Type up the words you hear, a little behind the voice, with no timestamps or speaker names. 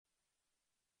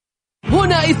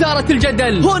هنا إثارة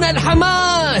الجدل، هنا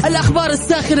الحماس، الأخبار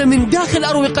الساخنة من داخل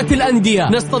أروقة الأندية،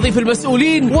 نستضيف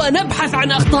المسؤولين ونبحث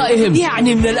عن أخطائهم.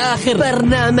 يعني من الآخر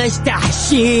برنامج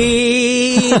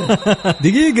تحشير.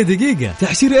 دقيقة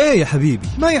تحشير ايه يا حبيبي؟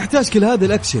 ما يحتاج كل هذا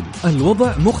الأكشن.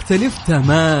 الوضع مختلف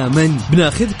تماما.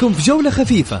 بناخذكم في جولة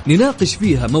خفيفة نناقش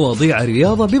فيها مواضيع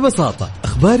الرياضة ببساطة،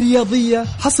 أخبار رياضية،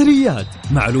 حصريات،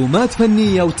 معلومات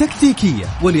فنية وتكتيكية،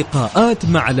 ولقاءات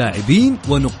مع لاعبين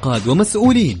ونقاد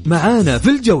ومسؤولين. معانا في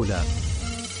الجولة.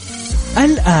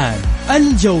 الآن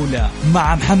الجولة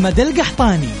مع محمد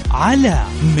القحطاني على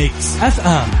ميكس اف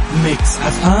ام. ميكس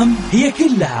اف ام هي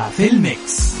كلها في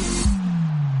الميكس.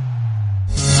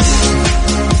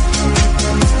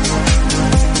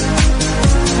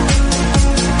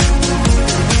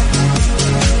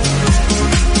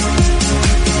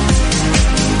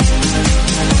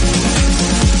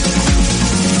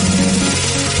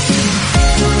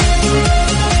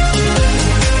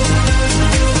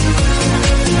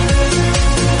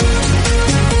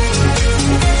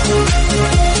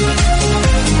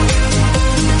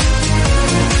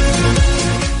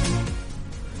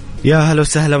 يا هلا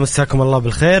وسهلا، مساكم الله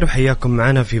بالخير وحياكم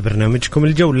معنا في برنامجكم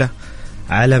الجولة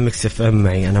على ميكس اف ام.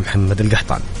 معي أنا محمد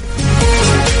القحطان.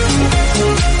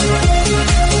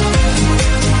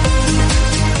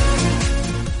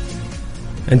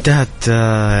 انتهت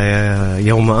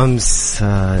يوم أمس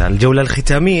الجولة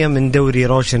الختامية من دوري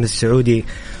روشن السعودي،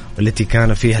 والتي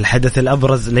كان فيها الحدث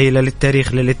الأبرز ليلة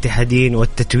للتاريخ للاتحادين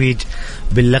والتتويج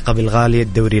باللقب الغالي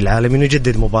الدوري العالمي.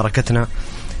 نجدد مباركتنا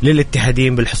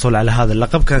للاتحادين بالحصول على هذا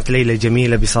اللقب. كانت ليلة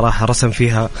جميلة بصراحة، رسم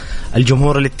فيها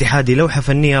الجمهور الاتحادي لوحة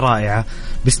فنية رائعة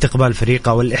باستقبال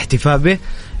فريقه والاحتفاء به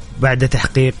بعد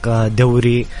تحقيق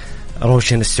دوري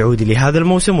روشن السعودي لهذا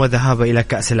الموسم وذهاب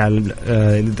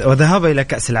إلى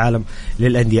كأس العالم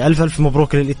للأندية. ألف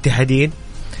مبروك للاتحادين.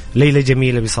 ليلة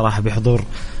جميلة بصراحة بحضور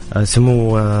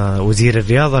سمو وزير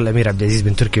الرياضة الأمير عبد العزيز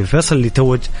بن تركي الفيصل اللي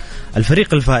توج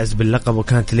الفريق الفائز باللقب،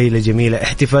 وكانت ليلة جميلة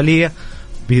احتفالية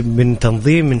من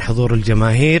تنظيم من حضور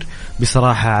الجماهير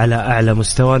بصراحة على أعلى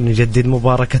مستوى. نجدد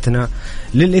مباركتنا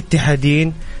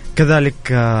للاتحادين.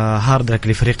 كذلك هارد لك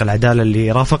لفريق العدالة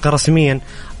اللي رافق رسميا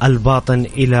الباطن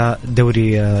إلى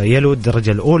دوري يلو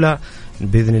الدرجة الأولى،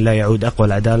 بإذن الله يعود أقوى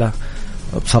العدالة.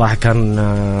 بصراحة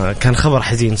كان خبر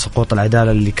حزين سقوط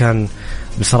العدالة اللي كان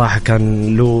بصراحة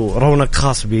كان له رونق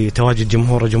خاص بتواجد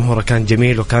جمهوره كان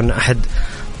جميل، وكان أحد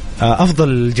أفضل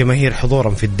الجماهير حضورا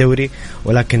في الدوري،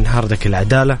 ولكن هاردك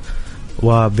العدالة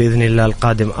وبإذن الله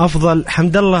القادم أفضل.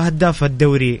 حمد الله هداف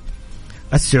الدوري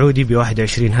السعودي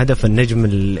ب21 هدف، النجم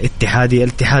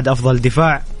الاتحاد أفضل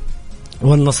دفاع،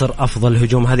 والنصر أفضل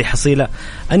هجوم. هذه حصيلة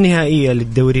النهائية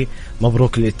للدوري.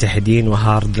 مبروك للاتحادين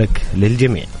وهارد لك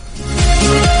للجميع.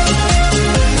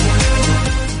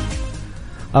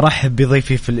 أرحب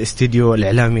بضيفي في الاستديو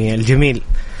الإعلامي الجميل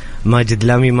ماجد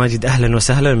لامي. ماجد أهلا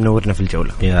وسهلا، منورنا في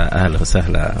الجولة. يا أهلا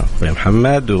وسهلا يا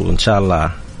محمد، وإن شاء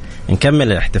الله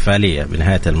نكمل الاحتفالية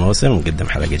بنهاية الموسم ونقدم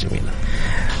حلقة جميلة.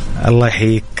 الله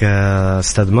يحييك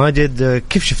أستاذ ماجد.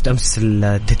 كيف شفت أمس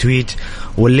التتويج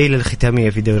والليلة الختامية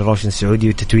في دوري روشن السعودي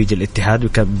وتتويج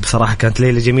الاتحاد؟ بصراحة كانت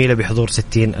ليلة جميلة بحضور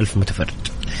 60,000 متفرج.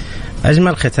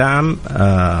 أجمل ختام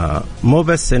مو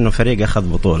بس إنه فريق أخذ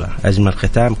بطولة، أجمل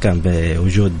ختام كان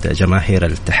بوجود جماهير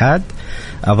الاتحاد.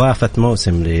 أضافت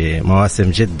موسم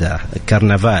لمواسم جدة.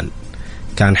 كرنفال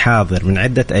كان حاضر من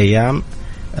عدة أيام،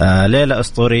 ليلة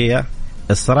أسطورية.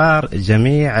 إصرار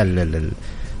جميع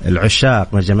العشاق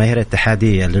من الجماهير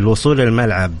الاتحادية للوصول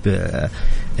للملعب،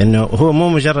 إنه هو مو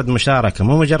مجرد مشاركة،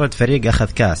 مو مجرد فريق أخذ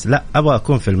كاس، لا، أبغى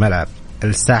أكون في الملعب.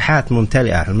 الساحات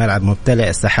ممتلئة، الملعب ممتلئ،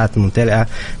 الساحات ممتلئة.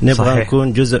 نبغى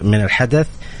نكون جزء من الحدث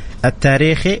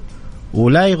التاريخي.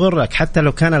 ولا يغرك حتى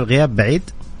لو كان الغياب بعيد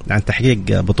عن تحقيق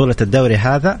بطولة الدوري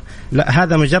هذا، لا،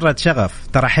 هذا مجرد شغف.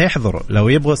 ترى حيحضروا، لو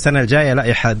يبغوا السنة الجاية لا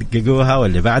يحققوها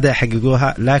واللي بعدها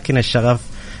يحققوها، لكن الشغف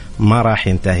ما راح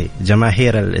ينتهي.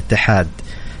 جماهير الاتحاد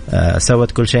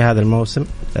سوت كل شيء هذا الموسم.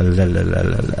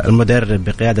 المدرب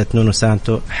بقيادة نونو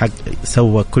سانتو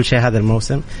سوى كل شيء هذا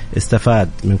الموسم، استفاد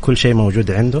من كل شيء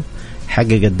موجود عنده،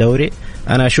 حقق الدوري.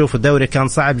 أنا أشوف الدوري كان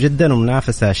صعب جدا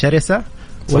ومنافسة شرسة،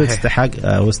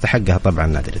 واستحقها طبعا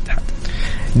نادي الاتحاد.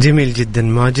 جميل جدا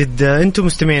ماجد. أنتم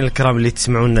مستمعين الكرام اللي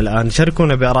تسمعونا الآن،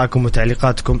 شاركونا بآرائكم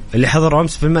وتعليقاتكم. اللي حضروا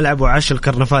أمس في الملعب وعاش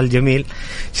الكرنفال الجميل،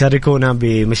 شاركونا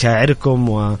بمشاعركم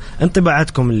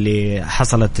وانطباعاتكم اللي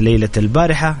حصلت ليلة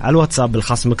البارحة على الواتساب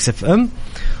الخاص ميكس اف ام،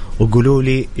 وقولوا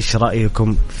لي إيش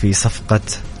رأيكم في صفقة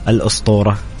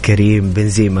الأسطورة كريم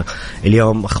بنزيما.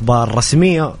 اليوم أخبار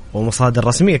رسمية ومصادر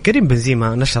رسمية، كريم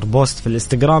بنزيما نشر بوست في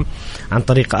الانستغرام عن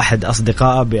طريق أحد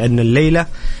أصدقائه بأن الليلة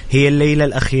هي الليلة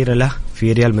الأخيرة له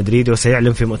في ريال مدريد،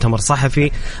 وسيعلن في مؤتمر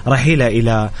صحفي رحيله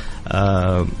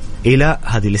إلى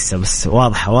هذه لسه بس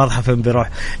واضحة فين بيروح،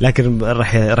 لكن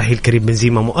رحيل كريم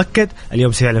بنزيما مؤكد.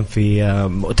 اليوم سيعلن في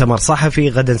مؤتمر صحفي،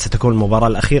 غدا ستكون المباراة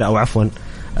الأخيرة أو عفوا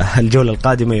الجولة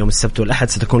القادمة يوم السبت والأحد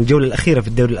ستكون الجولة الأخيرة في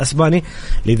الدوري الأسباني.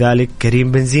 لذلك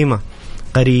كريم بنزيما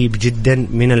قريب جدا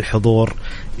من الحضور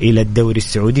إلى الدوري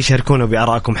السعودي. شاركونا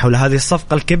بآرائكم حول هذه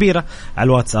الصفقة الكبيرة على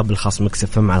الواتساب الخاص مكس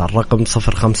اف ام على الرقم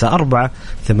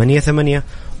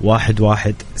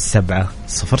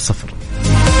 0548811700.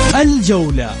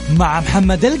 الجولة مع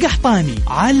محمد القحطاني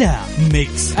على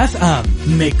ميكس اف ام.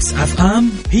 ميكس اف ام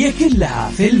هي كلها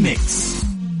في الميكس.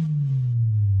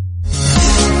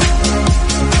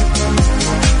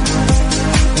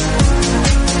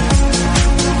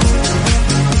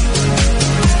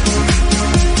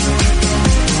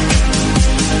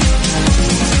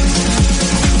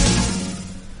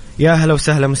 يا هلا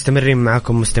وسهلا، مستمرين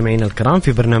معكم مستمعين الكرام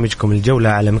في برنامجكم الجولة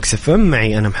على مكس اف ام.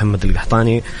 معي أنا محمد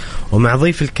القحطاني ومع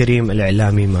ضيف الكريم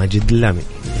الإعلامي ماجد اللامي.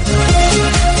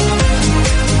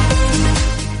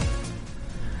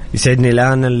 يسعدني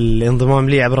الآن الانضمام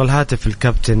لي عبر الهاتف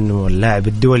الكابتن واللاعب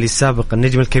الدولي السابق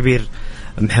النجم الكبير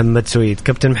محمد سويد.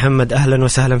 كابتن محمد أهلا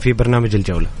وسهلا في برنامج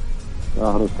الجولة.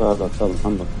 أهلا وسهلا أستاذ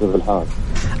محمد، كيف الحال؟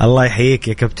 الله يحييك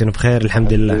يا كابتن، بخير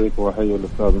الحمد لله. يحييك وحي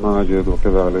الأستاذ ماجد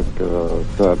وكذلك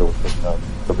السادة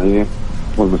والمستمعين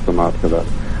والمستمعات كذلك.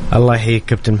 الله يحييك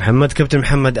كابتن محمد. كابتن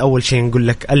محمد، أول شيء نقول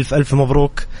لك ألف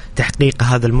مبروك تحقيق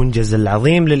هذا المنجز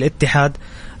العظيم للاتحاد،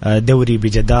 دوري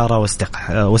بجدارة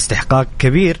واستحقاق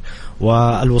كبير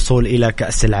والوصول إلى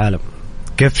كأس العالم.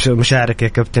 كيف مشاعرك يا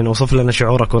كابتن؟ وصف لنا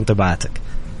شعورك وانطباعاتك.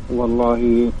 والله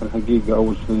في الحقيقة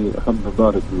أول شيء أحب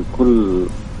أبارك لكل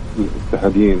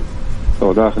الاتحادين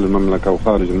سواء داخل المملكة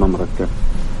وخارج المملكة،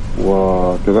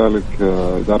 وكذلك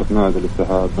إدارة نادي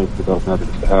الاتحاد، مجلس إدارة نادي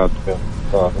الاتحاد،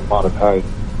 الإمارة الهاي،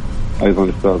 أيضا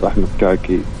الأستاذ أحمد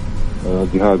كاكي،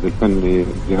 الجهاز الفني،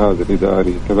 الجهاز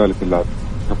الإداري، كذلك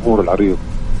الجمهور العريض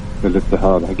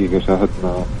للاتحاد. حقيقة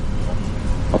شاهدنا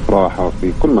أفراحها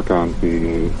في كل مكان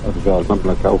في أرجاء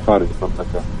المملكة أو خارج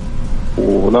المملكة،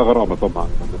 ولا غرابة طبعا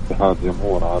الاتحاد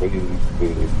جمهور عريض في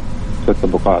شتى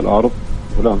بقاع الأرض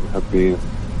ولا محبين.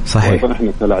 صحيح. وأيضا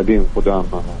إحنا كلاعبين قدام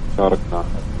شاركنا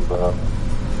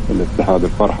الاتحاد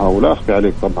الفرحة، ولا أخفي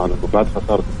عليك طبعا إنه بعد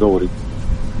خسارة الدوري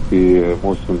في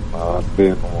موسم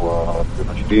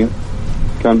 2020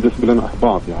 كان بالنسبة لنا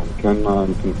إحباط، يعني كان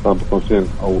يمكن سابق قوسين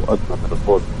أو أدنى من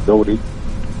الفوز بالدوري،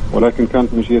 ولكن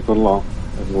كانت مشيئة الله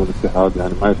إنه الاتحاد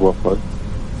يعني ما يتوفق،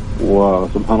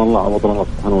 وسبحان الله عوض الله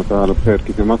سبحانه وتعالى بخير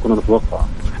كثير ما كنا نتوقع.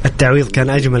 التعويض كان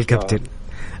أجمل كابتن،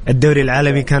 الدوري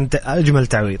العالمي كان أجمل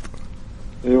تعويض.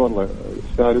 اي والله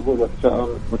الشاعر يقول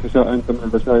وتشاء انت من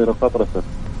البشائر خطرة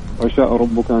وشاء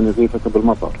ربك ان يغيثك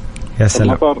بالمطر. يا سلام.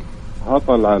 المطر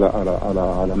هطل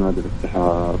على نادي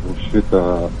الاتحاد،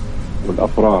 والشتاء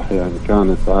والافراح يعني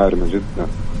كانت عارمة جدا،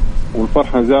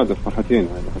 والفرحة زادت فرحتين،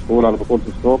 يعني حصول على بطولة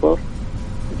السوبر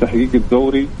وتحقيق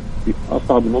الدوري في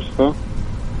اصعب نسخة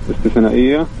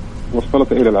استثنائية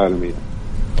وصلت الى العالمية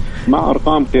مع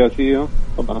ارقام قياسية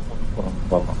طبعا.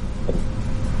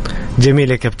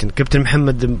 جميل يا كابتن. كابتن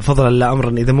محمد، فضلا لا أمرا،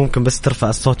 إذا ممكن بس ترفع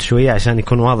الصوت شوية عشان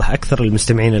يكون واضح أكثر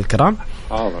للمستمعين الكرام.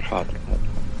 حاضر.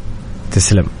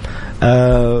 تسلم.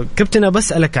 كابتن،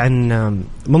 بسألك عن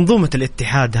منظومة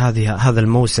الاتحاد هذا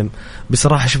الموسم.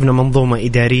 بصراحة شفنا منظومة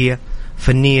إدارية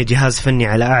فنية، جهاز فني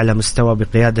على أعلى مستوى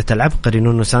بقيادة العبقري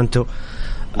نونو سانتو.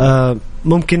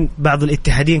 ممكن بعض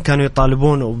الاتحادين كانوا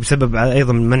يطالبون، وبسبب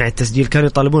أيضا من منع التسجيل كانوا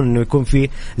يطالبون أنه يكون في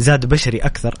زاد بشري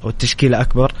أكثر أو التشكيلة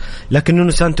أكبر، لكن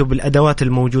نونو سانتو بالأدوات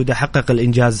الموجودة حقق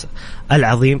الإنجاز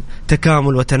العظيم،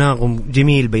 تكامل وتناغم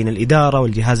جميل بين الإدارة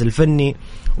والجهاز الفني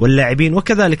واللاعبين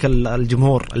وكذلك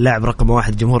الجمهور. اللاعب رقم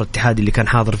 1 جمهور الاتحاد اللي كان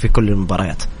حاضر في كل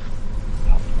المباريات.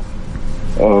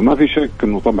 ما في شك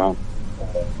أنه طبعا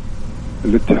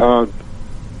الاتحاد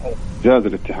جاز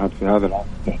الاتحاد في هذا العام،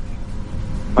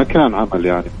 ما كان عمل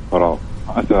يعني فراغ،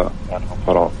 أتى يعني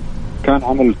فراغ، كان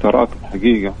عمل تراكم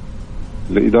حقيقة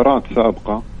لإدارات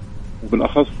سابقة،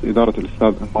 وبالأخص إدارة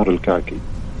الأستاذ أنمار الكاكي.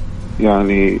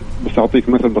 يعني بس أعطيك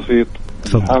مثل بسيط،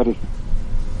 الحارس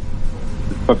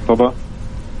الطبة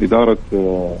إدارة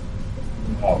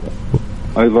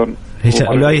أيضا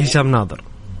هشام ناظر.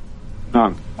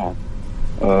 نعم.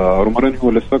 رومارينيو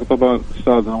اللي استقطب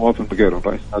الأستاذ نواف المقيرن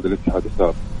رئيس نادي الاتحاد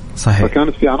السابق. صحيح.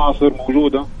 فكانت في عناصر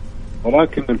موجودة،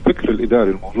 ولكن الفكر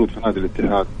الإداري الموجود في نادي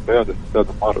الاتحاد بقيادة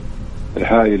الأستاذ عمار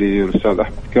الحائلي والأستاذ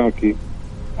أحمد كاكي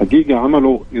حقيقة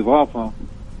عملوا إضافة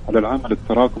على العمل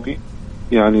التراكمي.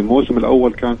 يعني الموسم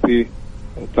الأول كان فيه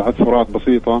تعثرات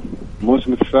بسيطة،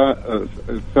 الموسم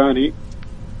الثاني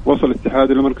وصل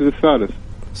الاتحاد إلى المركز الثالث.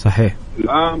 صحيح.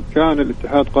 العام كان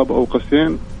الاتحاد قاب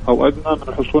أوقسين أو أدنى من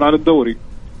الحصول على الدوري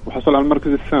وحصل على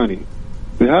المركز الثاني.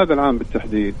 بهذا العام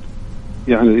بالتحديد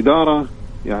يعني الإدارة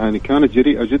يعني كانت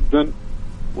جريئة جدا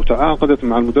وتعاقدت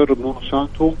مع المدرب نونو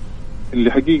سانتو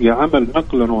اللي حقيقة عمل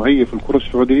نقلة نوعية في الكرة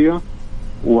السعودية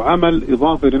وعمل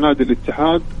إضافة لنادي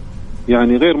الاتحاد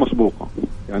يعني غير مسبوقة.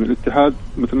 يعني الاتحاد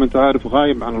مثل ما أنت عارف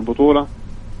غايب عن البطولة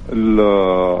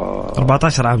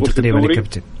 14 عام تقريبا يا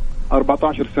كابتن.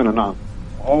 14 سنة نعم،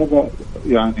 هذا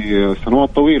يعني سنوات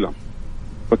طويلة.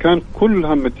 فكان كل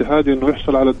هم اتحادي انه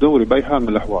يحصل على الدوري باي حال من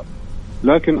الاحوال.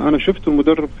 لكن انا شفت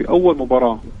المدرب في اول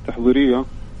مباراة تحضيرية،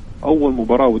 اول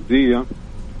مباراة ودية،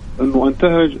 انه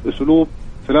انتهج اسلوب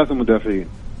 3 مدافعين.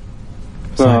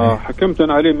 فحكمت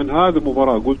انا عليه من هذه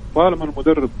المباراة، قلت طالما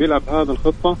المدرب بيلعب هذه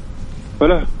الخطة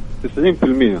فله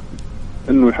 90%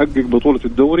 انه يحقق بطولة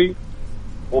الدوري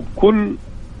وبكل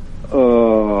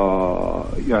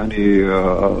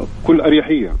كل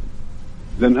اريحية،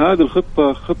 لأن هذه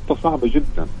الخطة خطة صعبة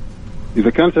جدا. إذا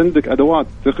كانت عندك أدوات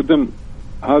تخدم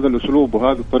هذا الأسلوب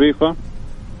وهذه الطريقة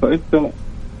فأنت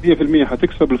 100%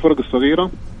 حتكسب الفرق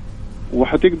الصغيرة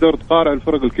وحتقدر تقارع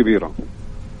الفرق الكبيرة.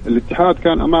 الاتحاد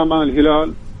كان أمام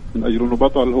الهلال من أجل أنه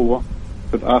بطل هو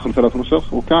في آخر 3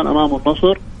 نسخ، وكان أمام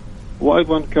النصر،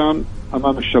 وأيضا كان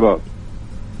أمام الشباب.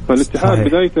 فالاتحاد صحيح.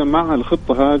 بدايته مع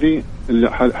الخطة هذه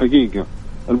اللي حقيقة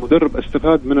المدرب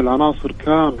استفاد من العناصر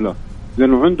كاملة،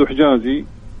 لأنه عنده حجازي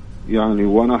يعني،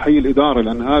 وأنا أحيي الإدارة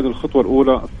لأن هذه الخطوة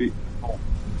الأولى في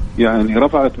يعني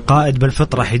رفعت قائد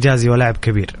بالفطرة حجازي ولاعب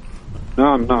كبير.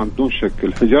 نعم بدون شك.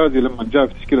 الحجازي لما جاء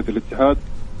في تشكيلة الاتحاد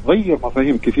غير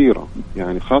مفاهيم كثيرة،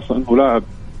 يعني خاصة أنه لاعب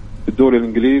في الدوري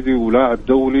الإنجليزي ولاعب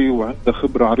دولي وعنده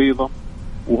خبرة عريضة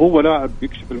وهو لاعب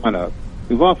يكشف الملعب.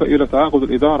 إضافة إلى تعاقد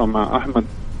الإدارة مع أحمد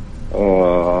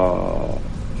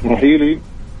رحيلي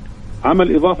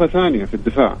عمل إضافة ثانية في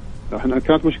الدفاع. احنا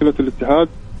كانت مشكلة الاتحاد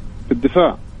في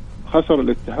الدفاع، خسر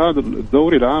الاتحاد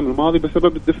الدوري العام الماضي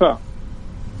بسبب الدفاع.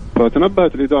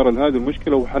 فتنبهت الإدارة لهذه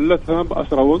المشكلة وحلتها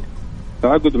بأسرع وقت.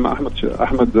 تعاقد مع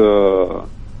أحمد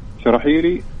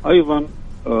شرحيلي، أيضا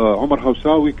عمر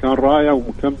هوساوي كان رائع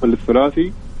ومكمل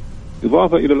للثلاثي.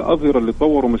 إضافة إلى الأظهرة اللي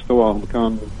طوروا مستواهم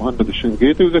كان مهند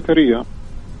الشنقيطي وزكريا.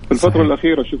 في الفترة صحيح.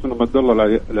 الأخيرة شفنا مد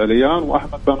الله العليان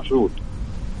وأحمد بن مسعود.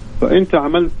 فأنت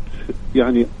عملت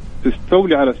يعني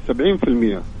تستولي على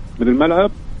 70% من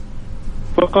الملعب،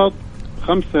 فقط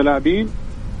 5 لاعبين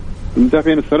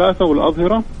المدافعين الثلاثة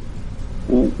والأظهرة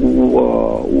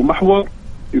ومحور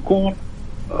يكون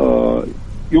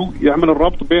يعمل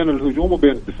الربط بين الهجوم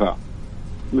وبين الدفاع،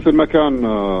 مثل ما كان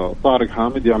طارق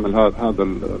حامد يعمل هذا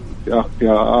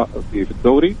في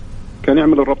الدوري، كان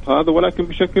يعمل الربط هذا ولكن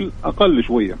بشكل أقل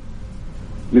شوية.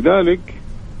 لذلك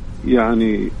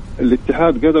يعني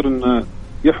الاتحاد قدر أن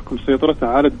يحكم سيطرته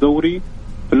على الدوري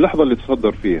في اللحظة اللي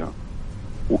تصدر فيها،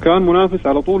 وكان منافس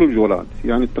على طول الجولات.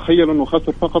 يعني تخيل أنه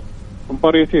خسر فقط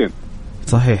مباريتين.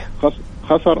 صحيح.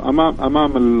 خسر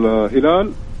أمام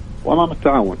الهلال وأمام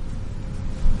التعاون.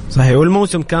 صحيح.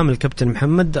 والموسم كامل كابتن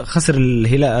محمد خسر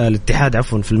الاتحاد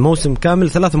عفوا في الموسم كامل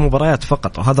 3 مباريات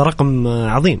فقط، وهذا رقم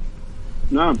عظيم.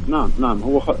 نعم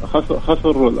هو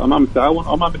خسر أمام التعاون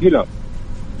أمام الهلال.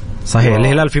 صحيح.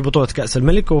 الهلال في بطولة كأس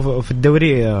الملك وفي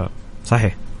الدوري.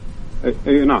 صحيح.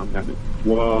 اي نعم. يعني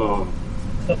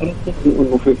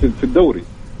انه في الدوري.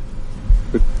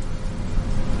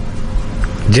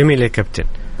 جميل يا كابتن.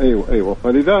 ايوه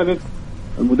فلذلك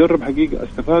المدرب حقيقة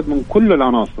استفاد من كل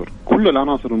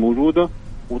العناصر الموجودة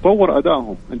وطور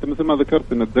أدائهم. انت مثل ما ذكرت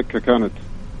ان الدكة كانت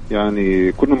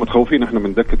يعني كنا متخوفين احنا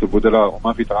من دكة البدلاء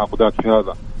وما في تعاقدات في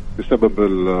هذا بسبب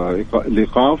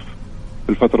الإيقاف في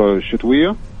الفترة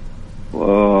الشتوية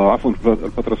عفوا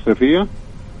الفترة الصيفية،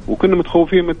 وكنا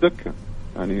متخوفين من الدكة.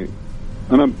 يعني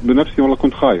أنا بنفسي والله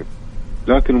كنت خايف،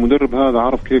 لكن المدرب هذا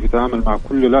عرف كيف يتعامل مع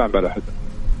كل لاعب على حدة،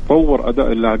 طور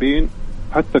أداء اللاعبين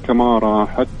حتى كمارا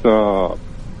حتى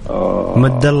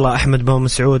مد الله أحمد بن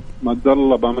مسعود.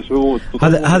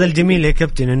 هذا الجميل يا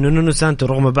كابتن إنه نونو سانتو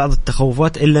رغم بعض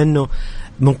التخوفات إلا إنه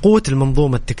من قوة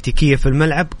المنظومة التكتيكية في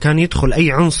الملعب كان يدخل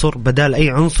أي عنصر بدال أي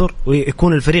عنصر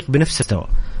ويكون الفريق بنفس السوا.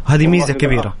 هذه ميزة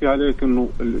كبيرة. أحكي عليك إنه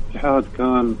الاتحاد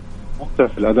كان ممتع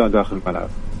في الأداء داخل الملعب.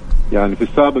 يعني في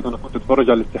السابق أنا كنت أتفرج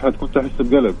على الاتحاد كنت أحس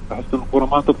بقلب، أحس إنه الكرة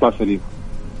ما تطلع سليمة،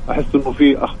 أحس إنه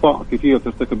في أخطاء كثيرة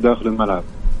ترتكب داخل الملعب،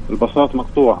 البساط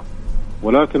مقطوعة.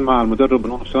 ولكن مع المدرب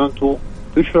نونو سانتو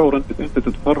تشعر أنت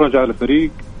تتفرج على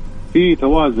فريق في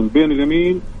توازن بين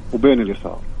اليمين وبين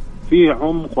اليسار، في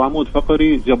عمق وعمود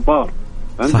فقري جبار.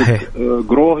 عندك صحيح.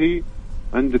 قروهي،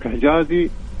 عندك حجازي،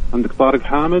 عندك طارق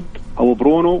حامد أو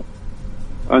برونو،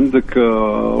 عندك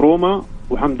روما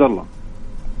وحمد الله.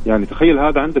 يعني تخيل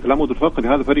هذا عندك العمود الفقري،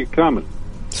 هذا فريق كامل.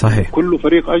 صحيح. كله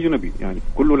فريق أجنبي، يعني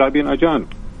كله لاعبين أجانب،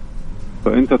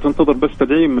 فأنت تنتظر بس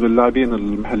تدعيم من اللاعبين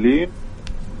المحليين.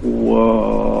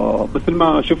 ومثل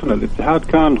ما شفنا الاتحاد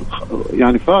كان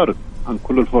يعني فارق عن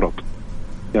كل الفرق،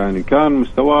 يعني كان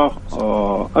مستواه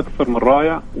أكثر من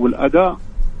رائع، والأداء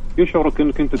يشعرك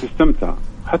أنك أنت تستمتع.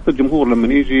 حتى الجمهور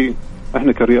لما يجي،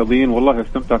 احنا كرياضيين والله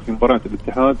يستمتع في مباراة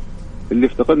الاتحاد اللي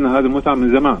افتقدنا هذه المتعة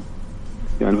من زمان.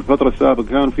 يعني في الفترة السابقة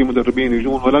كانوا في مدربين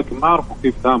يجون ولكن ما عرفوا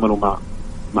كيف يتعاملوا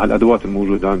مع الأدوات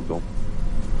الموجودة عندهم.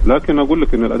 لكن أقول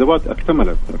لك أن الأدوات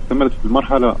اكتملت في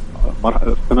المرحلة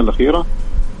السنة الأخيرة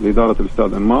لإدارة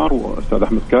الأستاذ أنمار والأستاذ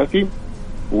أحمد كاكي،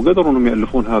 وقدروا أنهم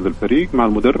يألفون هذا الفريق مع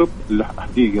المدرب اللي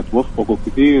حقيقة توفقوا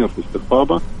كثير في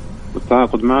استقطابه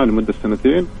والتعاقد معه لمدة 2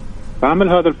 سنين، فعمل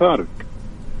هذا الفارق.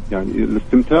 يعني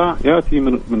الاستمتاع يأتي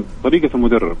من طريقة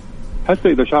المدرب. حتى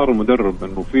إذا شعر المدرب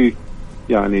أنه فيه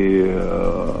يعني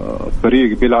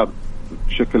فريق بيلعب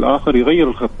بشكل آخر يغير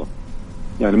الخطة،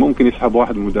 يعني ممكن يسحب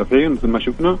واحد من المدافعين مثل ما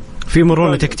شفنا. في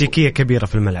مرونة تكتيكية كبيرة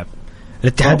في الملعب.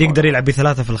 الاتحاد يقدر يلعب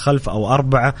ب3 في الخلف أو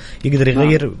 4، يقدر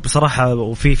يغير بصراحة.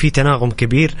 وفي تناغم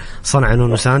كبير صنع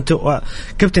نونو سانتو.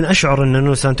 كابتن، أشعر أن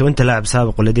نونو سانتو، وأنت لاعب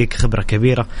سابق ولديك خبرة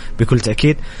كبيرة بكل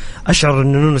تأكيد، أشعر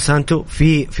أن نونو سانتو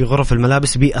في غرف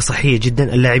الملابس بيئة صحية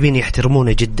جدا، اللاعبين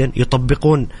يحترمونه جدا،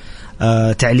 يطبقون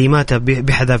تعليماته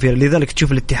بحذافير. لذلك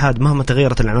تشوف الاتحاد مهما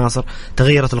تغيرت العناصر،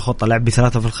 تغيرت الخطة، لعب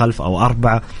ب3 في الخلف أو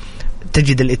 4،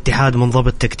 تجد الاتحاد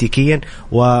منضبط تكتيكيا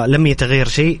ولم يتغير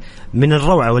شيء من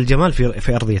الروعة والجمال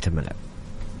في أرضية الملعب.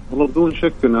 والله بدون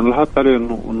شك أن أنا لاحظت عليه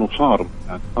إنه صارم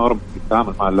في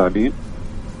التعامل مع اللاعبين،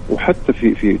 وحتى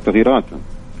في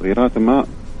تغييراته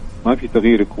ما في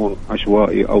تغيير يكون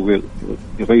عشوائي أو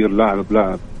يغير لاعب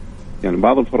بلاعب. يعني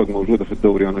بعض الفرق موجودة في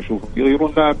الدوري أنا أشوفهم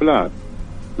يغيرون لاعب بلاعب،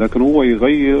 لكن هو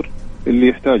يغير اللي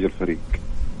يحتاج الفريق،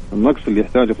 النقص اللي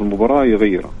يحتاجه في المباراة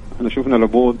يغيره. احنا شفنا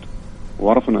لابود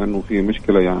وعرفنا انه في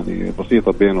مشكلة يعني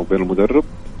بسيطة بينه وبين المدرب،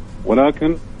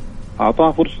 ولكن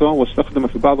اعطاه فرصة واستخدمه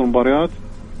في بعض المباريات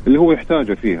اللي هو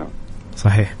يحتاجه فيها.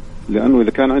 صحيح. لانه اذا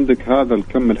كان عندك هذا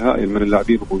الكم الهائل من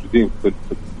اللاعبين الموجودين في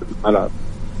الملعب،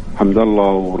 حمد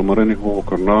الله ورومارينيو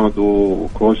وكرنادو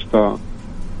وكوستا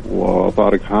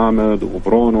وطارق حامد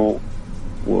وبرونو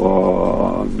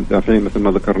ومدافعين مثل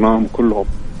ما ذكرناهم كلهم،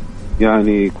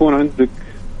 يعني يكون عندك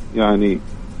يعني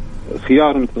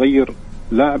خيار انك تغير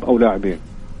لاعب او لاعبين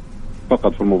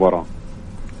فقط في المباراة،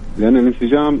 لان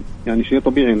الانسجام يعني شيء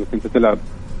طبيعي انك انت تلعب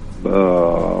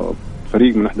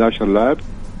فريق من 11 لاعب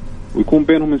ويكون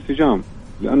بينهم انسجام،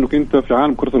 لانك انت في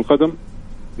عالم كرة القدم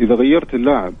اذا غيرت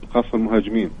اللاعب خاصة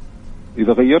المهاجمين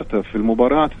اذا غيرته في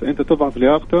المباراة فانت تضعف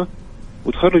لياقته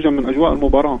وتخرجه من اجواء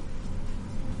المباراة.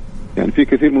 يعني في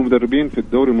كثير من المدربين في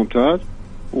الدوري الممتاز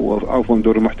وعفوا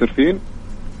دوري المحترفين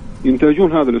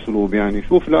ينتهجون هذا الاسلوب، يعني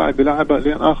يشوف لاعب يلعبه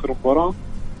لين اخر المباراة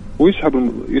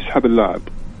ويسحب اللاعب.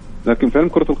 لكن في علم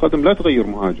كرة القدم لا تغير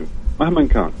مهاجم مهما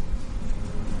كان،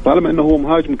 طالما انه هو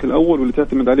مهاجمك الاول واللي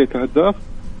تعتمد عليه كهداف،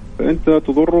 فانت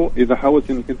تضره اذا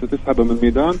حاولت انك انت تسحبه من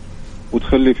الميدان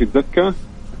وتخليه في الدكة،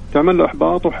 تعمل له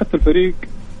احباط وحتى الفريق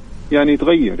يعني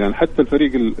يتغير. يعني حتى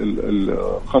الفريق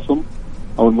الخصم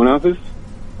او المنافس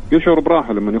يشعر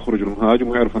براحة لما يخرج المهاجم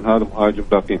ويعرف ان هذا مهاجم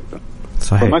لا قيمته.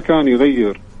 صحيح. فما كان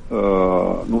يغير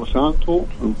نونو سانتو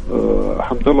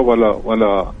حمد الله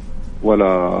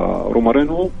ولا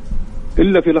رومارينو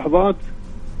الا في لحظات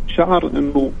شعر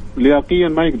انه لياقيا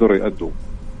ما يقدروا يأدوا.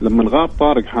 لما غاب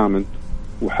طارق حامد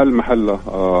وحل محله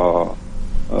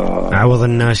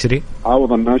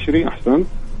عوض الناشري احسن،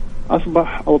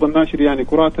 اصبح عوض الناشري يعني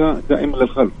كراته دائما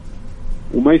للخلف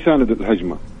وما يساند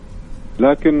الهجمه،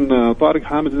 لكن طارق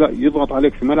حامد لا يضغط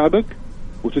عليك في ملعبك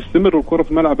وتستمر الكره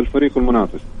في ملعب الفريق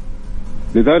المنافس.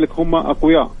 لذلك هم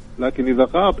اقوياء. لكن اذا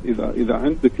غاب اذا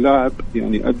عندك لاعب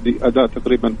يعني يؤدي اداء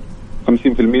تقريبا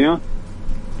 50%،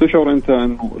 تشعر انت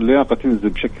انه اللياقه تنزل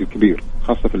بشكل كبير،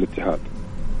 خاصه في الاتحاد.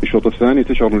 الشوط الثاني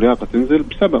تشعر اللياقه تنزل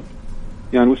بسبب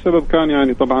يعني، والسبب كان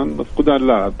يعني طبعا فقدان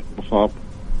اللاعب مصاب،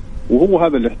 وهو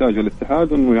هذا اللي يحتاجه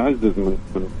الاتحاد، انه يعزز من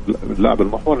اللاعب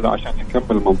المحور عشان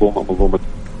يكمل منظومه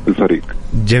الفريق.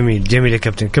 جميل يا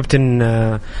كابتن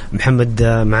محمد.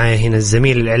 معايا هنا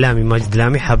الزميل الاعلامي ماجد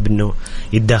لامي، حاب انه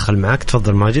يتداخل معك.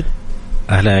 تفضل ماجد.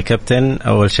 اهلا يا كابتن.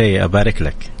 اول شيء ابارك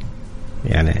لك،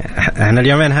 يعني احنا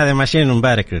اليومين هذه ماشيين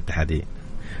نبارك للاتحاديين،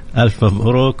 الف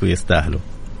مبروك ويستاهلوا.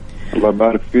 الله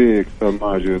يبارك فيك استاذ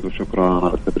ماجد وشكرا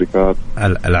على التبريكات.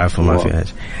 العفو، ما في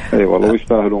حاجه. اي والله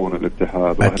ويستاهلون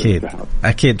الاتحاد.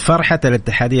 اكيد فرحه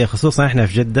الاتحاديه خصوصا احنا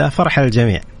في جده فرحه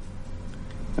للجميع.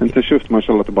 انت شفت ما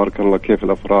شاء الله تبارك الله كيف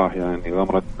الافراح يعني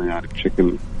غمرتنا يعني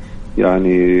بشكل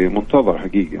يعني منتظر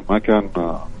حقيقه. ما كان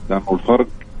لانه الفرق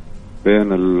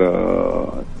بين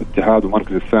الاتحاد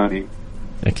والمركز الثاني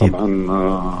أكيد. طبعا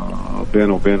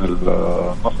بينه وبين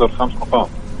النصر 5 نقاط،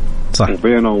 صح.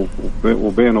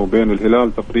 وبينه وبين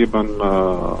الهلال تقريبا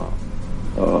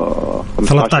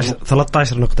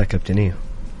 13 نقطة كابتن. ايوه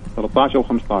 13 أو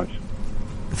 15.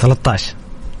 13.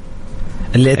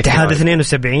 الاتحاد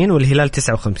 72 والهلال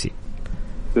 59.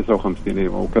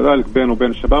 ايوه. وكذلك بينه وبين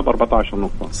الشباب 14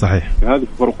 نقطة. صحيح. هذه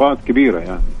فروقات كبيرة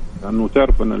يعني، لأنه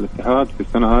تعرف أن الاتحاد في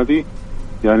السنة هذه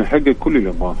يعني حقق كل اللي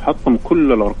يبغاه، حطم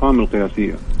كل الأرقام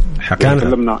القياسية.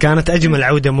 كانت أجمل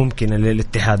عودة ممكنة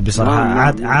للاتحاد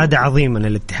بصراحة. عادة عظيمة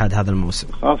للاتحاد هذا الموسم،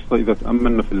 خاصة إذا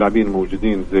تأملنا في اللاعبين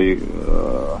الموجودين زي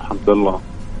حمد الله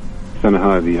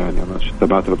السنة هذه. يعني أنا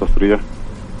تابعت له تصريح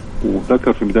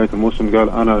وذكر في بداية الموسم قال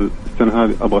أنا السنة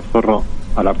هذه أبغى أتفرغ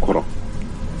ألعب كرة،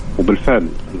 وبالفعل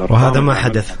وهذا ما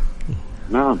حدث.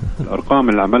 نعم، الأرقام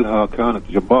اللي عملها كانت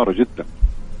جبارة جدا.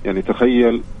 يعني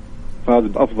تخيل فاز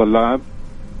بأفضل لاعب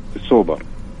في السوبر،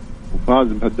 وفاز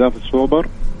بهداف السوبر،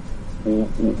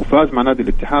 وفاز مع نادي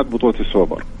الاتحاد بطولة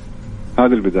السوبر.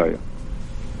 هذه البداية.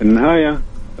 النهاية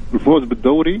الفوز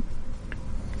بالدوري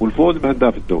والفوز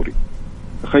بهداف الدوري.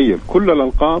 تخيل كل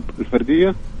الألقاب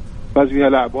الفردية فاز فيها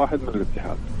لاعب واحد من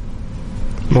الاتحاد.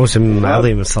 موسم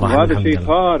عظيم الصراحة. هذا شيء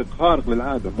خارق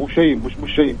للعادة، مش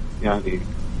شيء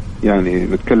يعني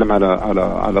نتكلم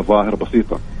على ظاهرة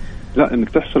بسيطة. لا، انك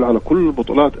تحصل على كل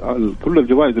البطولات، على كل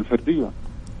الجوائز الفردية،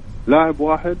 لاعب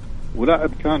واحد، ولاعب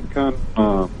كان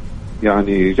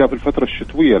يعني جاء في الفترة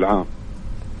الشتوية العام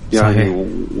يعني. صحيح.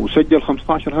 وسجل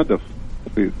 15 هدف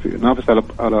في نافس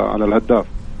على الهداف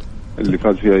اللي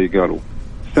فاز فيها قالوا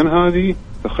السنة هذه.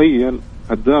 تخيل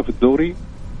هداف الدوري،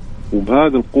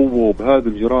 وبهذا القوة وبهذا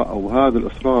الجراءة وهذا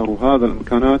الإصرار وهذا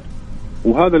الإمكانات،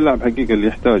 وهذا اللاعب حقيقة اللي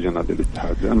يحتاجه نادي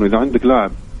الاتحاد. لأنه إذا عندك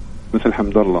لاعب مثل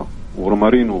حمد الله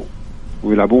ورومارينو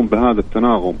ويلعبون بهذا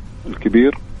التناغم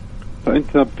الكبير،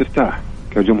 فأنت بترتاح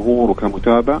كجمهور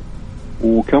وكمتابع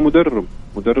وكمدرب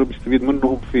يستفيد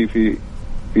منهم في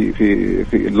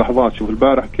اللحظات. شوف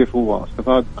البارح كيف هو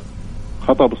استفاد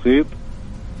خطأ بسيط،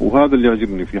 وهذا اللي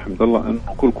يعجبني في حمد الله، أنه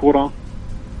كل كرة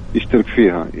يشترك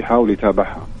فيها، يحاول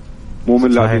يتابعها، مو من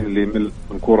اللاعبين اللي يمل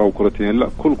من كرة وكرتين، لا،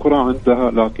 كل كرة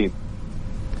عندها لا قيمة.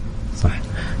 صح.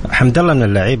 حمد الله من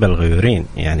اللعيبة الغيورين،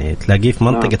 يعني تلاقيه في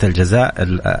منطقة الجزاء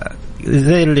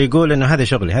زي اللي يقول إنه هذا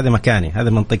شغلي، هذا مكاني، هذا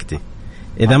منطقتي،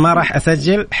 إذا ما راح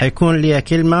أسجل حيكون لي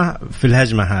كلمة في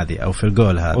الهجمة هذه أو في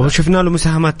الجول هذا. وشفنا له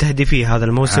مساهمات تهديفية هذا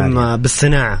الموسم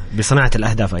بصناعة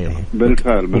الأهداف أيضا.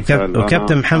 بالفعل.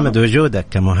 وكابتن محمد وجودك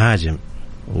كمهاجم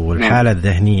والحالة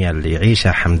الذهنية اللي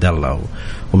يعيشها حمد الله،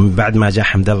 ومن بعد ما جاء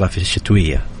حمد الله في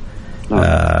الشتوية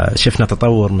شفنا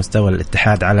تطور مستوى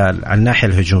الاتحاد على الناحية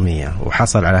الهجومية،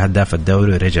 وحصل على هداف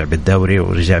الدوري ورجع بالدوري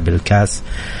ورجع بالكاس.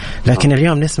 لكن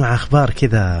اليوم نسمع أخبار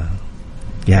كذا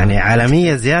يعني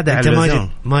عالمية زيادة على اللزوم.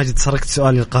 ماجد سرقت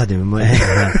سؤالي القادم.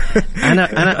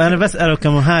 أنا بسأله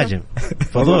كمهاجم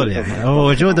فضول، يعني هو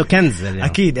وجوده كنز اليوم.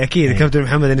 أكيد كابتن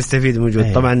محمد نستفيد من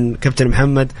وجود. طبعا كابتن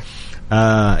محمد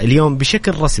اليوم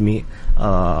بشكل رسمي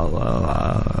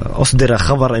أصدر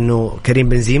خبر أنه كريم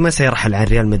بنزيما سيرحل عن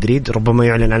ريال مدريد. ربما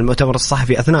يعلن عن المؤتمر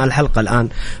الصحفي أثناء الحلقة الآن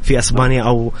في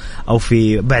أسبانيا أو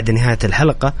في بعد نهاية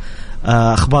الحلقة.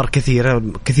 أخبار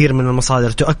كثير من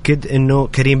المصادر تؤكد أنه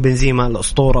كريم بنزيما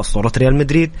أسطورة ريال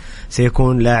مدريد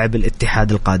سيكون لاعب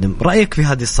الاتحاد القادم. رأيك في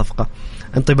هذه الصفقة،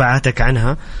 انطباعاتك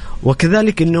عنها،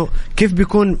 وكذلك أنه كيف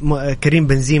بيكون كريم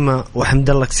بنزيما وحمد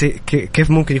الله،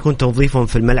 كيف ممكن يكون توظيفهم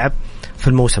في الملعب في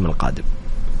الموسم القادم؟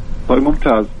 طيب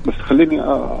ممتاز، بس خليني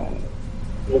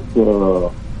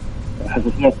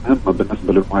حساسيات مهمة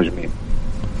بالنسبة للمهاجمين،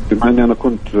 بما أني أنا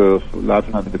كنت لاعب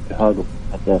نادي الاتحاد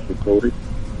وهداف في الدوري،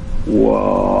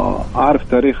 وأعرف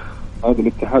تاريخ هذا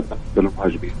الاتحاد بالنسبة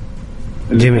للمهاجمين.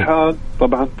 الاتحاد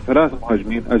طبعا 3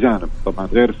 مهاجمين أجانب طبعا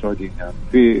غير السعوديين، يعني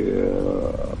في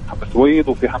محمد سويد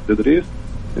وفي حمد إدريس،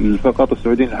 فقط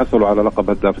السعوديين اللي حصلوا على لقب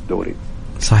هداف الدوري.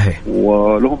 صحيح.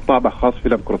 ولهم طابع خاص في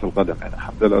لعب كرة القدم، يعني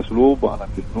حمد الله أسلوب وأنا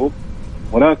في أسلوب،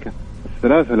 ولكن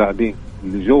ال3 لاعبين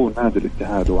اللي جو نادي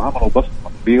الاتحاد وعملوا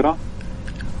بصمة كبيرة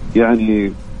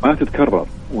يعني ما تتكرر.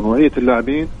 ونوعية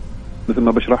اللاعبين مثل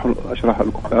ما أشرح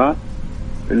لكم الآن،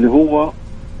 اللي هو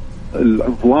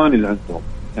العنفوان اللي عندهم.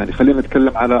 يعني خلينا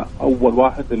نتكلم على أول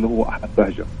واحد اللي هو أحمد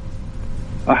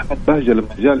بهجة لما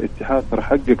جاء الاتحاد ترى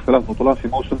حقق 3 بطولات في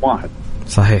موسم واحد.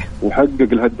 صحيح. وحقق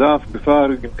الهداف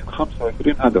بفارق يمكن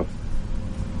 25 هدف،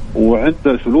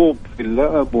 وعنده أسلوب في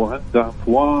اللعب وعنده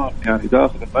عنفوان يعني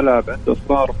داخل الملعب، عنده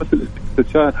إصرار مثل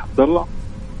تشاهد حمد الله.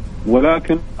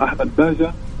 ولكن أحمد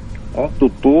بهجة عنده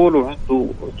الطول وعنده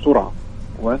السرعة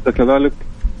وعنده كذلك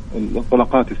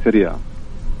الانطلاقات السريعة.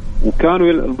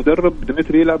 وكانوا المدرب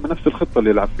ديمتري يلعب بنفس الخطة اللي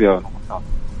يلعب فيها.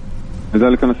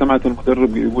 لذلك أنا سمعت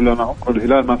المدرب يقول أنا عمر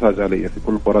الهلال ما فاز علي في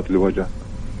كل مباراة اللي واجهها،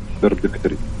 مدرب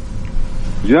ديمتري.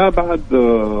 جاء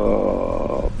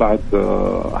بعد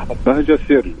أحمد بهجة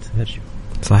سيرجيو.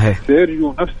 صحيح.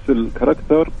 سيرجيو نفس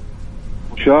الكاركتر،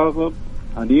 مشاغب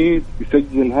عنيد،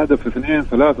 يسجل هدف 2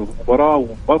 3 في المباراة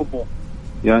وبرضه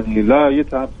يعني لا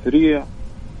يتعب، سريع،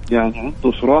 يعني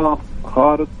عنده صراع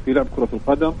خارق في لعب كرة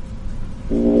القدم.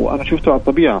 وأنا شفته على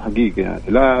الطبيعة حقيقة، يعني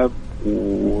لاعب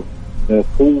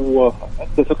وقوة،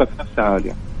 عنده ثقة في نفسه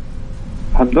عالية.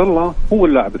 حمد الله هو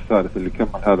اللاعب الثالث اللي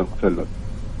كمل هذا المثلث،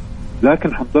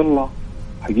 لكن حمد الله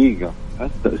حقيقة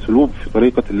عنده أسلوب في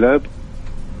طريقة اللعب،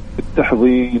 في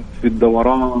التحضين، في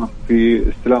الدوران، في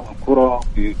استلام الكرة،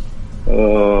 في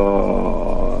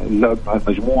اللعب مع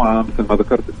المجموعة، مثل ما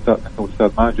ذكرت الأستاذ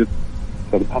ماجد،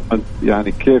 أستاذ محمد،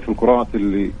 يعني كيف الكرات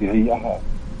اللي يهيئها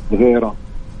لغيره،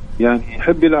 يعني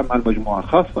يحب يلعب مع المجموعة،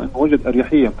 خاصة أنه وجد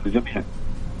أريحية من الجميع.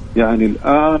 يعني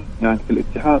الآن يعني في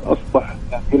الاتحاد أصبح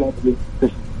يعني يلعب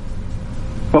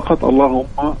فقط، اللهم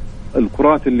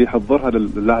الكرات اللي يحضرها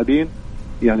للاعبين،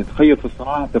 يعني تخيل في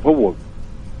الصناعة تفوق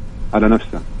على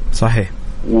نفسه. صحيح.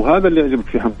 وهذا اللي يعجبك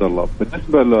في حمد الله.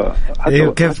 بالنسبة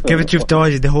أيوه، كيف تشوف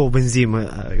تواجده هو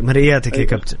بنزيما، مرئياتك يا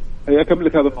كابتن؟ أكمل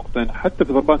لك هذا النقطتين. حتى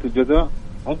في ضربات الجزاء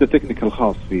عنده تكنيكال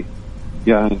خاص فيه،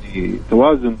 يعني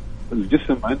توازن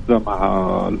الجسم عنده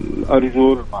مع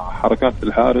الأرجل مع حركات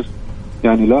الحارس،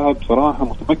 يعني لاعب صراحة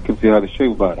متمكن في هذا الشيء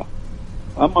وبارع.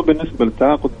 أما بالنسبة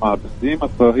للتعاقد مع بنزيما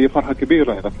فهي فرحة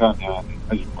كبيرة إذا كان يعني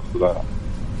نجم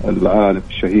العالم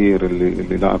الشهير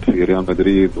اللي لعب في ريال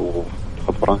مدريد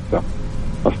ومنتخب فرنسا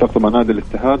استقطب نادي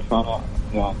الاتحاد، فأنا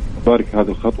يعني أبارك هذه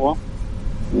الخطوة.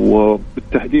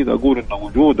 وبالتحديد أقول إن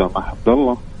وجوده مع عبد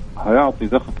الله هيعطي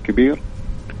دخل كبير،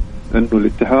 إنه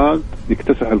الاتحاد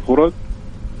يكتسح الفرص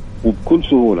وبكل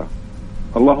سهولة.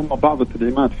 اللهم بعض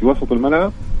التدعيمات في وسط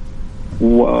الملعب،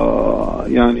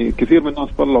 ويعني كثير من الناس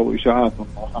طلعوا إشاعات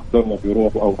إنه حمد الله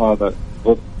بيروح أو هذا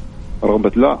ضد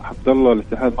رغبة، لا، حمد الله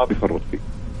الاتحاد ما بيفرط فيه،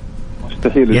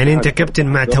 مستحيل. يعني أنت كابتن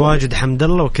مع تواجد حمد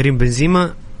الله وكريم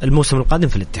بنزيما الموسم القادم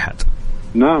في الاتحاد؟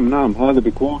 نعم، هذا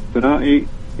بيكون ثنائي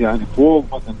يعني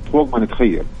فوق ما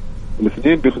نتخيل.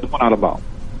 الاثنين بيخدمون على بعض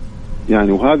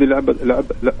يعني. وهذه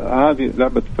هذه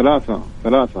لعبة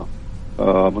ثلاثة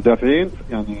مدافعين،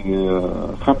 يعني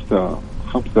خمسة.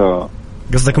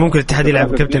 قصدك ممكن الاتحاد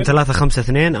يلعب كابتن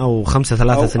 3-5-2 أو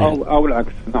 5-3-2 أو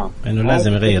العكس؟ نعم، إنه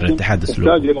لازم يغير الاتحاد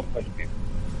أسلوبه.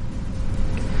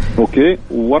 أوكي،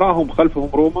 ووراهم خلفهم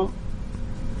روما،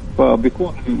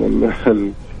 فبيكون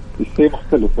الشيء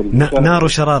مختلف. نار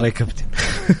وشرارة يا كابتن.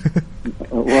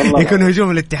 يكون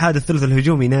هجوم الاتحاد الثلث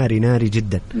الهجومي ناري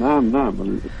جدا. نعم،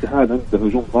 الاتحاد عنده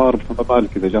هجوم ضارب، فما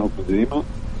بالك إذا جاء بنزيما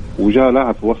وجاء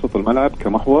لاعب في وسط الملعب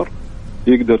كمحور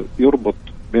يقدر يربط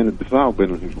بين الدفاع وبين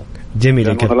الهجوم. جميل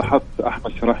يا كابتن. أنا لاحظت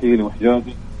أحمد شراحيلي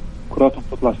وحجازي كراتهم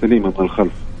تطلع سليمة من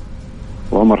الخلف،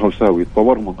 وعمر هوساوي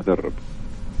تطورهم المدرب،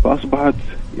 فأصبحت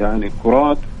يعني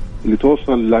كرات اللي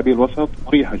توصل للاعبين الوسط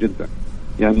مريحة جدا،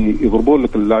 يعني يضربون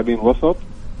لك اللاعبين الوسط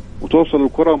وتوصل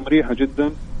الكرة مريحة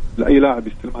جدا لأي لاعب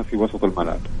يستلمها في وسط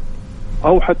الملعب.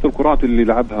 أو حتى الكرات اللي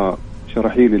لعبها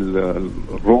شراحيلي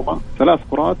الروما 3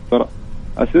 كرات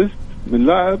أسيست من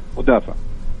لاعب مدافع.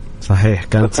 صحيح،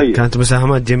 كانت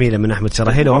مساهمات جميلة من أحمد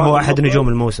شراحيلي، وهو أحد نجوم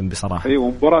الموسم بصراحة. أيوة،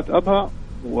 مباراة أبها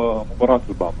ومباراة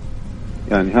الباطن،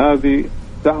 يعني هذه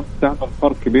تعمل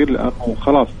فرق كبير، لأنه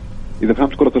خلاص إذا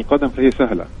فهمت كرة القدم فهي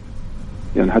سهلة.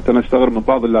 يعني حتى نستغرب من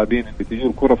بعض اللاعبين اللي تجي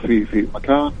الكرة في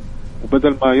مكان،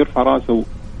 وبدل ما يرفع راسه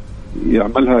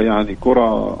يعملها يعني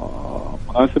كرة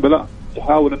مناسبة، لا،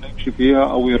 يحاول أنه يمشي فيها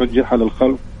أو يرجعها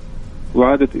للخلف،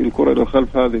 وعادة الكرة إلى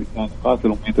الخلف هذه يعني قاتل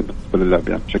وميتة بالنسبة للعب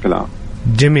يعني بشكل عام.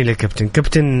 جميل يا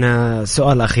كابتن.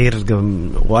 سؤال أخير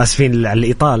وأسفين على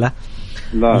الإطالة،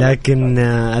 لكن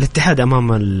الاتحاد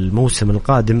أمام الموسم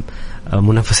القادم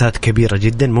منافسات كبيرة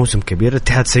جدا، موسم كبير.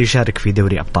 الاتحاد سيشارك في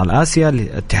دوري أبطال آسيا،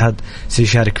 الاتحاد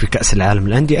سيشارك في كأس العالم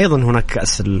للأندية، أيضا هناك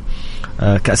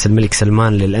كأس الملك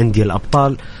سلمان للأندية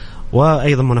الأبطال،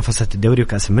 وأيضا منافسات الدوري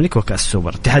وكأس الملك وكأس السوبر.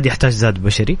 الاتحاد يحتاج زاد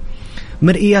بشري.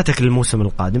 مرئياتك للموسم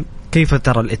القادم، كيف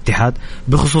ترى الاتحاد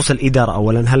بخصوص الإدارة؟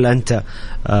 أولا، هل أنت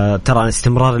ترى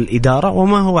استمرار الإدارة،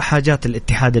 وما هو حاجات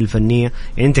الاتحاد الفنية؟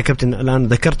 يعني أنت كابتن الآن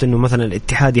ذكرت أنه مثلا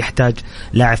الاتحاد يحتاج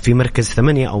لاعب في مركز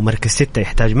 8 أو مركز 6،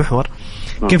 يحتاج محور.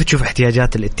 كيف تشوف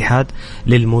احتياجات الاتحاد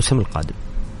للموسم القادم؟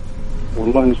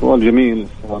 والله سؤال جميل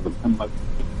أستاذ محمد.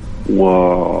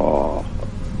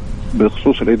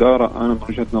 وبخصوص الإدارة أنا من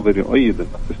وجهة نظري أؤيد أن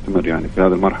تستمر يعني في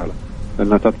هذه المرحلة،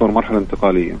 لأنها تعتبر مرحلة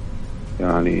انتقالية.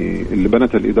 يعني اللي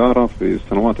بنت الإدارة في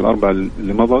السنوات ال4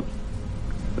 اللي مضت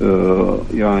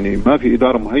يعني ما في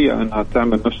إدارة مهيئة أنها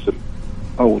تعمل نفس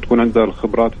أو تكون عندها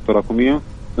الخبرات التراكمية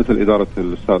مثل إدارة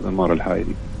الأستاذ أنمار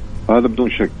الحائلي. هذا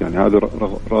بدون شك، يعني هذا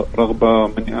رغبة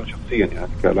مني أنا شخصيا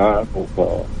يعني كلاعب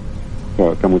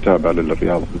كمتابع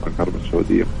للرياضة في المملكة العربية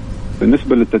السعودية.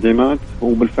 بالنسبة للتدعيمات،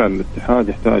 هو بالفعل الاتحاد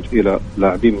يحتاج إلى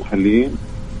لاعبين محليين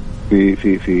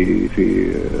في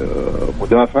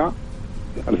مدافع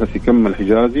على أساس يكمل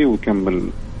حجازي ويكمل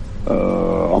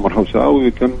عمر هوساوي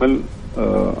ويكمل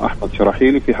أحمد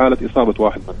شراحيلي في حالة إصابة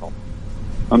واحد منهم.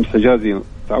 أمس حجازي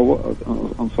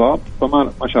انصاب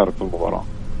فما شارك في المباراة،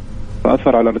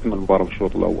 فأثر على رتم المباراة في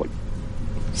الشوط الأول.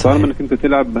 طالما أنك أنت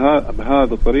تلعب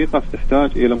بهذه الطريقة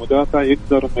فتحتاج إلى مدافع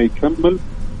يقدر ما يكمل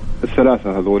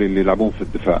الثلاثة هذول اللي يلعبون في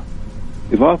الدفاع،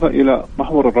 إضافة إلى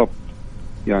محور الربط،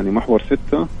 يعني محور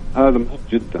 6 هذا مهم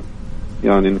جدا.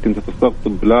 يعني أنك أنت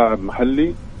تستقطب لاعب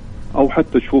محلي أو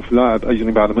حتى تشوف لاعب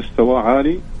أجنبي على مستوى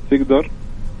عالي تقدر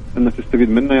أن تستفيد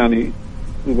منه، يعني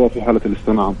في حالة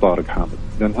الاستغناء عن طارق حامد،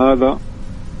 لأن هذا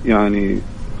يعني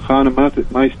خانة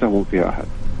ما يستهون فيها أحد.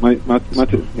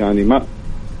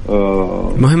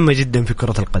 مهمة جدا في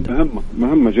كرة القدم،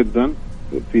 مهمة جدا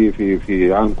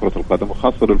في عالم كرة القدم،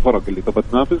 وخاصة للفرق اللي تبغى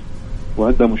تنافس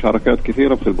وعندها مشاركات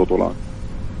كثيرة في البطولات.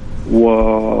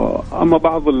 وأما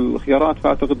بعض الخيارات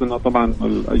فأعتقد أنها طبعا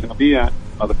الأجنبية يعني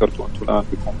ما ذكرتوا أنتم الآن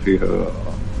بيكون فيه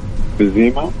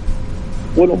بنزيما.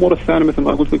 والأمور الثانية مثل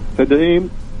ما قلت لك تدعيم،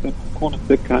 يكون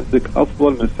الدكة عندك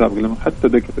أفضل من السابق، لأنه حتى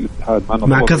دكة الاتحاد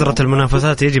مع كثرة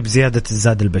المنافسات يجب زيادة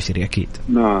الزاد البشري أكيد.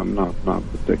 نعم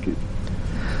بالتأكيد.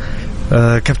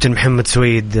 كابتن محمد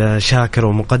سويد، شاكر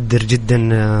ومقدر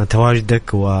جدا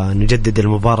تواجدك، ونجدد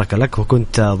المباركة لك،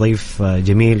 وكنت ضيف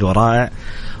جميل ورائع،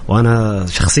 وأنا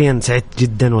شخصيا سعدت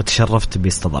جدا وتشرفت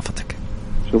باستضافتك.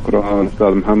 شكرا أستاذ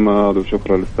محمد،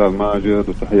 وشكرا للأستاذ ماجد،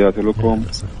 وتحياتي لكم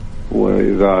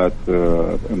وإذاعة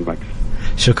المكس.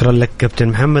 شكرا لك كابتن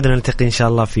محمد، نلتقي إن شاء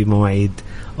الله في مواعيد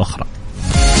أخرى.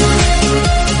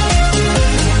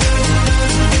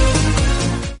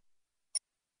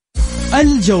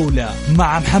 الجولة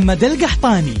مع محمد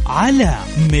القحطاني على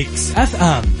ميكس اف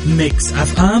ام. ميكس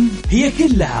اف ام هي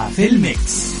كلها في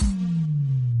الميكس.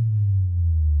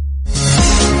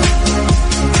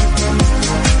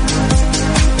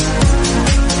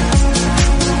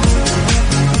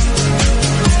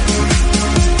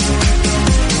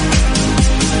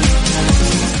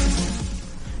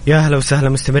 يا هلا وسهلا،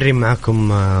 مستمرين معكم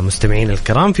مستمعين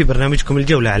الكرام في برنامجكم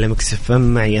الجولة على ميكس اف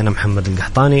ام، معي أنا محمد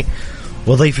القحطاني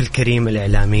وضيف الكريم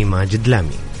الإعلامي ماجد لامي.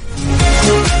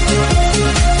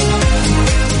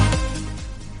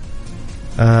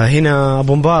 هنا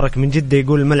أبو مبارك من جدة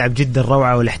يقول الملعب جدا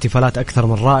روعة والاحتفالات أكثر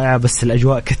من رائعة، بس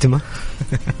الأجواء كتمة.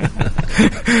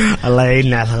 الله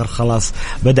يعيننا على الخير، خلاص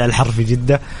بدأ الحر في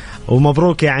جدة.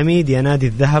 ومبروك يا عميد يا نادي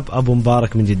الذهب أبو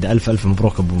مبارك من جدة، ألف ألف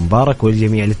مبروك أبو مبارك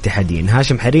والجميع الاتحاديين.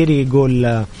 هاشم حريري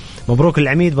يقول مبروك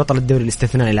العميد بطل الدوري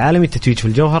الاستثنائي العالمي، التتويج في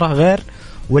الجوهرة غير،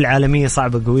 والعالمية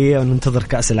صعبة قوية، وننتظر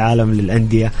كأس العالم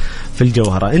للأندية في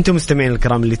الجوهرة. أنتم مستمعين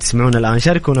الكرام اللي تسمعون الآن،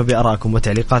 شاركونا بآرائكم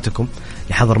وتعليقاتكم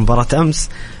لحضر مباراة أمس.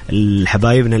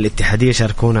 الحبايبنا الاتحادية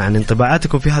شاركونا عن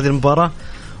انطباعاتكم في هذه المباراة.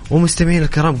 ومستمعين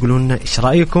الكرام قولوا لنا إيش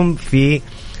رأيكم في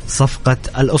صفقة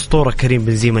الأسطورة كريم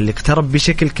بنزيما اللي اقترب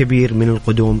بشكل كبير من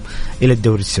القدوم إلى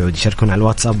الدوري السعودي. شاركونا على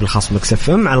الواتساب بالخاص ميكس اف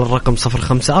ام على الرقم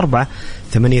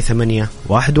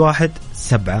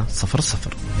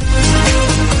 0548811700.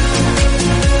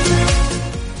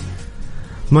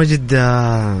 ماجد،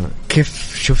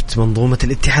 كيف شفت منظومة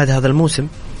الاتحاد هذا الموسم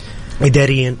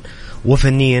إداريا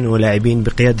وفنيا ولاعبين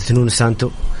بقيادة نونو سانتو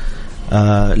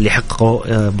اللي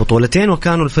حققوا بطولتين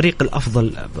وكانوا الفريق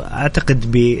الأفضل،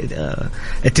 أعتقد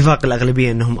باتفاق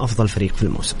الأغلبية أنهم أفضل فريق في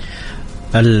الموسم؟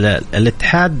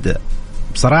 الاتحاد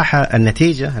بصراحة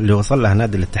النتيجة اللي وصل لها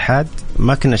نادي الاتحاد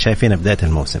ما كنا شايفينها بداية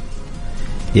الموسم.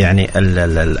 يعني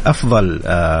الأفضل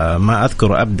ما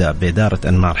أذكر أبدأ بإدارة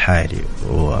أنمار حايري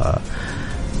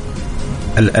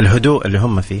والهدوء اللي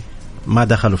هم فيه، ما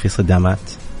دخلوا في صدامات،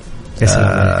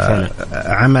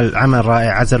 عمل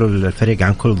رائع، عزلوا الفريق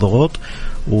عن كل ضغوط.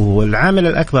 والعامل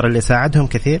الأكبر اللي ساعدهم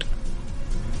كثير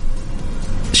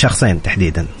شخصين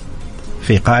تحديدا،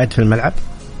 في قائد في الملعب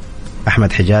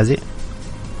أحمد حجازي،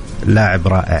 لاعب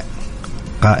رائع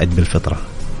قائد بالفطرة،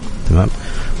 تمام،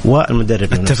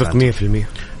 والمدرب اتفق 100%.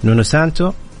 نونو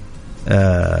سانتو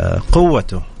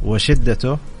قوته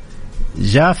وشدته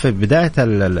جاء في بداية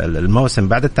الموسم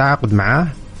بعد التعاقد معاه.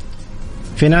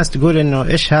 في ناس تقول إنه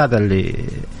إيش هذا اللي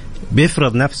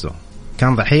بيفرض نفسه،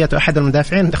 كان ضحيته أحد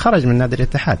المدافعين خرج من نادي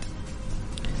الاتحاد.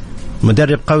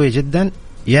 مدرب قوي جدا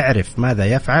يعرف ماذا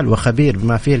يفعل وخبير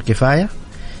بما فيه الكفاية.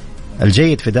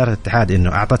 الجيد في إدارة الاتحاد إنه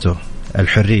أعطته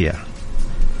الحرية،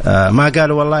 ما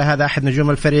قالوا والله هذا أحد نجوم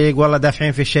الفريق والله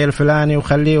دافعين في الشيء الفلاني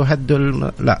وخليه وهدوا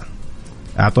لا،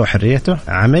 أعطوه حريته،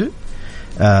 عمل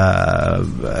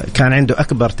كان عنده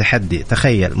أكبر تحدي.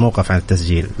 تخيل موقف عن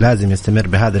التسجيل، لازم يستمر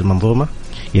بهذه المنظومة،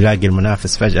 يلاقي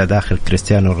المنافس فجأة داخل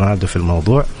كريستيانو رونالدو في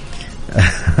الموضوع.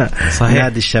 صحيح.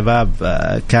 نادي الشباب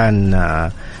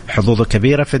كان حظوظه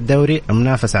كبيرة في الدوري،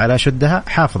 المنافس على شدها،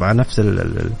 حافظ على نفس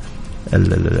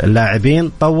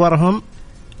اللاعبين، طورهم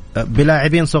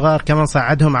بلاعبين صغار كمان،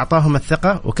 صعدهم، أعطاهم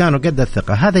الثقة وكانوا قد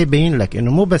الثقة. هذا يبين لك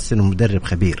إنه مو بس إنه مدرب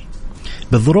خبير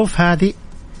بالظروف هذه،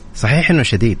 صحيح إنه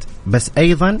شديد، بس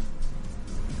أيضا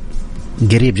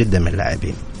قريب جدا من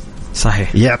اللاعبين.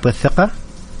 صحيح. يعطي الثقة،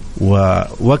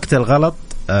 ووقت الغلط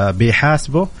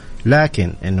بيحاسبه،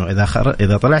 لكن إنه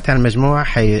إذا طلعت على المجموعة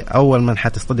أول من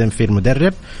حتصطدم فيه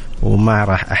المدرب، وما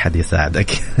راح أحد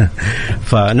يساعدك.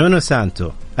 فنونو سانتو،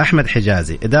 أحمد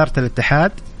حجازي، إدارة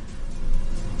الاتحاد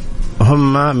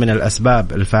هم من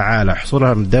الأسباب الفعالة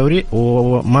حصولهم الدوري،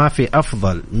 وما في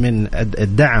أفضل من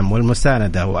الدعم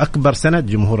والمساندة، وأكبر سند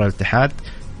جمهور الاتحاد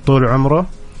طول عمره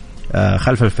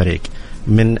خلف الفريق.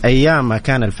 من أيام ما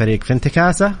كان الفريق في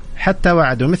انتكاسة حتى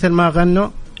وعدوا مثل ما غنوا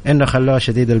إنه خلوه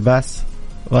شديد الباس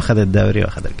وأخذ الدوري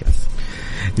وأخذ الكاس.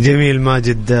 جميل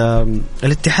ماجد.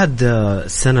 الاتحاد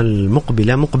السنة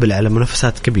المقبلة مقبل على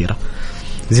منافسات كبيرة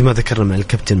زي ما ذكرنا مع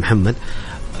الكابتن محمد.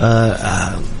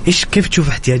 كيف تشوف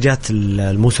احتياجات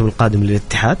الموسم القادم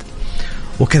للاتحاد؟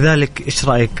 وكذلك إيش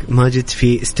رأيك ماجد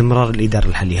في استمرار الإدارة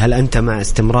الحالية؟ هل أنت مع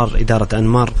استمرار إدارة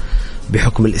أنمار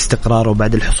بحكم الاستقرار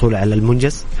وبعد الحصول على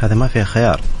المنجز؟ هذا ما فيه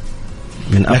خيار،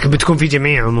 لكن بتكون في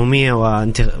جمعية عمومية،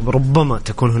 ربما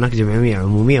تكون هناك جمعية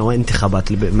عمومية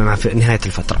وانتخابات مع نهاية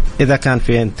الفترة. إذا كان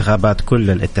في انتخابات،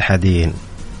 كل الاتحاديين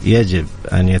يجب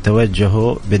أن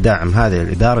يتوجهوا بدعم هذه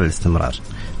الإدارة للاستمرار.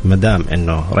 مدام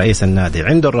إنه رئيس النادي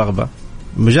عنده الرغبة،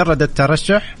 مجرد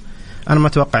الترشح، أنا ما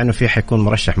أتوقع إنه في حيكون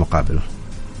مرشح مقابله.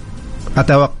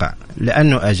 أتوقع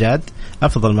لأنه أجاد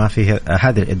أفضل ما فيه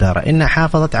هذه الإدارة إنها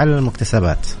حافظت على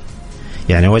المكتسبات.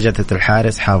 يعني وجدت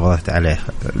الحارس حافظت عليه،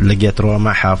 لقيت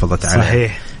روما حافظت عليه.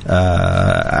 صحيح.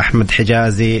 أحمد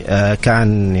حجازي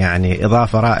كان يعني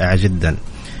إضافة رائعة جدا.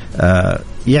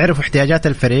 يعرفوا احتياجات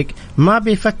الفريق، ما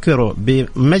بيفكروا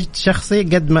بمجد شخصي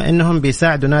قد ما إنهم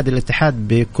بيساعدوا نادي الاتحاد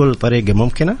بكل طريقة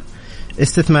ممكنة.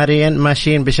 استثماريا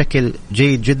ماشيين بشكل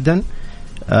جيد جدا.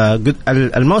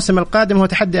 الموسم القادم هو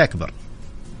تحدي أكبر،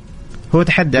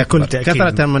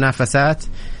 كثرة المنافسات.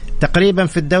 تقريبا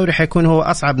في الدوري حيكون هو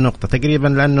أصعب نقطة تقريبا،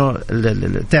 لأنه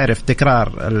تعرف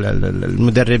تكرار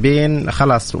المدربين،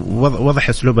 خلاص وضح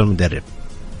أسلوب المدرب،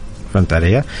 فهمت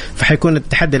علي؟ فحيكون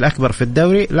التحدي الأكبر في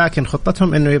الدوري، لكن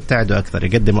خطتهم إنه يبتعدوا أكثر،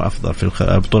 يقدموا أفضل في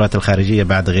البطولات الخارجية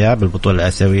بعد غياب البطولة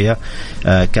الآسيوية،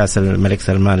 كأس الملك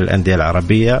سلمان للأندية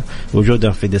العربية،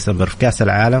 وجودهم في ديسمبر في كأس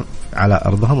العالم على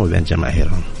أرضهم وبين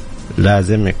جماهيرهم.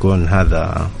 لازم يكون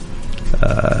هذا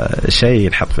شيء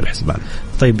ينحط في الحسبان.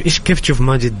 طيب كيف تشوف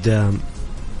ماجد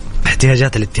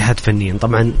احتياجات الاتحاد فنيا؟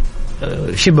 طبعا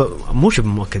مو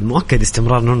مؤكد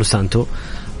استمرار نونو سانتو،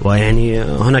 ويعني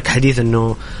هناك حديث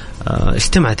انه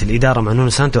اجتمعت الإدارة مع نونو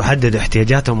سانتو وحددوا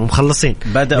احتياجاتهم ومخلصين،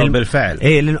 بدأوا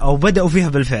بالفعل أو بدأوا فيها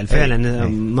بالفعل فعلا.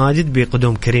 ماجد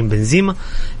بقدوم كريم بنزيما.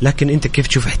 لكن أنت كيف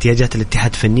تشوف احتياجات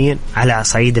الاتحاد فنيا على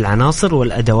صعيد العناصر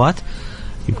والأدوات؟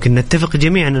 يمكن نتفق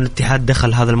جميعا أن الاتحاد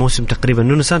دخل هذا الموسم تقريبا،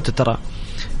 نونو سانتو ترى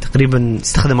تقريبا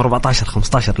استخدم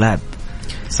 14-15 لاعب.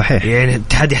 صحيح. يعني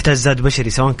الاتحاد يحتاج زاد بشري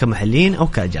سواء كمحليين أو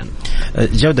كأجانب.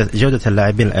 جودة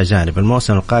اللاعبين الأجانب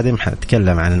الموسم القادم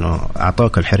حنتكلم عن أنه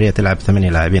أعطوك الحرية تلعب 8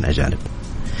 لاعبين أجانب.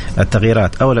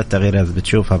 التغييرات، أول التغييرات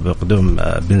بتشوفها بقدوم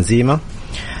بنزيما.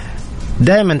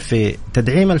 دائما في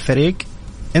تدعيم الفريق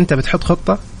أنت بتحط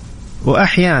خطة،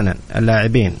 وأحيانا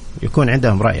اللاعبين يكون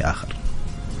عندهم رأي آخر.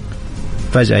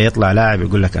 فجأة يطلع لاعب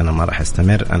يقول لك أنا ما راح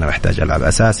أستمر، أنا بحتاج ألعب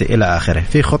أساسي إلى آخره.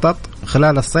 في خطط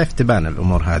خلال الصيف تبان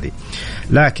الأمور هذه،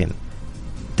 لكن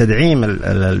تدعيم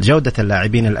جودة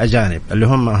اللاعبين الأجانب اللي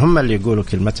هم اللي يقولوا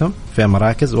كلمتهم في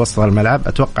مراكز وسط الملعب.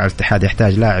 أتوقع الاتحاد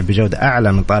يحتاج لاعب بجودة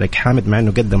أعلى من طارق حامد، مع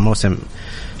أنه قدم موسم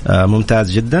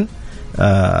ممتاز جدا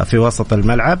في وسط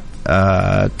الملعب.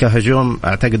 كهجوم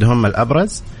أعتقد هم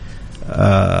الأبرز.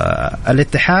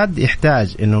 الاتحاد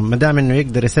يحتاج انه مدام انه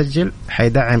يقدر يسجل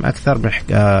حيدعم اكثر من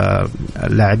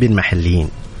لاعبين محليين،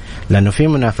 لانه في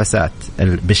منافسات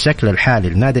بالشكل الحالي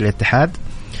لنادي الاتحاد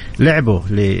لعبوا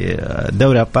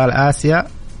لدوري ابطال اسيا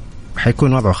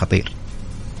حيكون وضعه خطير.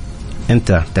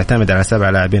 انت تعتمد على 7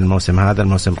 لاعبين الموسم هذا،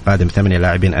 الموسم القادم 8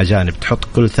 لاعبين اجانب، تحط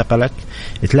كل ثقلك،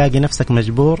 تلاقي نفسك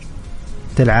مجبور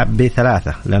تلعب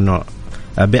ب3 لانه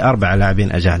ب4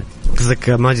 لاعبين اجانب. قصدك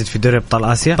ماجد في دوري ابطال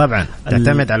اسيا طبعا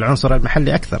تعتمد على العنصر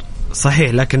المحلي اكثر.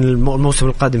 صحيح، لكن الموسم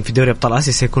القادم في دوري ابطال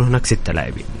اسيا سيكون هناك 6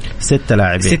 لاعبين.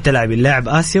 6 لاعبين، لاعب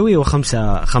اسيوي و5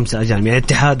 اجانب. يعني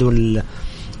الاتحاد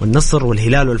والنصر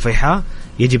والهلال والفيحاء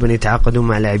يجب أن يتعاقدوا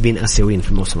مع لاعبين آسيويين في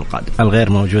الموسم القادم. الغير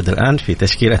موجود الآن في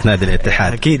تشكيلة نادي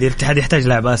الاتحاد. أكيد الاتحاد يحتاج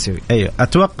لاعب آسيوي. أيوة،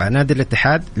 أتوقع نادي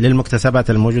الاتحاد للمكتسبات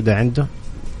الموجودة عنده،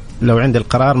 لو عند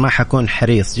القرار ما حكون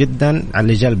حريص جدا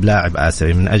على جلب لاعب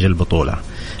آسيوي من أجل البطولة.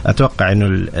 أتوقع إنه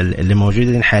اللي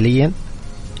موجودين حاليا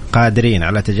قادرين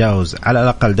على تجاوز على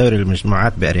الأقل دوري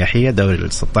المجموعات بأريحية، دوري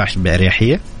 16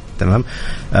 بأريحية، تمام.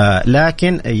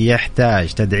 لكن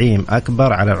يحتاج تدعيم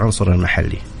أكبر على العنصر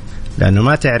المحلي، لأنه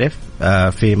ما تعرف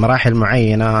في مراحل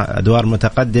معينة أدوار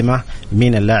متقدمة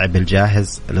مين اللاعب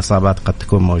الجاهز، الإصابات قد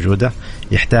تكون موجودة،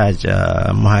 يحتاج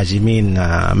مهاجمين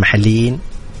محليين.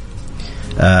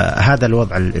 هذا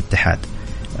الوضع الاتحاد.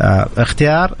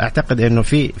 اختيار أعتقد أنه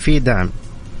في دعم.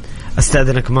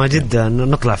 أستأذنك ماجد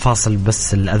نطلع فاصل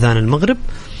بس الأذان المغرب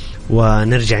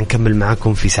ونرجع نكمل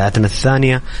معكم في ساعتنا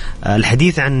الثانية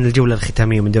الحديث عن الجولة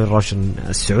الختامية من دوري روشن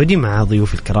السعودي مع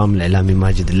ضيوف الكرام الإعلامي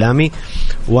ماجد اللامي،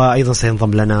 وأيضا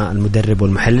سينضم لنا المدرب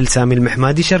والمحلل سامي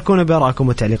المحمادي. شاركونا بآرائكم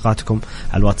وتعليقاتكم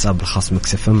على الواتساب الخاص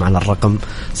ميكس اف ام على الرقم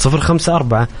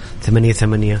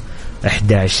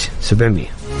 054-88-11700.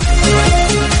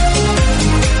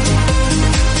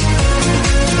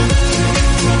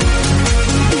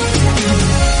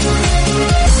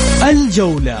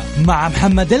 الجولة مع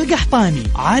محمد القحطاني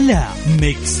على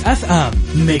ميكس اف ام.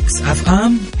 ميكس اف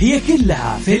ام هي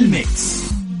كلها في الميكس.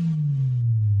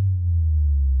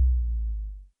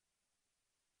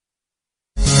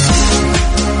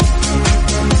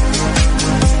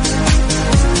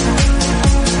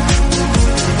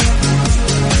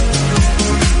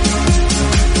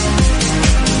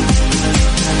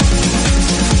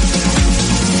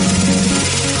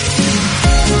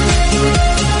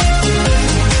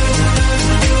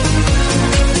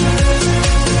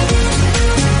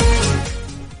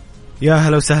 يا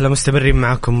هلا وسهلا، مستمرين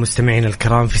معكم مستمعين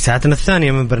الكرام في ساعتنا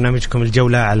الثانية من برنامجكم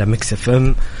الجولة على ميكس اف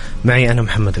ام. معي أنا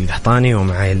محمد القحطاني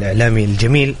ومعي الإعلامي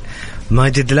الجميل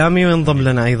ماجد لامي، وينضم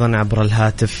لنا أيضا عبر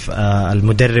الهاتف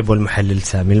المدرب والمحلل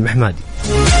سامي المحمادي.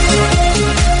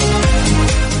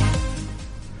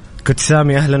 كنت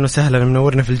سامي أهلا وسهلا،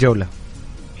 منورنا في الجولة.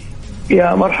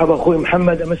 يا مرحبا أخوي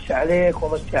محمد، أمسي عليك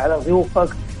ومسي على ضيوفك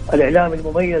الإعلامي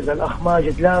المميز الأخ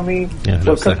ماجد لامي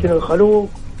والكابتن الخلوق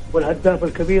والهداف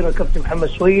الكبير الكابتن محمد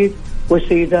سويد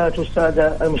والسيدات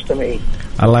والسادة المستمعين.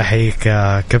 الله يحييك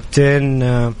كابتن.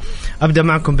 أبدأ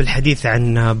معكم بالحديث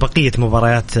عن بقية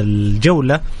مباريات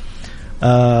الجولة.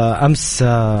 أمس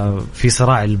في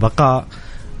صراع البقاء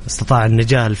استطاع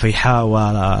النجاة الفيحاء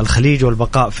والخليج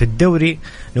والبقاء في الدوري،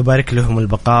 نبارك لهم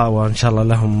البقاء وإن شاء الله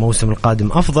لهم موسم القادم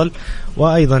أفضل.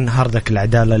 وأيضا هاردك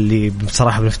العدالة اللي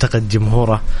بصراحة بنفتقد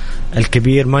جمهوره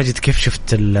الكبير. ماجد، كيف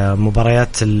شفت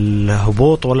المباريات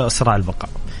الهبوط ولا صراع البقاء؟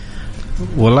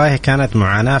 والله كانت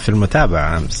معاناة في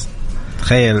المتابعة أمس.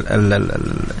 تخيل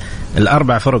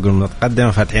الأربع فرق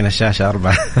المتقدمة فاتحين الشاشة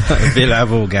أربعة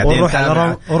بيلعبوا وقاعدين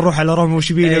ونروح على روم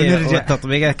وشبيلة ونرجع.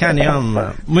 التطبيقات كان يوم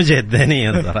مجهد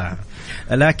ذهنيا صراحة،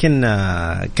 لكن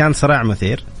كان صراع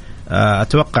مثير.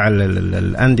 أتوقع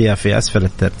الأندية في أسفل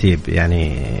الترتيب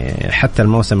يعني حتى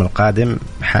الموسم القادم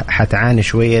حتعاني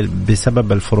شوية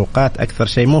بسبب الفروقات أكثر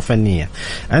شيء مو فنية.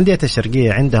 أندية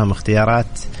الشرقية عندهم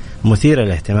اختيارات مثيرة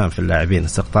للاهتمام في اللاعبين،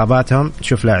 استقطاباتهم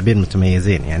تشوف لاعبين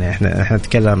متميزين. يعني احنا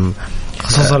نتكلم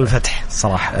خصوصا الفتح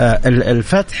صراحة.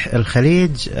 الفتح،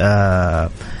 الخليج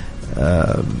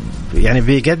يعني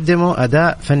بيقدموا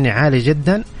أداء فني عالي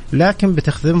جدا، لكن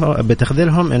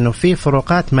بتخذلهم انه في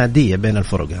فروقات مادية بين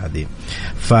الفرق هذه.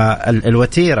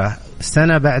 فالوتيرة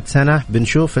سنة بعد سنة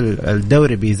بنشوف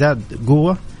الدوري بيزاد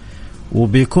قوة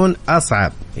وبيكون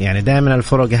أصعب. يعني دائما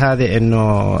الفرق هذه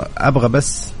انه ابغى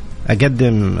بس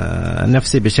أقدم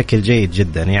نفسي بشكل جيد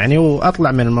جدا يعني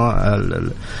وأطلع من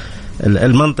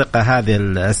المنطقة هذه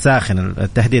الساخنة،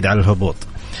 التهديد على الهبوط.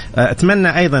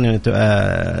 أتمنى أيضا أن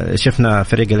شفنا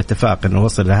فريق الاتفاق أنه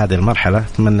وصل لهذه المرحلة،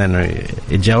 أتمنى أنه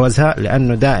يتجاوزها،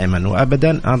 لأنه دائما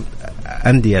وأبدا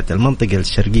أندية المنطقة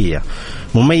الشرقية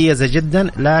مميزة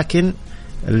جدا، لكن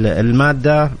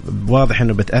المادة واضح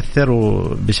أنه بتأثر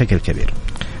وبشكل كبير.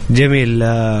 جميل.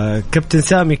 كابتن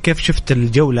سامي، كيف شفت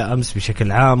الجولة أمس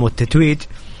بشكل عام والتتويج،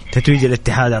 تتويج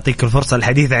الاتحاد؟ أعطيك الفرصة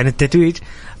الحديث عن التتويج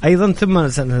أيضا، ثم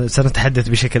سنتحدث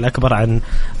بشكل أكبر عن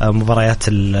مباريات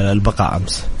البقاء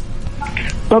أمس.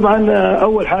 طبعا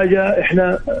أول حاجة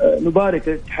إحنا نبارك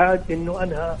الاتحاد إنه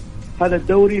أنهى هذا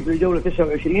الدوري في الجولة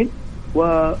 29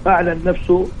 وأعلن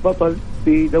نفسه بطل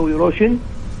في دوري روشن.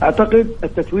 أعتقد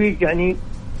التتويج يعني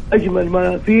أجمل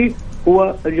ما فيه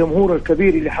هو الجمهور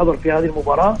الكبير اللي حضر في هذه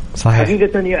المباراة. صحيح.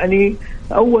 حقيقة يعني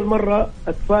أول مرة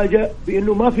أتفاجأ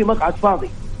بأنه ما في مقعد فاضي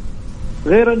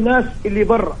غير الناس اللي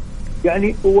برا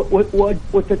يعني.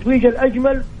 والتتويج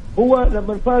الأجمل هو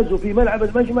لما فازوا في ملعب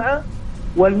المجمعة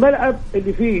والملعب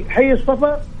اللي فيه حي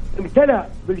الصفا امتلأ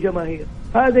بالجماهير.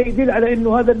 هذا يدل على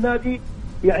انه هذا النادي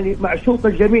يعني معشوق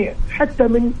الجميع حتى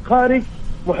من خارج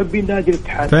محبين نادي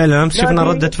الاتحاد. فعلا امس شفنا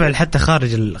ردة فعل حتى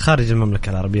خارج المملكة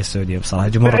العربية السعودية بصراحة،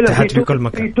 جمهور الاتحاد في كل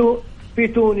مكان، في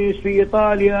تونس، في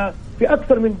ايطاليا، في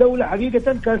اكثر من دولة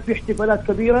حقيقة كان في احتفالات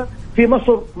كبيرة. في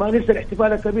مصر ما ننسى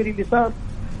الاحتفال الكبير اللي صار.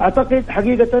 اعتقد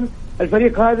حقيقة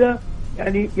الفريق هذا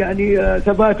يعني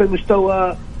ثبات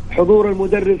المستوى، حضور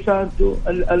المدرب سانتو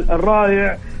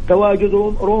الرائع،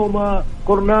 تواجدهم روما،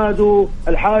 كورنادو،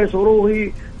 الحارس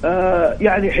وروهي،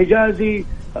 يعني حجازي.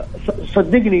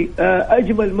 صدقني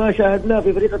أجمل ما شاهدناه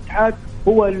في فريق الاتحاد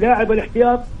هو اللاعب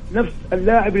الاحتياط نفس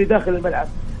اللاعب اللي داخل الملعب،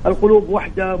 القلوب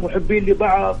واحدة، محبين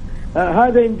لبعض.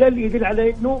 هذا يدل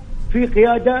على أنه في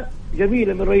قيادة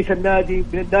جميلة من رئيس النادي،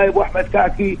 من النائب أحمد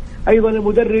كعكي. أيضا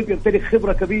المدرب يمتلك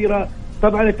خبرة كبيرة.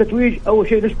 طبعا التتويج أول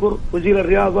شيء نشكر وزير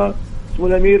الرياضة اسمه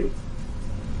الأمير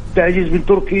عبد بن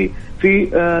تركي في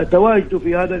تواجده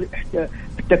في هذا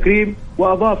التكريم،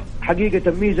 وأضاف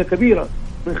حقيقة ميزة كبيرة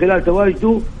من خلال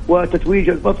تواجده وتتويج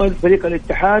البطل فريق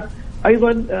الاتحاد.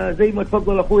 أيضا زي ما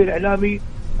تفضل أخوي الإعلامي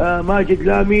ماجد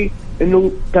لامي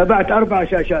إنه تابعت 4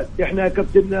 شاشات، إحنا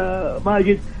كابتن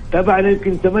ماجد تابعنا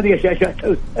يمكن 8 شاشات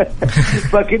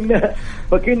فكنا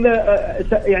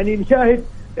يعني نشاهد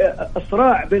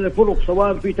الصراع بين الفرق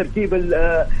سواء في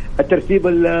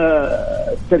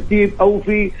الترتيب أو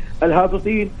في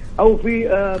الهابطين أو في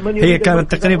من هي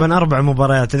كانت تقريبا 4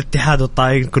 مباريات، الاتحاد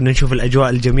والطائي كنا نشوف الأجواء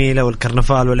الجميلة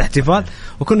والكرنفال والاحتفال،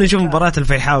 وكنا نشوف مباراة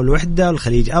الفيحاء والوحدة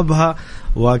والخليج أبها،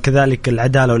 وكذلك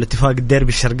العدالة والاتفاق الديربي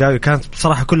الشرقاوي. كانت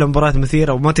بصراحة كلها مباريات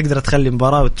مثيرة وما تقدر تخلي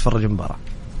مباراة وتتفرج مباراة.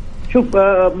 شوف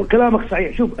كلامك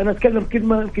صحيح. شوف أنا أتكلم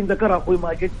كلمة يمكن ذكرها أخوي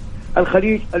ماجد،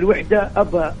 الخليج، الوحدة،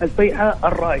 أبها، الفيحاء،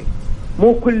 الراي،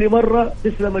 مو كل مرة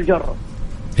تسلم الجرة.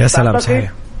 يا سلام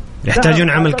صحيح، يحتاجون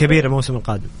عمل كبير الموسم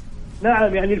القادم.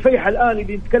 نعم يعني الفيحاء الآن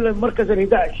اللي نتكلم مركز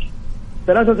ال11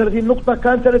 33 نقطة،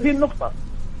 كان 30 نقطة.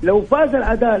 لو فاز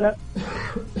العدالة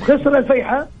خسر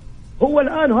الفيحاء هو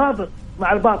الآن هابط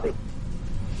مع الباطن.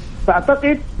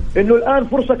 فأعتقد إنه الآن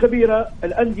فرصة كبيرة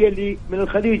الأندية اللي من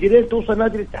الخليج لين توصل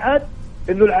نادي الاتحاد،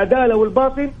 إنه العدالة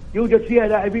والباطن يوجد فيها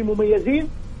لاعبين مميزين.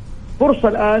 فرصة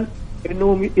الآن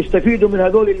إنهم يستفيدوا من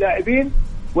هذول اللاعبين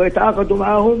ويتعاقدوا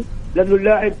معهم، لأنه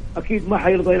اللاعب أكيد ما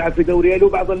حيرضى يلعب في دوري له،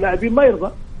 بعض اللاعبين ما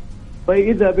يرضى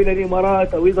فيذهب إلى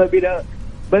الإمارات أو يذهب إلى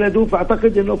بلده.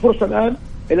 فأعتقد إنه فرصة الآن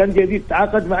الأندية دي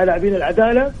تتعاقد مع لاعبين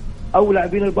العدالة أو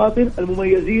لاعبين الباطن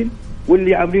المميزين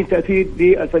واللي عاملين تأثير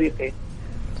للفريقين.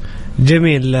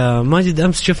 جميل. ماجد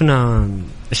أمس شفنا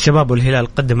الشباب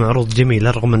والهلال قدموا عروض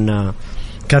جميلة رغم أن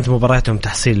كانت مباراتهم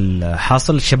تحصيل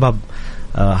حاصل. الشباب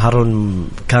هارون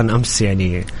كان أمس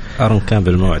يعني هارون كان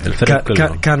بالموعد، الفريق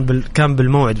كان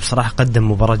بالموعد بصراحة،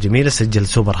 قدم مباراة جميلة، سجل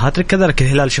سوبر هاتريك. كذلك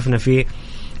الهلال شفنا فيه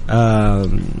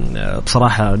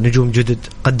بصراحة نجوم جدد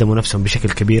قدموا نفسهم بشكل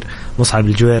كبير، مصعب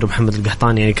الجوير ومحمد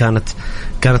القحطاني، يعني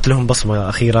كانت لهم بصمة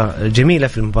أخيرة جميلة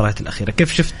في المباريات الأخيرة.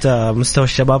 كيف شفت مستوى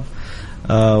الشباب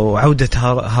وعودة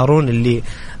هارون اللي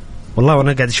والله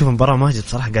وأنا قاعد أشوف مباراة ماجد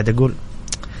بصراحة قاعد أقول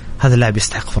هذا اللاعب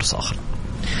يستحق فرصة أخرى.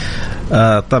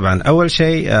 طبعا أول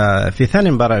شيء في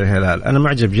ثاني مباراة الهلال أنا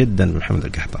معجب جدا بمحمد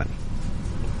القحطاني،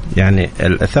 يعني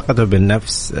ثقته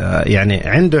بالنفس، يعني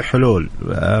عنده حلول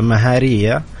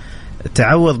مهارية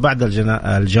تعوض بعض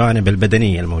الجوانب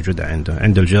البدنية الموجودة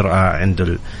عنده الجرأة،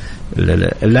 عنده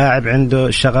اللاعب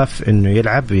عنده شغف انه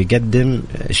يلعب ويقدم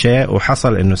شيء،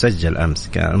 وحصل انه سجل امس.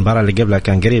 كان المباراة اللي قبلها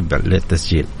كان قريب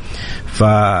للتسجيل،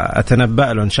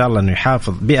 فأتنبأ له ان شاء الله انه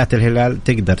يحافظ. بيئة الهلال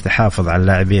تقدر تحافظ على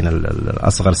اللاعبين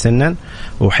الأصغر سنا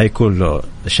وحيكون له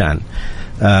شأن.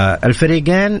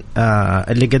 الفريقين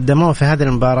اللي قدموه في هذه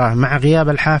المباراة مع غياب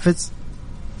الحافز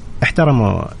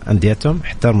احترموا أنديتهم،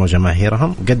 احترموا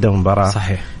جماهيرهم، قدموا مباراة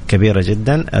صحيح كبيرة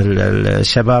جدا.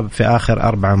 الشباب في آخر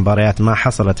 4 مباريات ما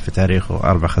حصلت في تاريخه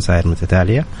 4 خسائر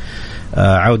متتالية،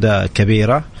 عودة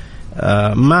كبيرة.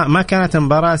 ما كانت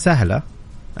مباراة سهلة،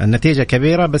 النتيجة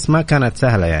كبيرة بس ما كانت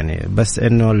سهلة يعني. بس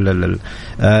إنه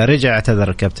رجع اعتذر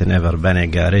الكابتن إيفر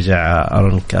بانيجا، رجع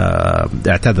أرونك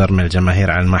اعتذر من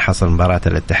الجماهير عن ما حصل مباراة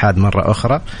الاتحاد مرة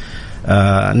أخرى.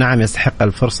 نعم يستحق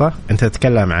الفرصة. أنت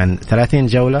تتكلم عن 30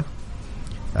 جولة،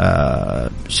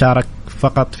 شارك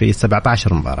فقط في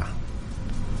 17 مباراة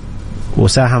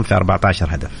وساهم في 14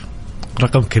 هدف.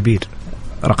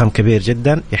 رقم كبير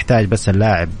جدا. يحتاج بس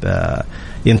اللاعب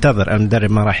ينتظر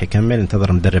المدرب، ما راح يكمل، ينتظر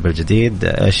المدرب الجديد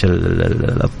ايش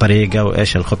الطريقة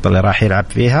وايش الخطة اللي راح يلعب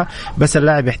فيها. بس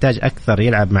اللاعب يحتاج اكثر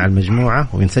يلعب مع المجموعة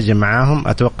وينسجم معاهم،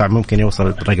 اتوقع ممكن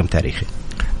يوصل رقم تاريخي.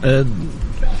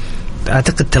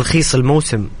 أعتقد تلخيص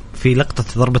الموسم في لقطة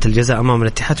ضربة الجزاء أمام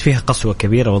الاتحاد فيها قسوة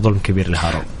كبيرة وظلم كبير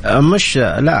لهارون.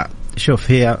 لا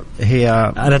شوف هي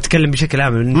انا اتكلم بشكل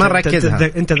عام. ما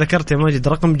ركزها. انت ذكرت يا ماجد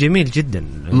رقم جميل جدا،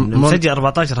 مسجل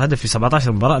 14 هدف في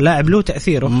 17 مباراة، لاعب له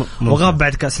تأثيره، وغاب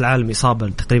بعد كأس العالم إصابة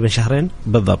تقريبا شهرين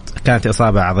بالضبط، كانت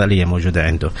إصابة عضلية موجودة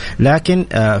عنده. لكن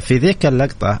في ذيك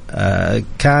اللقطة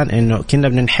كان إنه كنا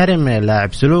بننحرم من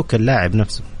اللاعب، سلوك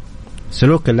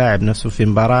اللاعب نفسه في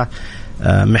مباراة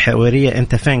محورية.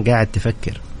 أنت فين قاعد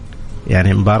تفكر؟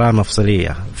 يعني مباراة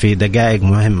مفصلية في دقائق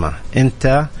مهمة،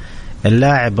 أنت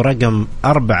اللاعب رقم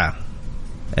 4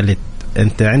 اللي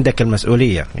أنت عندك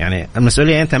المسؤولية، يعني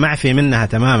المسؤولية أنت معفي منها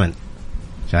تماما،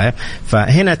 شايف؟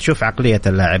 فهنا تشوف عقلية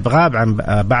اللاعب. غاب عن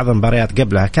بعض المباريات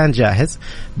قبلها كان جاهز،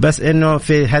 بس إنه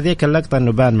في هذيك اللقطة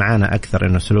إنه بان معانا أكثر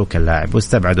إنه سلوك اللاعب،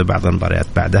 واستبعدوا بعض المباريات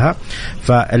بعدها.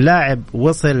 فاللاعب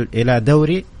وصل إلى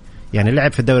دوري، يعني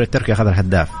لعب في الدوري التركي أخذ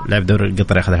الهداف، لعب دوري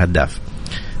القطري أخذ الهداف،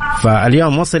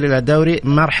 فاليوم وصل إلى دوري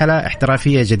مرحلة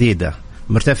احترافية جديدة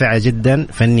مرتفعة جدا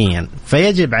فنيا،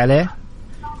 فيجب عليه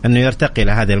أنه يرتقي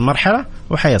لهذه المرحلة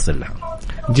وحيصل لها.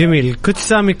 جميل. كنت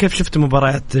سامي كيف شفت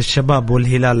مباريات الشباب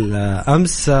والهلال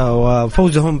أمس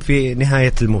وفوزهم في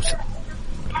نهاية الموسم؟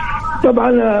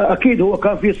 طبعا أكيد هو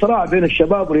كان في صراع بين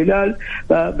الشباب والهلال،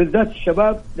 بالذات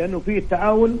الشباب لأنه في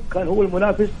التعاون كان هو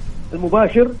المنافس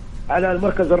المباشر على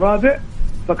المركز الرابع،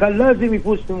 فكان لازم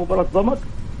يفوز في مباراة ضمك.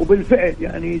 وبالفعل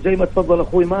يعني زي ما تفضل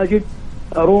أخوي ماجد،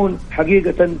 أرون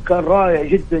حقيقة كان رائع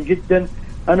جدا جدا.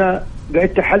 أنا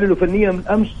قعدت أحلله فنيا من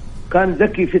أمس، كان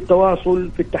ذكي في التواصل،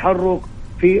 في التحرك،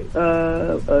 في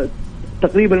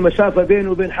تقريبا المسافة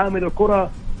بينه وبين حامل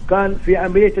الكرة، كان في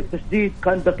عملية التسديد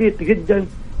كان دقيق جدا.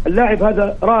 اللاعب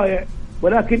هذا رائع،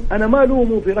 ولكن أنا ما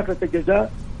لومه في ركلة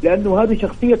الجزاء، لأنه هذه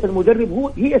شخصية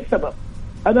المدرب، هي السبب.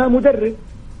 أنا مدرب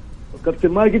وكابتن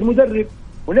ماجد مدرب،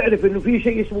 ونعرف إنه في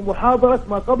شيء اسمه محاضرة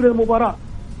ما قبل المباراة.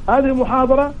 هذه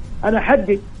المحاضرة أنا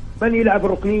حدد من يلعب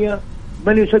الركنية،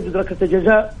 من يسدد ركلة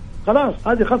الجزاء، خلاص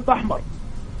هذه خط أحمر.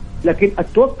 لكن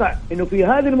أتوقع إنه في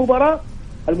هذه المباراة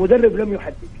المدرب لم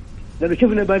يحدد، لأنه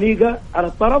شفنا بانيجا على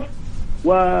الطرف،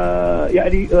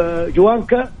 ويعني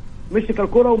جوانكا مسك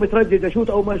الكرة ومتردد أشوت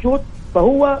أو ما أشوت،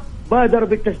 فهو بادر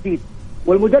بالتسديد،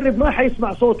 والمدرب ما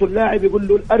حيسمع صوت اللاعب يقول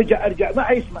له أرجع، ما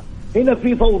حيسمع. هنا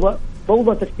في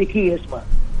فوضى تكتيكية اسمها.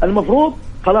 المفروض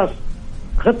خلاص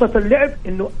خطة اللعب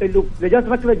إنه لجات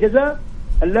ركلة جزاء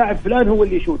اللاعب فلان هو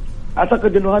اللي يشوت.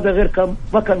 أعتقد إنه هذا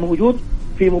ما كان موجود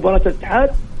في مباراة الاتحاد،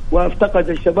 وافتقد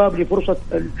الشباب لفرصة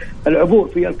العبور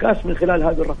في الكاس من خلال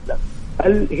هذه الركلة.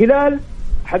 الهلال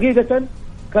حقيقة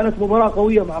كانت مباراة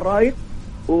قوية مع الرائد،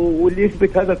 واللي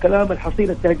يثبت هذا الكلام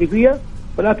الحصيلة التهديفية،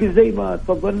 ولكن زي ما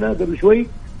تفضلنا قبل شوي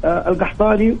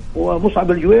القحطاني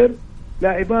ومصعب الجوير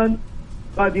لاعبان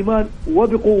قادمان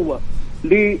وبقوة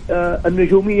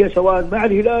للنجومية سواء مع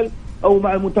الهلال أو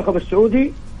مع المنتخب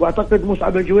السعودي. واعتقد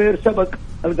مصعب الجوير سبق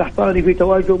القحطاني في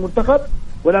تواجد المنتخب،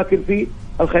 ولكن في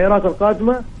الخيارات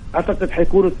القادمة أعتقد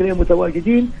حيكونوا الاثنين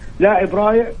متواجدين. لاعب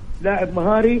رائع، لاعب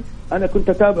مهاري، أنا كنت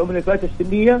أتابعه من الفئات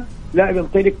السنية، لاعب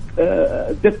يمتلك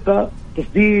دقة،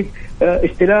 تسديد،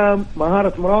 استلام،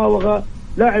 مهارة مراوغة،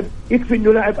 لاعب يكفي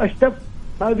إنه لاعب أشتف،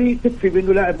 هذه تكفي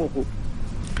بأنه لاعب موهوب.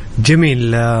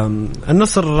 جميل.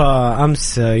 النصر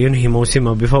أمس ينهي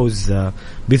موسمه بفوز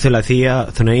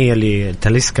ثنائية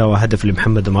لتاليسكا وهدف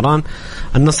لمحمد مران.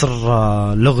 النصر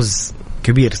لغز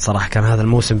كبير صراحة كان هذا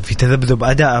الموسم في تذبذب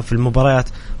أداءه في المباريات.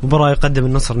 مباراة يقدم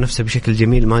النصر نفسه بشكل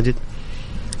جميل ماجد،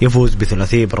 يفوز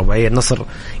بثلاثية برباعية. النصر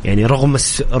يعني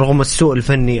رغم السوء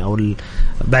الفني أو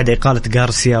بعد إقالة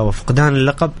غارسيا وفقدان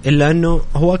اللقب، إلا أنه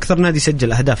هو أكثر نادي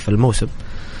سجل أهداف في الموسم.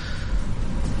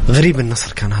 غريب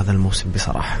النصر كان هذا الموسم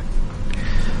بصراحة.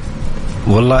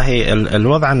 والله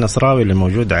الوضع النصراوي اللي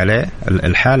موجود عليه،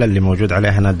 الحالة اللي موجود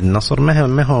عليها نادي النصر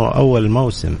ما هو أول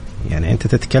موسم. يعني أنت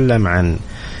تتكلم عن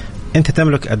أنت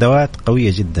تملك أدوات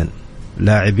قوية جدا،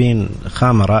 لاعبين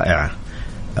خامة رائعة،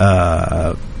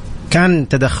 كان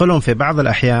تدخلهم في بعض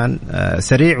الأحيان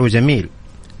سريع وجميل،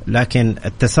 لكن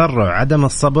التسرع عدم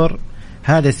الصبر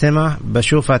هذه سمة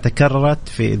بشوفها تكررت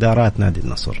في إدارات نادي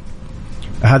النصر.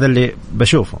 هذا اللي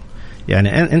بشوفه.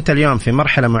 يعني أنت اليوم في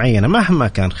مرحلة معينة مهما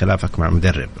كان خلافك مع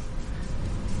مدرب،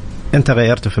 أنت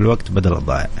غيرته في الوقت بدل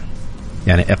الضائع.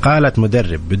 يعني إقالة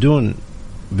مدرب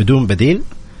بدون بديل،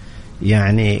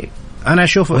 يعني أنا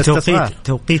أشوفه استصغار.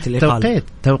 توقيت الإقالة،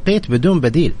 توقيت بدون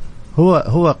بديل،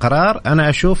 هو قرار أنا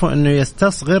أشوفه أنه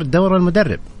يستصغر دور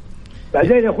المدرب.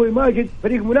 بعدين يا أخوي ماجد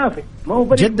فريق منافس، ما هو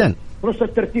فريق جدا نص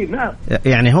الترتيب. نعم،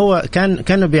 يعني هو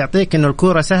كانوا بيعطيك إنه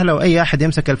الكورة سهلة وأي أحد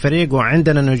يمسك الفريق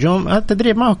وعندنا نجوم.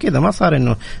 التدريب ما هو كذا، ما صار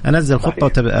إنه أنزل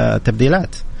خطة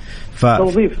وتبديلات.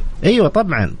 توظيف. أيوة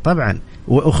طبعا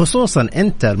وخصوصا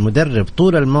أنت المدرب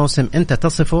طول الموسم أنت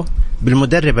تصفه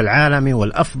بالمدرب العالمي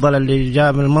والأفضل اللي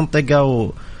جاء من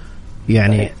المنطقة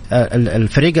يعني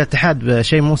الفريق الاتحاد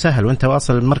شيء مو سهل وانت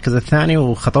واصل المركز الثاني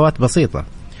وخطوات بسيطة،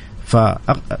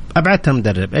 فأبعدت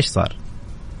المدرب ايش صار؟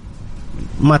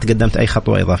 ما تقدمت اي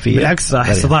خطوة اضافية، بالعكس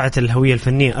استضاعت الهوية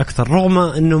الفنية اكثر، رغم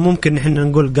انه ممكن احنا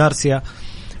نقول غارسيا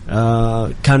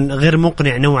كان غير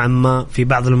مقنع نوعا ما في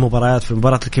بعض المباريات في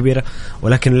المباريات الكبيرة،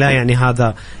 ولكن لا يعني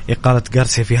هذا إقالة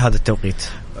غارسيا في هذا التوقيت.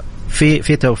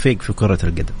 في توفيق في كرة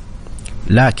القدم،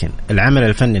 لكن العمل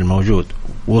الفني الموجود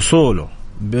وصوله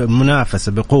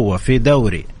بمنافسة بقوة في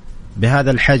دوري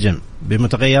بهذا الحجم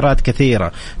بمتغيرات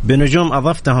كثيرة بنجوم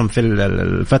أضفتهم في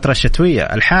الفترة الشتوية،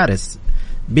 الحارس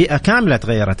بيئة كاملة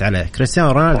تغيرت عليه،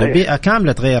 كريستيانو رونالدو بيئة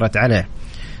كاملة تغيرت عليه،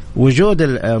 وجود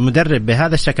المدرب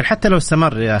بهذا الشكل حتى لو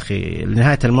استمر يا أخي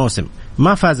لنهاية الموسم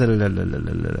ما فاز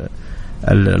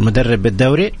المدرب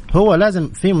بالدوري، هو لازم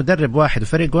في مدرب واحد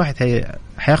وفريق واحد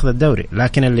حياخذ الدوري.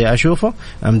 لكن اللي أشوفه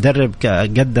مدرب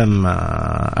قدم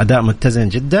أداء متزن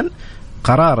جدا،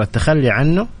 قرار التخلي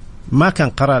عنه ما كان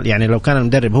قرار، يعني لو كان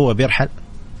المدرب هو بيرحل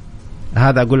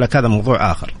هذا أقول لك هذا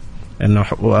موضوع آخر، إنه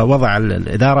وضع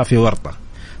الإدارة في ورطة،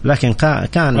 لكن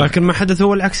لكن ما حدث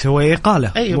هو العكس، هو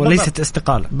إقالة وليست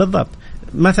استقالة. بالضبط.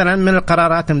 مثلا من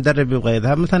القرارات المدرب يبغى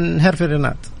يذهب، مثلا هيرفي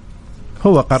رينات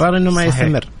هو قرار إنه ما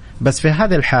يستمر، بس في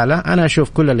هذه الحالة أنا أشوف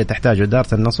كل اللي تحتاجه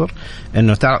إدارة النصر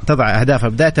إنه تضع أهدافها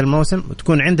بداية الموسم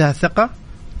وتكون عندها الثقة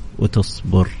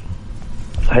وتصبر.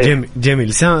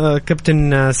 جميل.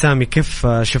 كابتن سامي، كيف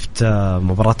شفت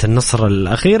مباراة النصر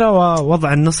الأخيرة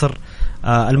ووضع النصر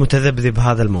المتذبذب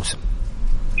هذا الموسم؟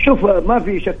 شوف، ما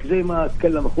في شك زي ما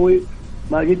تكلم أخوي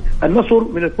ماجد، النصر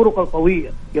من الفرق القوية،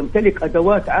 يمتلك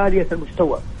أدوات عالية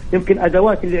المستوى، يمكن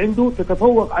أدوات اللي عنده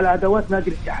تتفوق على أدوات نادي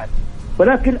الاتحاد،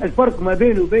 ولكن الفرق ما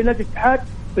بينه وبين نادي الاتحاد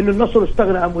إنه النصر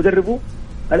استغنى عن مدربه.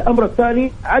 الأمر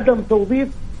الثاني عدم توظيف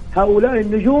هؤلاء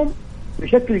النجوم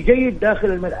بشكل جيد داخل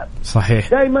الملعب.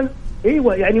 صحيح. دائما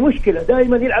ايوه، يعني مشكله،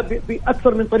 دائما يلعب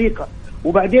باكثر من طريقه،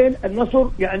 وبعدين النصر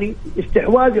يعني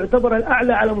استحواذ يعتبر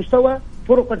الاعلى على مستوى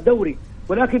فرق الدوري،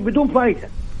 ولكن بدون فائده،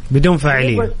 بدون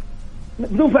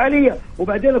فعاليه.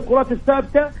 وبعدين الكرات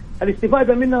الثابته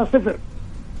الاستفاده منها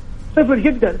صفر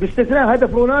جدا، باستثناء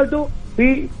هدف رونالدو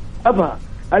في أبها.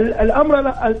 الامر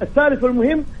الثالث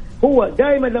والمهم هو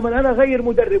دائما لما انا اغير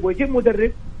مدرب واجيب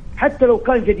مدرب حتى لو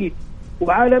كان جديد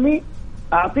وعالمي،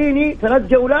 أعطيني 3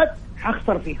 جولات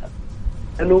حخسر فيها،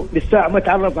 لأنه للساعة ما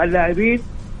تعرف على اللاعبين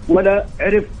ولا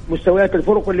عرف مستويات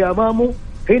الفرق اللي أمامه.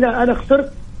 هنا أنا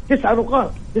خسرت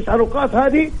 9 نقاط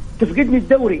هذه تفقدني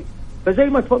الدوري. فزي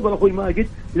ما تفضل أخوي ماجد،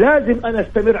 لازم أنا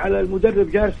استمر على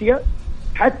المدرب غارسيا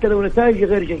حتى لو نتائج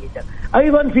غير جيدة.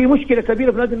 أيضا في مشكلة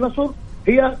كبيرة في نادي النصر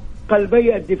هي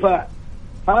قلبي الدفاع،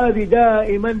 هذه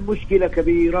دائما مشكلة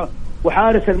كبيرة،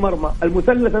 وحارس المرمى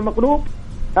المثلث المقلوب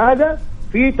هذا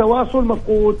في تواصل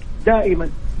مفقود دائما.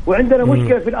 وعندنا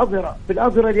مشكلة في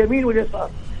الأظهرة اليمين واليسار،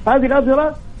 هذه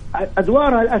الأظهرة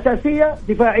أدوارها الأساسية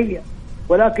دفاعية،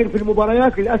 ولكن في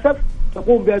المباريات للأسف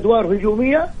تقوم بأدوار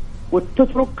هجومية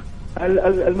وتترك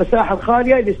المساحة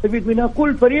الخالية اللي يستفيد منها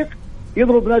كل فريق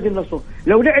يضرب نادي النصر.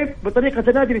 لو لعب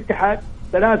بطريقة نادي الاتحاد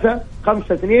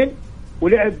 3-5-2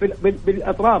 ولعب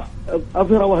بالأطراف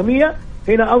أظهرة وهمية،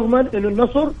 هنا أضمن أن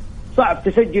النصر صعب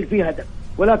تسجل فيه هدف.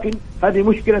 ولكن هذه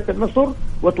مشكلة النصر،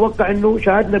 واتوقع انه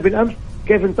شاهدنا بالامس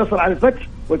كيف انتصر على الفتح،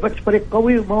 والفتح فريق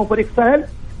قوي وما هو فريق سهل،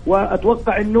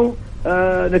 واتوقع انه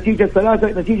نتيجة 3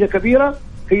 نتيجة كبيرة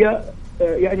هي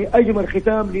يعني اجمل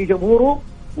ختام لجمهوره،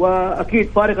 واكيد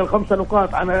فارق ال5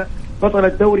 نقاط عن بطل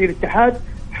الدوري الاتحاد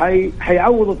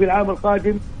حيعوضوا في العام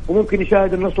القادم، وممكن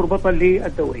يشاهد النصر بطل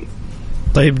للدوري.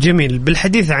 طيب جميل.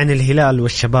 بالحديث عن الهلال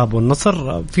والشباب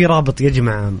والنصر، في رابط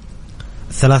يجمع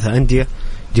 3 أندية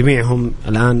جميعهم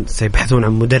الآن سيبحثون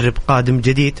عن مدرب قادم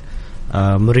جديد.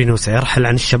 مورينو سيرحل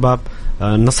عن الشباب،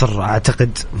 النصر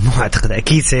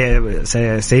أكيد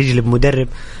سيجلب مدرب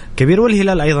كبير،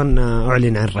 والهلال أيضا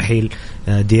أعلن عن رحيل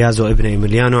دياز وابن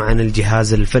إيميليانو عن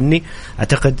الجهاز الفني.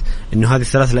 أعتقد أنه هذه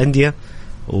ال3 الأندية،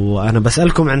 وأنا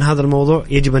بسألكم عن هذا الموضوع،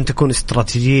 يجب أن تكون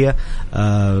استراتيجية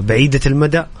بعيدة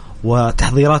المدى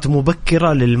وتحضيرات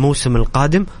مبكرة للموسم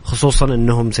القادم، خصوصا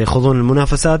أنهم سيخوضون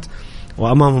المنافسات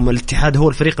وأمامهم الاتحاد هو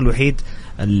الفريق الوحيد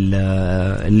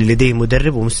اللي لديه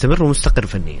مدرب ومستمر ومستقر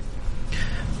فنيا.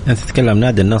 أنت تتكلم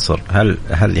نادي النصر،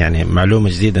 هل يعني معلومة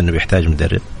جديدة أنه بيحتاج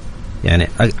مدرب؟ يعني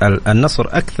النصر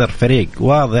أكثر فريق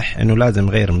واضح أنه لازم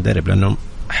غير مدرب، لأنه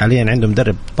حاليا عنده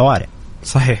مدرب طوارئ.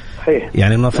 صحيح.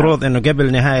 يعني المفروض أنه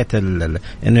قبل نهاية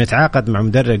أنه يتعاقد مع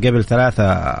مدرب قبل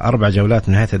 3-4 جولات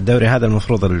من نهاية الدوري، هذا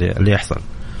المفروض اللي يحصل،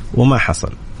 وما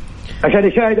حصل عشان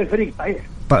يشاهد الفريق. صحيح.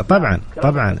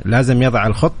 طبعا لازم يضع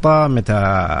الخطة.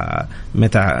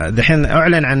 متى دحين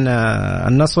أعلن عن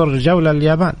النصر جولة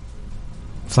اليابان،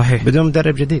 صحيح، بدون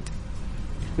مدرب جديد.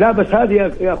 لا بس هذه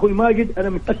يا أخوي ماجد أنا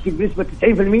متأكد بنسبة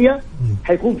 90%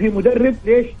 حيكون في مدرب.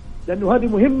 ليش؟ لأنه هذه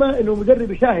مهمة إنه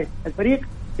مدرب يشاهد الفريق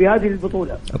في هذه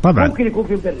البطولة. طبعا ممكن يكون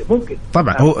في مدرب، ممكن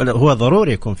طبعا هو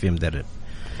ضروري يكون في مدرب.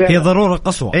 هي ضرورة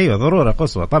قصوى. أيوة ضرورة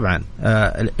قصوى طبعا.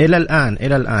 إلى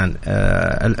الآن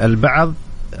البعض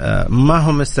ما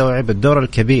هم مستوعب الدور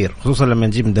الكبير، خصوصا لما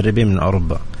نجيب مدربين من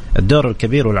أوروبا، الدور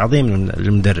الكبير والعظيم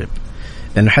للمدرب،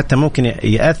 لأنه حتى ممكن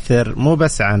يأثر مو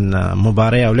بس عن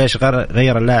مباراة وليش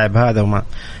غير اللاعب هذا، وما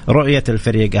رؤية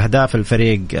الفريق، أهداف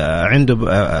الفريق، عنده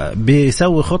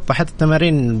بيسوي خطة حتى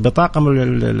تمارين بطاقم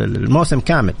الموسم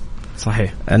كامل.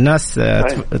 صحيح. الناس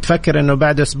تفكر إنه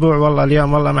بعد أسبوع والله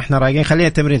اليوم والله ما إحنا رايقين خلينا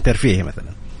تمرين ترفيهي مثلا.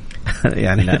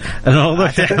 يعني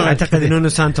الموضوع أعتقد أنه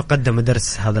سانتو قدم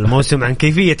درس هذا الموسم عن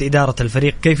كيفية إدارة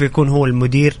الفريق، كيف يكون هو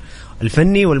المدير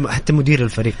الفني وحتى مدير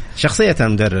الفريق. شخصية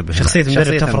المدرب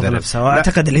تفرض نفسها،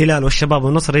 وأعتقد الهلال والشباب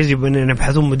والنصر يجب أن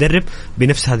يبحثون مدرب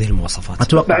بنفس هذه المواصفات.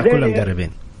 أتوقع كل المدربين.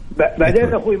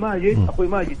 بعدين أخوي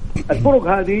ماجد الفرق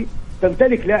هذه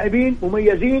تمتلك لاعبين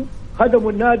مميزين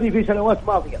خدموا النادي في سنوات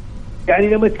ماضية. يعني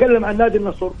لما نتكلم عن نادي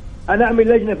النصر أنا أعمل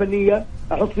لجنة فنية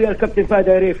أحط فيها الكابتن فهد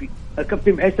عريفي،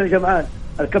 الكابتن محسن جمعان،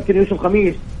 الكابتن يوسف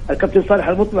خميس، الكابتن صالح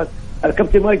المطلق،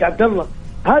 الكابتن ماجد عبد الله.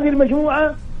 هذه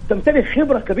المجموعة تمتلك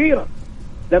خبرة كبيرة.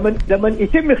 لما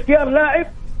يتم اختيار لاعب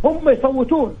هم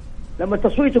يصوتون، لما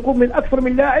التصويت يكون من أكثر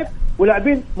من لاعب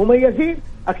ولاعبين مميزين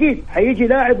أكيد هيجي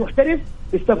لاعب محترف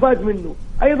يستفاد منه.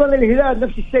 أيضا الهلال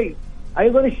نفس الشيء،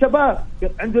 أيضا الشباب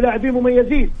عنده لاعبين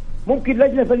مميزين. ممكن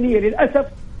لجنة فنية، للأسف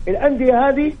الأندية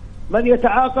هذه من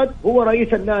يتعاقد هو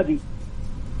رئيس النادي،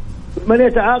 من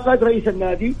يتعاقد رئيس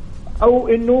النادي أو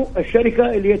إنه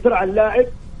الشركة اللي ترعى اللاعب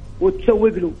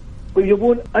وتسوق له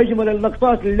ويجيبون أجمل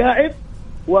النقطات للاعب،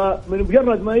 ومن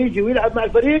مجرد ما يجي ويلعب مع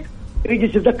الفريق يجي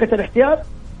في دكة الاحتياط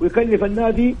ويكلف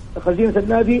النادي خزينة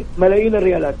النادي ملايين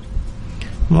الريالات.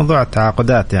 موضوع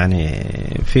التعاقدات يعني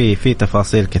في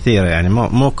تفاصيل كثيرة، يعني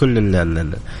مو كل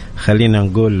خلينا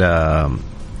نقول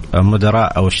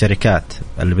مدراء أو الشركات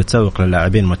اللي بتسوق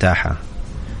للاعبين متاحة.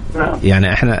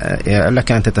 يعني احنا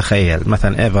لك ان تتخيل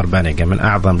مثلا ايفر بانيجا من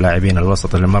اعظم لاعبين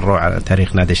الوسط اللي مروا على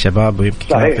تاريخ نادي الشباب ويمكن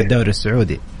في الدوري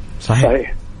السعودي.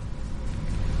 صحيح.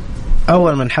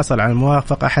 اول من حصل على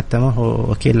الموافقه حتى ما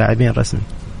هو وكيل لاعبين رسمي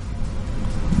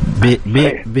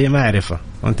بمعرفه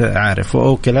وانت عارف،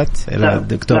 واوكلت الى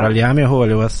الدكتور اليامي هو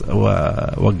اللي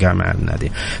وقع مع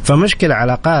النادي. فمشكله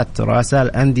علاقات رؤساء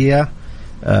الانديه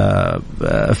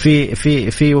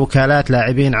في وكالات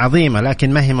لاعبين عظيمة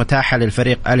لكن ما هي متاحة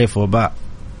للفريق ألف وباء.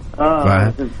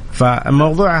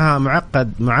 فموضوعها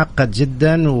معقد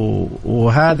جدا،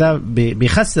 وهذا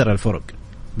بيخسر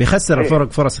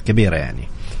الفرق فرص كبيرة يعني.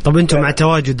 طب أنتم مع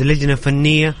تواجد لجنة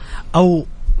فنية أو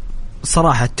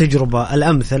صراحة التجربة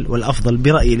الأمثل والأفضل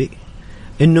برأيي لي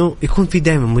إنه يكون في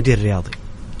دائما مدير رياضي؟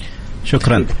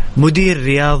 شكرا. مدير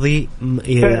رياضي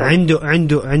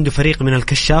عنده فريق من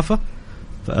الكشافة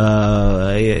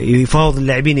يفاوض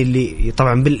اللاعبين اللي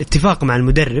طبعا بالاتفاق مع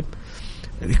المدرب،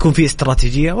 يكون في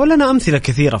استراتيجية. ولا أنا أمثلة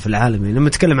كثيرة في العالم، يعني لما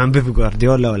نتكلم عن بيب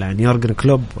جوارديولا ولا عن يورجن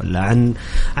كلوب ولا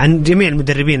عن جميع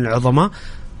المدربين العظماء،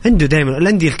 عنده دائما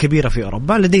الأندية الكبيرة في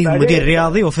أوروبا لديهم مدير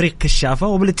رياضي وفريق كشافة،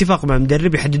 وبالاتفاق مع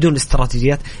المدرب يحددون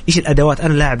الاستراتيجيات، إيش الأدوات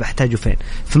أنا لاعب أحتاجه فين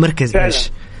في مركز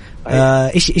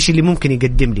إيش اللي ممكن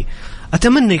يقدم لي.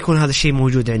 أتمنى يكون هذا الشيء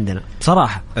موجود عندنا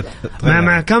بصراحة،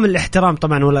 مع كامل الاحترام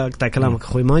طبعا، ولا أقطع كلامك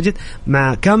أخوي ماجد،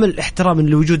 مع كامل الاحترام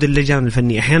لوجود اللجان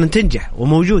الفنية أحيانا تنجح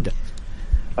وموجودة.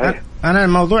 أنا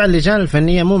الموضوع اللجان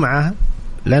الفنية مو معها،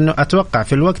 لأنه أتوقع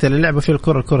في الوقت اللي لعبوا فيه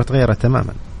الكرة تغيرت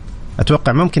تماما.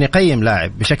 أتوقع ممكن يقيم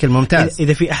لاعب بشكل ممتاز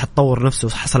إذا في أحد طور نفسه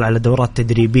وحصل على دورات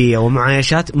تدريبية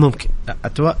ومعايشات ممكن.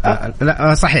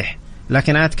 لا صحيح،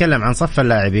 لكن أنا أتكلم عن صف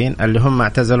اللاعبين اللي هم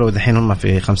اعتزلوا ودحين هم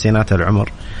في خمسينات العمر،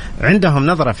 عندهم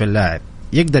نظرة في اللاعب،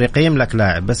 يقدر يقيم لك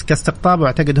لاعب، بس كاستقطاب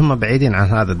واعتقد هم بعيدين عن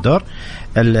هذا الدور.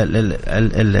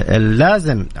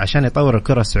 لازم عشان يطور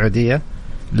الكرة السعودية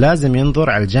لازم ينظر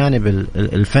على الجانب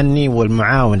الفني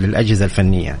والمعاون للأجهزة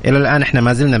الفنية. إلى الآن إحنا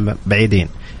ما زلنا بعيدين.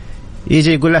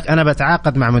 يجي يقول لك أنا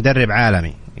بتعاقد مع مدرب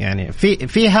عالمي، يعني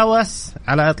في هوس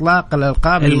على إطلاق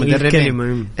الألقاب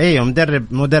المدربين. أيوة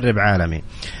مدرب عالمي.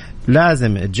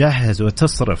 لازم تجهز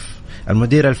وتصرف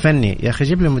المدير الفني. يا أخي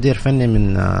جيب لي مدير فني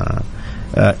من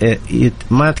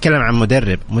ما أتكلم عن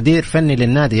مدير فني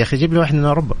للنادي، يا أخي جيب لي واحد من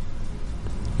أوروبا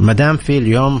مدام في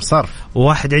اليوم صرف،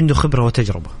 وواحد عنده خبرة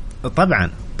وتجربة.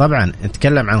 طبعا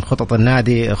نتكلم عن خطط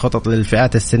النادي، خطط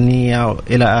للفئات السنية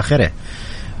إلى آخره.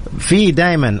 في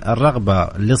دائما الرغبة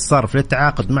للصرف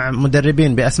للتعاقد مع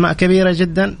مدربين بأسماء كبيرة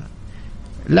جدا،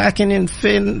 لكن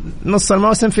في نص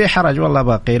الموسم في حرج والله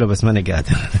باقي له بس ماني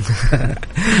قادر.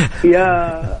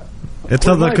 يا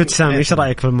اتفضل كنت سامي، ايش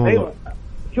رايك في الموضوع؟ أيوة.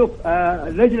 شوف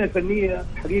اللجنة الفنية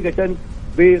حقيقة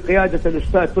بقيادة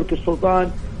الأستاذ تركي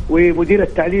السلطان ومدير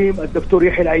التعليم الدكتور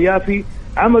يحيى العيافي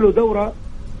عملوا دورة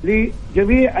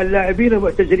لجميع اللاعبين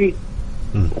المعتزلين،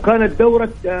 وكانت دورة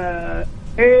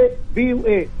A B و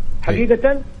A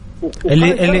حقيقة.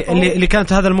 اللي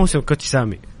كانت هذا الموسم كوتش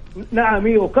سامي.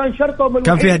 نعم، وكان شرطهم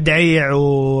كان فيها الدعيع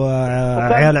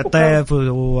وعيال عطيف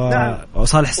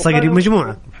وصالح الصقري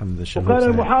مجموعة. وكان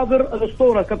المحاضر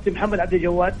الأسطورة الكابتن محمد عبد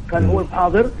الجواد كان هو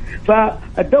المحاضر.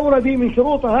 فالدورة دي من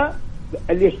شروطها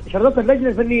اللي شرطتها اللجنة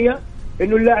الفنية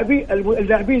إنه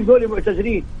اللاعبين ذول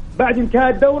معتزلين بعد انتهاء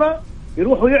الدورة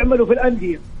يروحوا يعملوا في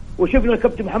الأندية. وشفنا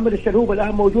الكابتن محمد الشلهوب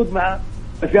الآن موجود مع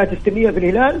الفئات السنية في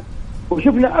الهلال،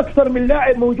 وشفنا أكثر من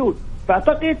لاعب موجود.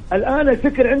 فأعتقد الآن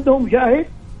الفكر عندهم جاهز،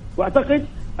 واعتقد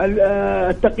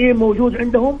التقييم موجود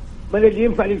عندهم من اللي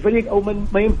ينفع للفريق او من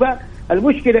ما ينفع.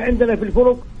 المشكله عندنا في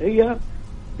الفرق هي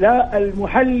لا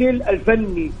المحلل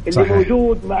الفني اللي صحيح.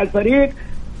 موجود مع الفريق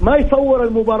ما يصور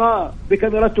المباراه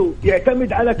بكاميرته،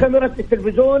 يعتمد على كاميرا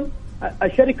التلفزيون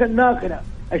الشركه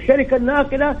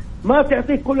الناقله ما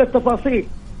تعطيك كل التفاصيل.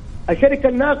 الشركه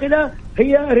الناقله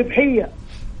هي ربحيه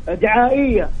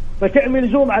دعائيه،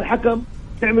 فتعمل زوم على الحكم،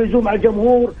 تعمل زوم على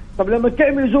الجمهور. طب لما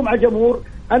تعمل زوم على الجمهور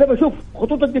أنا بشوف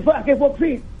خطوط الدفاع كيف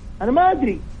واقفين، أنا ما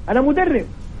أدري، أنا مدرب.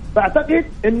 فأعتقد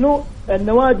إنه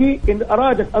النوادي إن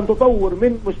أرادت أن تطور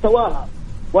من مستواها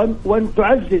وأن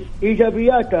تعزز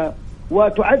إيجابياتها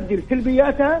وتعدل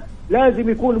سلبياتها، لازم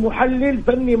يكون محلل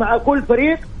فني مع كل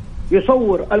فريق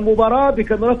يصور المباراة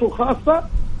بكاميراته الخاصة،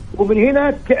 ومن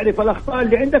هنا تعرف الأخطاء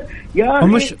اللي عندك.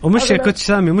 ومش يا كوتش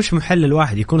سامي مش محلل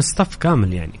واحد، يكون ستاف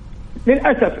كامل يعني.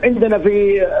 للأسف عندنا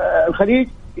في الخليج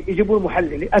يجيبون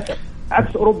محلل للأسف،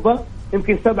 عكس أوروبا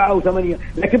يمكن 7 أو 8.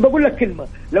 لكن بقول لك كلمة،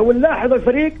 لو نلاحظ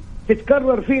الفريق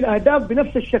تتكرر فيه الأهداف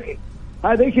بنفس الشكل،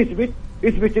 هذا إيش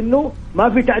يثبت إنه ما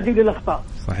في تعديل للأخطاء.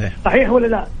 صحيح ولا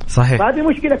لا؟ صحيح. هذه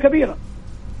مشكلة كبيرة.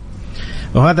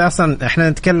 وهذا أصلا إحنا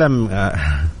نتكلم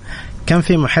كان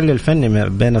في محلل فني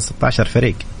بين 16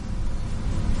 فريق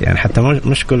يعني، حتى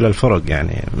مش كل الفرق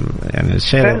يعني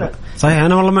الشيء صحيح.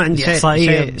 انا والله ما عندي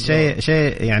احصائيه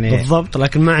شيء يعني بالضبط،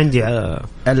 لكن ما عندي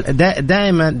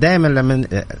دائما لما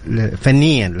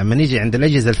فنيا لما نيجي عند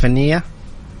الاجهزه الفنيه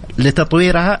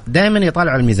لتطويرها دائما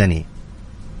يطالعوا الميزانيه.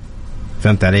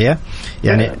 فهمت علي؟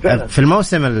 يعني في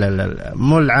الموسم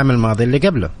مو العام الماضي اللي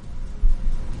قبله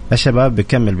الشباب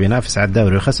بيكمل بينافس على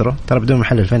الدوري وخسره ترى بدون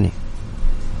محلل فني.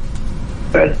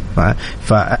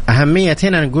 فأهمية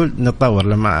هنا نقول نتطور.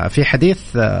 لما في حديث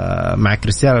مع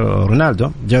كريستيانو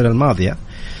رونالدو الجولة الماضية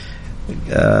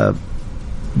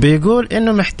بيقول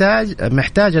إنه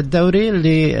محتاج الدوري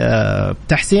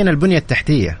لتحسين البنية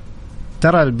التحتية.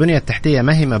 ترى البنية التحتية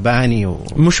ما هي مباني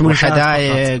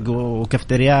وحدائق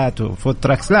وكافتريات وفود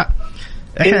تراكس، لا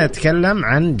احنا نتكلم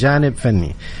عن جانب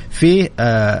فني. في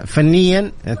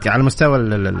فنيا على مستوى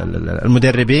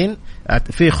المدربين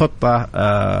في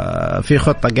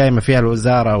خطة قائمة فيها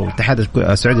الوزارة والاتحاد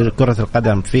السعودي لكرة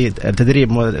القدم في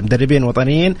تدريب مدربين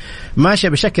وطنيين ماشية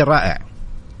بشكل رائع،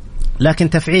 لكن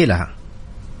تفعيلها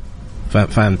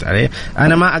فهمت علي؟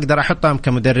 أنا ما أقدر أحطهم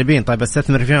كمدربين، طيب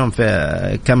استثمر فيهم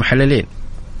كمحللين.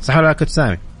 صح ولا كنت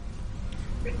سامي؟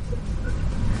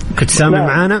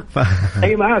 معانا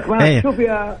أي معاك شوف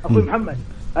يا أخوي محمد،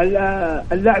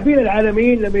 اللاعبين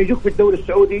العالميين لما يجوك في الدوري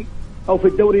السعودي أو في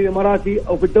الدوري الإماراتي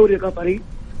أو في الدوري القطري،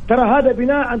 ترى هذا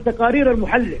بناء عن تقارير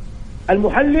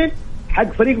المحلل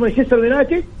حق فريق مانشستر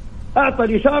يونايتد أعطى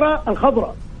الإشارة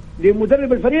الخضراء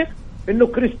لمدرب الفريق إنه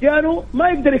كريستيانو ما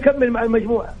يقدر يكمل مع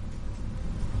المجموعة،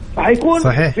 فحيكون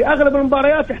صحيح. في أغلب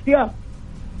المباريات احتياط.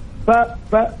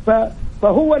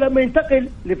 فهو لما ينتقل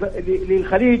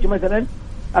للخليج مثلا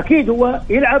أكيد هو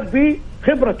يلعب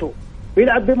بخبرته،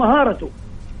 يلعب بمهارته.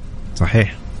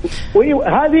 صحيح.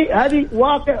 هذه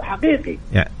واقع حقيقي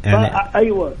يعني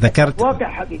أيوة ذكرت واقع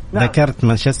حقيقي. نعم. ذكرت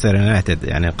مانشستر يونايتد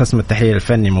يعني قسم التحليل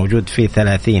الفني موجود فيه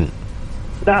 30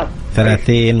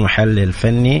 محلل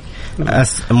فني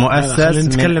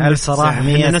مؤسس من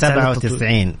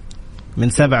 1997 من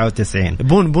 97.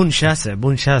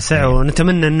 بون شاسع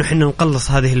ونتمنى انه احنا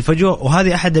نقلص هذه الفجوه،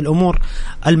 وهذه احد الامور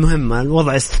المهمه،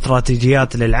 الوضع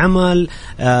استراتيجيات للعمل،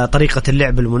 طريقه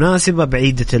اللعب المناسبه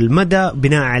بعيده المدى،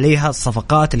 بناء عليها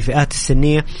الصفقات، الفئات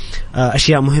السنيه،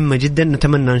 اشياء مهمه جدا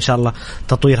نتمنى ان شاء الله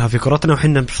تطويرها في كرتنا.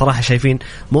 وحنا بصراحه شايفين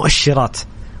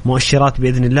مؤشرات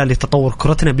بإذن الله لتطور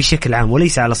كرتنا بشكل عام،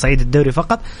 وليس على صعيد الدوري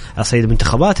فقط، على صعيد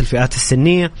المنتخبات، الفئات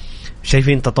السنية،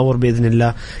 شايفين تطور بإذن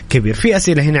الله كبير. في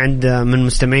أسئلة هنا عند من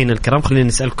مستمعين الكرام، خلينا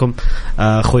نسألكم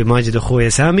أخوي ماجد وأخوي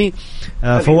سامي.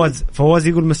 فواز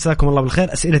يقول مساكم الله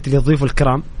بالخير، أسئلة للضيوف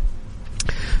الكرام.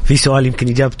 في سؤال يمكن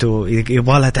إجابته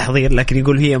يبغى لها تحضير، لكن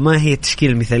يقول ما هي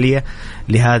التشكيلة المثالية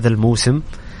لهذا الموسم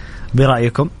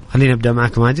برأيكم؟ خلينا نبدأ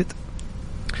معك ماجد.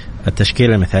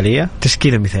 التشكيلة مثالية.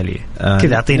 تشكيلة مثالية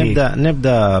كذا أعطيني.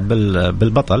 نبدأ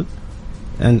بالبطل.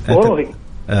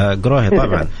 قروهي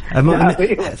طبعا.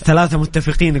 3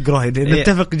 متفقين قروهي،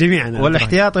 نتفق جميعا.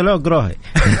 والاحتياطي له قروهي.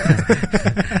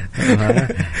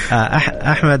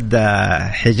 أحمد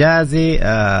حجازي،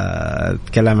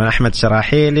 تكلم عن أحمد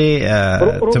شراحيلي،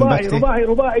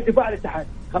 رباعي دفاع الاتحاد.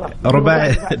 خلاص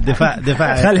رباعي دفاع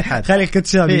الاتحاد. خلي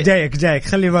الكتشافي جايك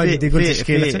خلي ماجد يقول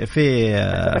تشكيلته.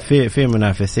 في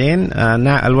منافسين.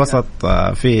 الوسط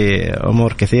في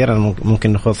أمور كثيرة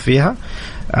ممكن نخوض فيها.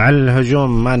 على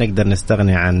الهجوم ما نقدر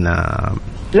نستغني عن.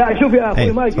 لا شوف يا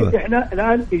أخوي ماجد، إحنا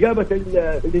الآن إجابة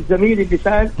للزميل اللي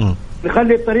سأل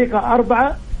نخلي الطريقة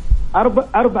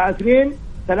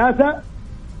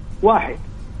 4-2-3-1.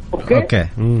 أوكي.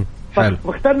 حلو.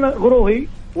 واخترنا غروهي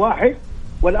 1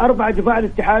 والأربعة دفاع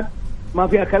الاتحاد ما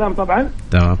فيها كلام طبعا.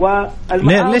 تمام.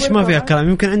 ليش ما فيها كلام؟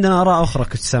 يمكن عندنا آراء أخرى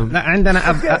كتسام. لا عندنا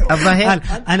الظهير.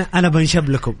 أنا بنشب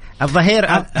لكم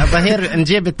الظهير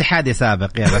نجيب اتحادي سابق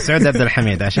يلا سعود عبد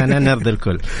الحميد عشان نرضي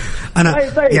الكل. أنا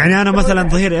يعني أنا مثلا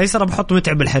ظهير أيسر بحط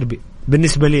متعب الحربي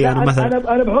بالنسبة لي. أنا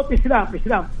مثلا أنا بحط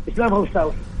إسلام هو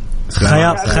ساوي.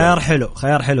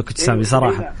 خيار حلو كتسامي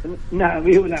صراحة. نعم.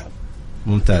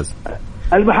 ممتاز.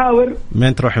 المحاور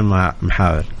من تروح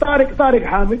المحاور؟ طارق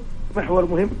حامد محور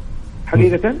مهم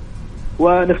حقيقة.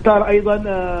 ونختار أيضا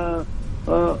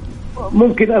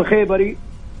ممكن الخيبري،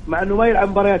 مع أنه ما يلعب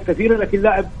مباريات كثيرة لكن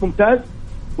لاعب ممتاز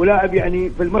ولاعب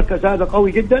يعني في المركز هذا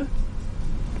قوي جدا.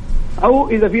 أو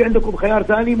إذا في عندكم خيار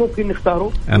ثاني ممكن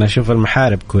نختاره. أنا أشوف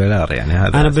المحارب كويلار يعني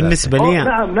هذا. أنا بالنسبة لي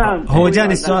نعم هو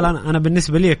جاني السؤال. أنا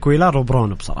بالنسبة لي كويلار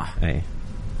وبرونو بصراحة. أي.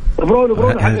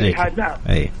 برونو حق الاتحاد. نعم.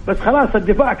 بس خلاص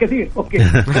الدفاع كثير. اوكي.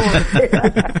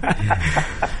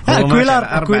 كويلار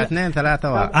 4-2-3.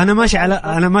 انا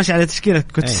ماشي على تشكيله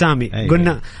كتسامي.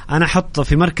 قلنا انا احط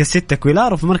في مركز 6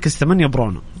 كويلار وفي مركز 8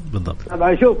 برونو. بالضبط.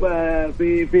 طبعا شوف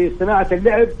في صناعه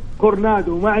اللعب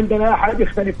كورنادو ما عندنا احد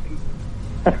يختلف فيه.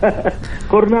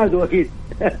 كورنادو اكيد.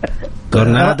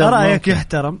 رايك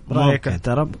يحترم.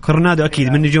 كورنادو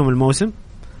اكيد من نجوم الموسم.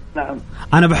 نعم.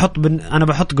 أنا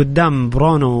بحط قدام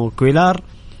برونو وكويلار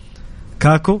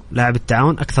كاكو لاعب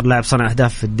التعاون أكثر لاعب صنع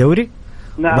أهداف في الدوري.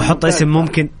 نعم. بحط اسم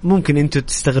ممكن أنتوا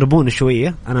تستغربون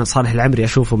شوية. أنا صالح العمري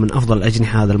أشوفه من أفضل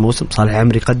الأجنحة هذا الموسم. صالح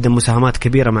العمري قدم مساهمات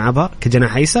كبيرة مع أبها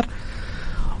كجناح أيسر.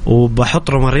 وبحط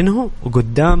رومارينهو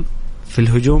وقدام في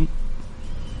الهجوم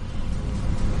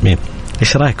مين؟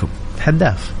 إيش رأيكم؟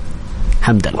 هداف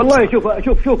حمد الله. والله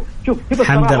شوف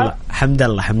حمد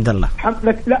الله.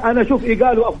 لا أنا شوف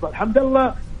إيقاله أفضل. حمد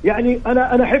الله يعني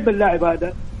أنا أحب اللاعب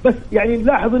هذا، بس يعني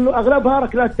نلاحظ إنه أغلبها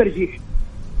ركلات ترجيح.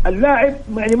 اللاعب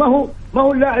يعني ما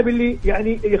هو اللاعب اللي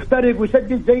يعني يخترق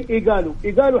ويسدد زي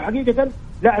إيقاله حقيقة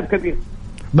لاعب كبير.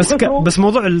 بس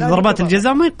موضوع ضربات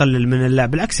الجزاء ما يقلل من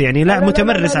اللاعب، بالعكس يعني لاعب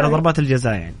متمرس على ضربات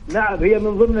الجزاء يعني. نعم هي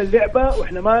من ضمن اللعبة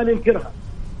وإحنا ما ننكرها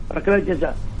ركلات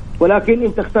جزاء، ولكن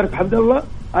أنت اخترت حمد الله.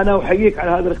 أنا أحييك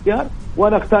على هذا الاختيار،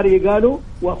 وأنا اختار يقالوا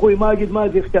وأخوي ماجد ما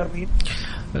يختار مين.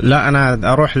 لا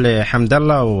أنا أروح لحمد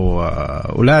الله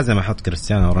ولازم أحط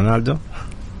كريستيانو رونالدو.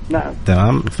 نعم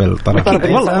تمام في الطرف.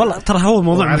 والله ترى هو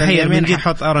موضوع محير من جد.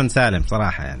 أحط أرون سالم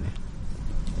صراحة يعني.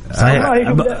 صحيح.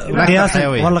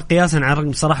 قياسا على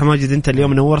بصراحة ماجد أنت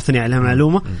اليوم نورتني على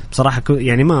معلومة بصراحة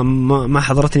يعني ما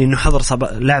حضرتني إنه حضر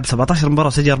لاعب 17 مباراة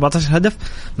وسجل 14 هدف،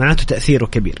 معناته تأثيره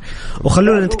كبير.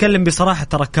 وخلونا نتكلم بصراحة،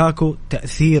 ترى كاكو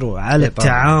تأثيره على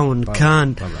التعاون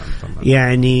كان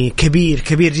يعني كبير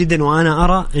جدا. وأنا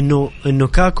أرى إنه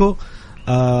كاكو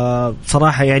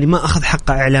بصراحة يعني ما أخذ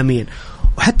حقه إعلاميا.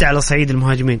 وحتى على صعيد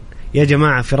المهاجمين يا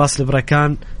جماعة، فراس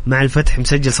البركان مع الفتح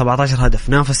مسجل 17 هدف،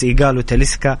 نافس إيقال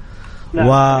وتاليسكا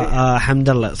وحمد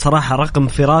الله. صراحة رقم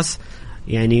فراس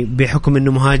يعني بحكم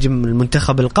أنه مهاجم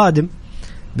المنتخب القادم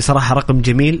بصراحة رقم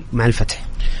جميل مع الفتح.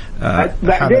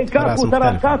 بعدين كاكو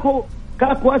ترى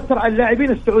كاكو أثر على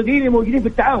اللاعبين السعوديين الموجودين في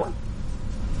التعاون.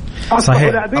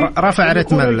 صحيح. رفع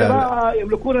رتم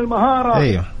يملكون المهارة.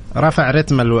 أيوه رفع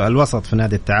رتم الوسط في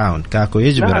نادي التعاون. كاكو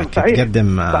يجبرك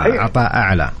تقدم عطاء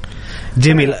أعلى.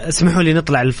 جميل. اسمحوا لي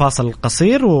نطلع الفاصل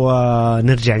القصير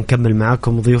ونرجع نكمل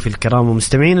معاكم ضيوفي الكرام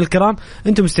ومستمعين الكرام.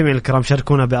 انتم مستمعين الكرام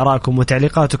شاركونا بآرائكم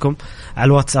وتعليقاتكم على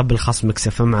الواتساب الخاص ميكس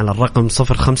اف ام على الرقم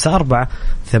 054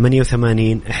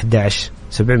 88 11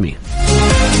 700.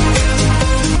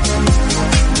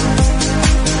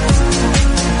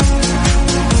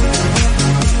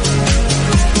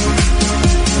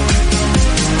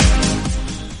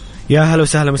 يا هلا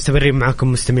وسهلا، مستمرين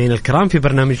معكم مستمعين الكرام في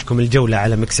برنامجكم الجولة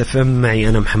على ميكس اف ام. معي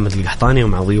أنا محمد القحطاني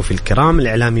ومع ضيوفي الكرام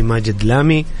الإعلامي ماجد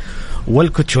لامي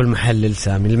والكوتش والمحلل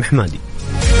سامي المحمادي.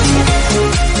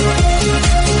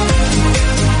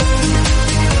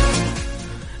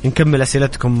 نكمل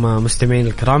أسئلتكم مستمعين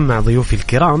الكرام مع ضيوفي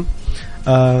الكرام.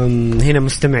 هنا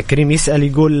مستمع كريم يسأل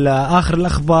يقول آخر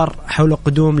الأخبار حول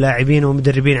قدوم لاعبين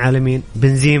ومدربين عالميين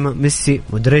بنزيما ميسي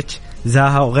مودريتش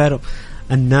زاها وغيره.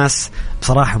 الناس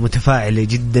بصراحة متفاعلة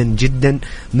جدا جدا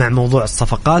مع موضوع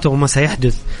الصفقات وما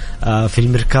سيحدث في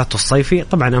الميركاتو الصيفي.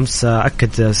 طبعا أمس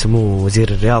أكد سمو وزير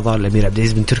الرياضة الأمير عبد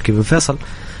العزيز بن تركي بن فيصل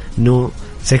أنه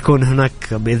سيكون هناك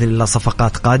بإذن الله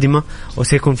صفقات قادمة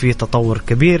وسيكون فيه تطور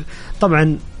كبير.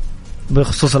 طبعا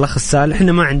بخصوص الأخ السائل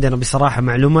إحنا ما عندنا بصراحة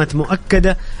معلومات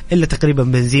مؤكدة إلا تقريبا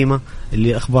بنزيما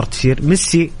اللي أخبار تشير.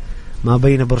 ميسي ما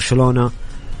بين برشلونة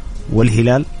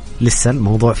والهلال لسه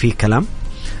الموضوع فيه كلام.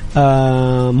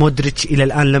 مودريتش إلى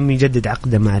الآن لم يجدد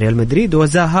عقده مع ريال مدريد.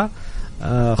 وزاها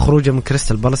خروجه من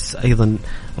كريستال بالاس أيضا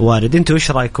وارد. أنتوا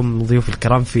إيش رأيكم ضيوف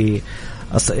الكرام في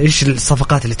إيش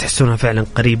الصفقات اللي تحسونها فعلا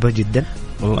قريبة جدا؟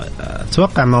 والله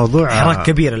أتوقع موضوع حراك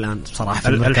كبير الآن بصراحة.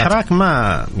 الحراك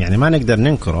ما نقدر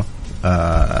ننكره.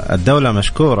 الدولة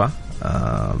مشكورة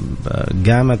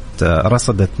قامت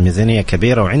رصدت ميزانية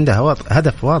كبيرة وعندها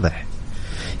هدف واضح.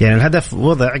 يعني الهدف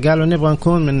وضع قالوا نبغى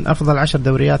نكون من أفضل 10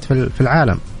 دوريات في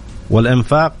العالم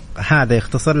والإنفاق هذا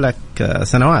يختصر لك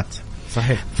سنوات.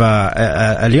 صحيح.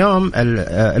 فاليوم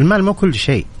المال مو كل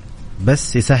شيء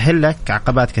بس يسهل لك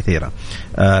عقبات كثيرة.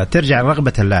 ترجع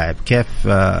رغبة اللاعب كيف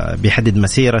بيحدد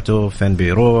مسيرته فين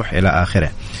بيروح إلى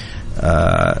آخره.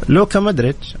 لوكا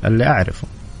مودريتش اللي أعرفه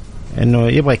إنه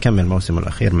يبغى يكمل موسمه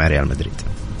الأخير مع ريال مدريد.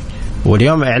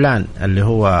 واليوم إعلان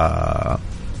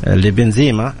اللي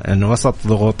بنزيما إنه وسط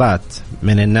ضغوطات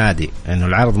من النادي إنه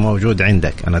العرض موجود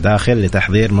عندك أنا داخل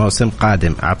لتحضير موسم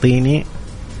قادم أعطيني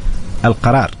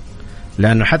القرار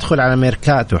لأنه حدخل على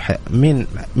ميركاتو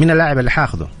من اللاعب اللي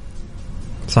حاخده.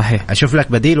 صحيح. أشوف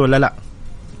لك بديل ولا لا.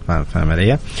 فاهم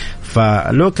علي؟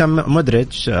 فلوكا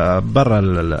مودريتش برا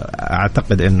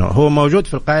أعتقد إنه هو موجود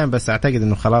في القائمة بس أعتقد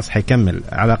إنه خلاص حيكمل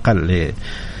على الأقل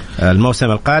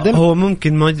الموسم القادم. هو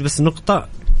ممكن موجود بس نقطة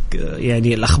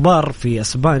يعني الأخبار في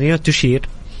إسبانيا تشير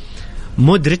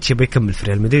مودريتش يبي يكمل في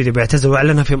ريال مدريد بيعتزل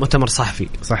وأعلنها في مؤتمر صحفي.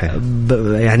 صحيح.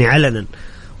 يعني علنا.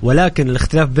 ولكن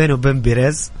الاختلاف بينه وبين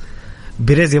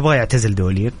بيريز يبغى يعتزل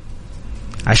دوليا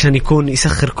عشان يكون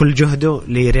يسخر كل جهده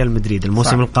لريال مدريد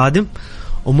الموسم القادم.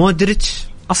 ومودريتش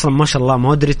أصلا ما شاء الله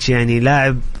مودريتش يعني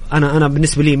لاعب أنا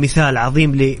بالنسبة لي مثال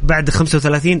عظيم بعد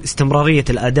 35 استمرارية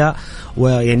الأداء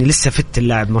ويعني لسه فت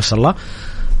اللاعب ما شاء الله.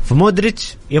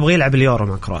 فمودريتش يبغى يلعب اليورو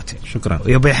مع كرواتيا. شكرا.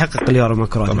 يبغى يحقق اليورو مع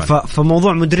كرواتيا.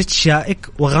 فموضوع مودريتش شائك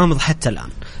وغامض حتى الآن.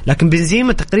 لكن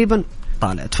بنزيما تقريبا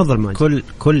طالع. تفضل ماجد.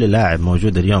 كل لاعب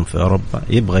موجود اليوم في أوروبا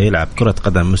يبغى يلعب كرة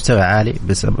قدم مستوى عالي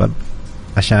بسبب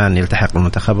عشان يلتحق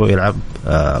بالمنتخب ويلعب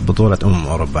بطولة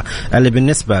أوروبا اللي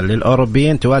بالنسبة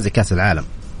للأوروبيين توازي كأس العالم.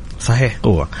 صحيح.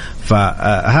 قوة.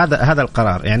 فهذا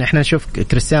القرار يعني احنا نشوف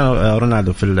كريستيانو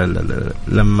رونالدو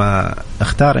لما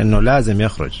اختار انه لازم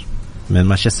يخرج من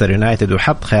مانشستر يونايتد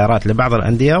وحط خيارات لبعض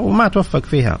الأندية وما توفق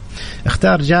فيها.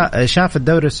 اختار شاف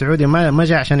الدوري السعودي ما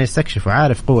جاء عشان يستكشف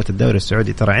وعارف قوة الدوري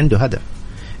السعودي ترى عنده هدف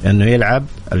انه يلعب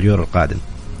اليورو القادم.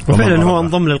 وفعلا هو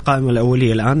انضم للقائمة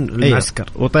الأولية الآن المعسكر.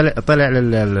 وطلع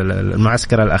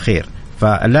للمعسكر الأخير.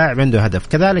 فاللاعب عنده هدف.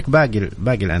 كذلك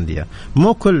باقي الأندية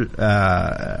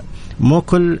مو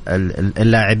كل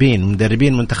اللاعبين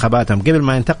مدربين منتخباتهم قبل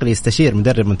ما ينتقل يستشير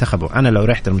مدرب منتخبه. أنا لو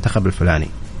رحت المنتخب الفلاني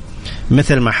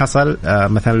مثل ما حصل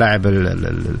مثلا لاعب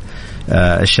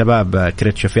الشباب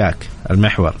كريتشوفياك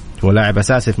المحور هو لاعب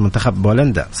أساسي في منتخب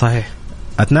بولندا. صحيح.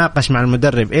 أتناقش مع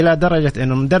المدرب إلى درجة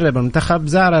إنه مدرب المنتخب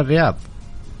زار الرياض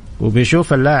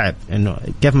وبيشوف اللاعب إنه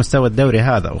كيف مستوى الدوري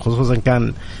هذا وخصوصا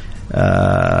كان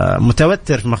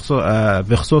متوتر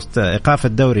بخصوص إيقاف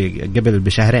الدوري قبل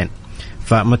بشهرين.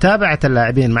 فمتابعة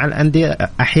اللاعبين مع الأندية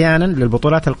أحيانا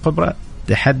للبطولات الكبرى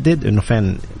تحدد إنه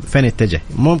فين يتجه.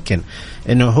 ممكن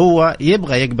إنه هو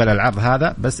يبغى يقبل العرض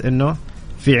هذا بس إنه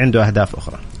في عنده أهداف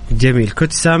أخرى. جميل.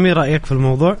 كنت سامي رأيك في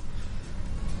الموضوع؟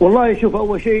 والله شوف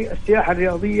أول شيء السياحة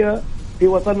الرياضية في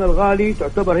وطننا الغالي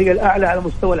تعتبر هي الأعلى على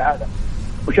مستوى العالم.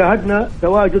 وشاهدنا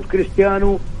تواجد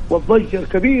كريستيانو والضجة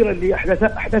الكبيرة اللي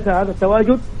أحدثها هذا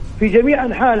التواجد في جميع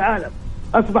أنحاء العالم.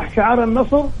 أصبح شعار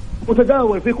النصر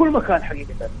متداول في كل مكان حقيقة.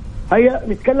 هيا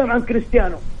نتكلم عن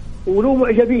كريستيانو وله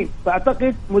معجبين.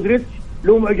 فأعتقد مودريتش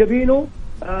له معجبينه.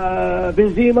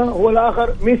 بنزيما هو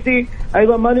الآخر. ميسي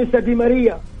أيضا ما ننسى دي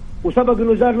ماريا وسبق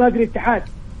أنه زار نادي الاتحاد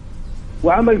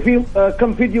وعمل فيه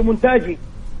كم فيديو مونتاجي.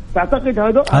 فأعتقد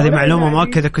هذه معلومة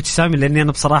مؤكدة كنت سامي لأني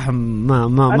أنا بصراحة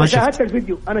ما شاهدت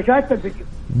الفيديو. أنا شاهدت الفيديو.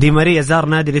 دي ماريا زار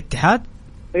نادي الاتحاد.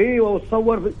 ايوه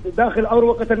وتصور داخل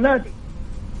أروقة النادي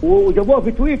وجابوها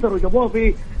في تويتر وجابوها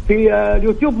في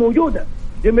اليوتيوب موجودة.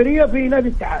 دي ماريا في نادي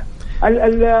الاتحاد.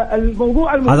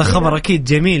 الموضوع هذا خبر اكيد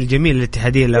جميل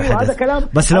للاتحاديه لو حدث. هذا كلام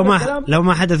بس لو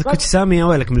ما حدث كنت سامي يا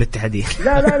ويلك من الاتحاديه.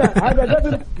 لا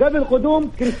هذا قبل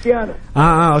قدوم كريستيانو.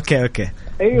 اوكي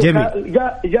أيوه جميل.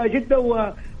 جاء جدا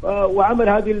وعمل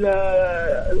هذه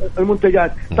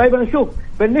المنتجات. طيب نشوف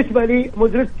بالنسبه لي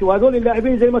مودريتش وهذول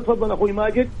اللاعبين زي ما تفضل اخوي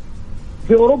ماجد،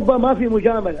 في اوروبا ما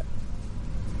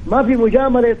في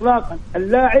مجامله اطلاقا.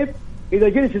 اللاعب اذا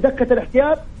جلس دكه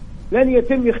الاحتياط لن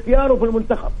يتم اختياره في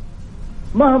المنتخب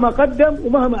مهما قدم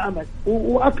ومهما عمل.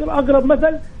 واقرب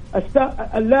مثل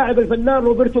اللاعب الفنان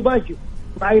روبرتو باجيو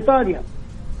مع ايطاليا،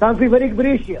 كان في فريق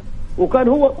بريشيا وكان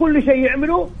هو كل شيء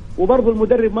يعمله وبرضه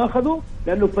المدرب ما اخذه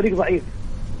لانه الفريق ضعيف.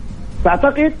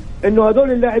 فاعتقد انه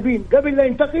هذول اللاعبين قبل لا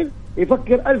ينتقل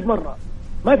يفكر 1000 مرة،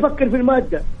 ما يفكر في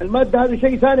المادة هذا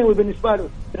شيء ثانوي بالنسبة له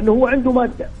لانه هو عنده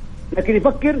مادة، لكن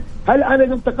يفكر هل انا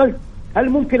اذا انتقلت هل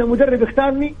ممكن المدرب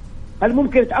يختارني؟ هل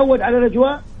ممكن اتعود على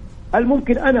الاجواء؟ هل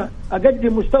ممكن انا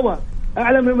اقدم مستوى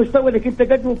اعلى من المستوى اللي كنت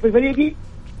اقدمه في فريقي؟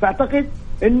 فاعتقد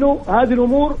انه هذه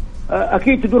الامور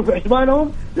اكيد تدور في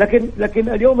حسبانهم. لكن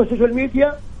اليوم السوشيال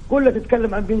ميديا كلها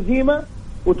تتكلم عن بنزيما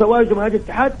وتواجد مع هذا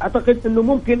الاتحاد. اعتقد انه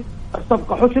ممكن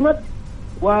الصفقه حسمت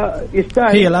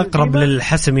ويستاهل، هي الاقرب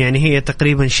للحسم، يعني هي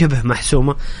تقريبا شبه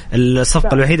محسومه.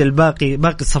 الصفقه الوحيده باقي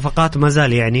الصفقات ما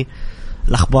زال يعني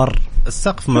الاخبار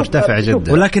السقف مرتفع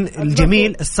جدا، ولكن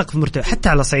الجميل السقف مرتفع حتى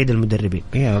على صعيد المدربين.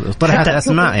 طرحت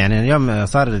اسماء، يعني اليوم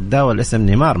صار يتداول اسم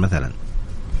نيمار مثلا،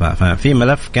 ففي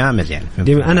ملف كامل يعني.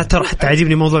 انا ترى حتى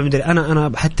عجبني موضوع المدرب.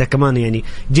 انا حتى كمان يعني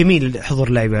جميل حضور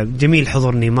لاعب، جميل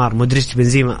حضور نيمار، مودريتش،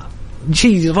 بنزيما،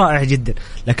 شيء رائع جدا.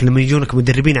 لكن لما يجونك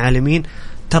مدربين عالمين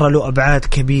ترى له أبعاد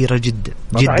كبيرة جدا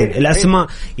جدا. الأسماء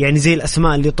يعني زي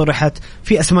الأسماء اللي طرحت،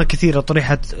 في أسماء كثيرة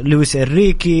طرحت، لويس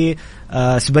إنريكي،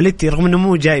 سباليتي، رغم أنه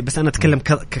مو جاي، بس أنا أتكلم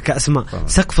كأسماء.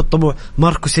 سقف الطموح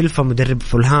ماركو سيلفا مدرب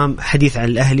فولهام، حديث عن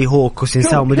الأهلي، هو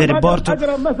كوسينساو مدرب بورتو.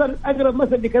 أقرب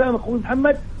مثل لكلام أخوي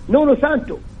محمد نونو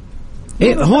سانتو.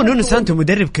 هو نونو سانتو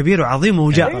مدرب كبير وعظيم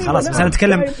وجاء خلاص، بس أنا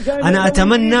أتكلم أنا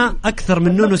أتمنى أكثر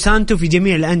من نونو سانتو في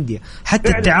جميع الأندية، حتى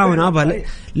التعاون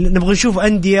نبغى نشوف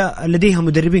أندية لديها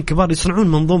مدربين كبار يصنعون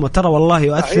منظومة، ترى والله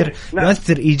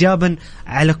يؤثر إيجابا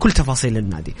على كل تفاصيل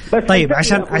النادي. طيب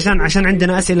عشان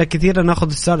عندنا أسئلة كثيرة نأخذ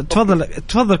السؤال.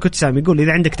 تفضل كنت سامي، يقول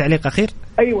إذا عندك تعليق أخير.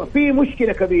 أيوة، في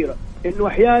مشكلة كبيرة إنه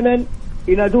أحيانا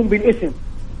ينادون بالاسم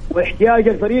واحتياج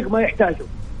الفريق ما يحتاجه،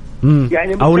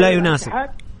 يعني أو لا يناسب.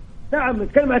 نعم،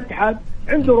 نتكلم عن الاتحاد،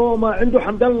 عنده روما، عنده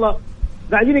حمد الله،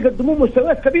 قاعدين يقدمون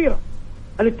مستويات كبيرة.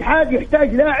 الاتحاد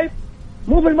يحتاج لاعب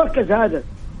مو في المركز هذا،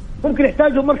 ممكن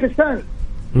يحتاجه مركز ثاني.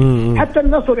 حتى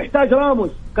النصر يحتاج راموس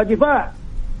كدفاع،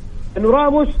 انه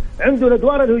راموس عنده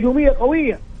الادوار الهجومية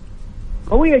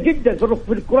قوية جدا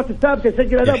في الكرات الثابتة،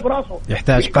 يسجل أهداف براسه.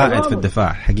 يحتاج قائد في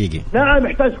الدفاع حقيقي. نعم،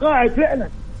 يحتاج قائد فعلا،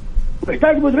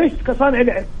 ويحتاج مودريتش كصانع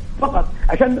لعب فقط،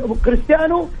 عشان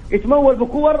كريستيانو يتمول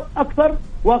بكور أكثر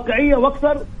واقعية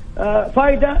وأكثر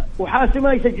فائدة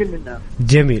وحاسمة يسجل منها.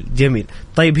 جميل.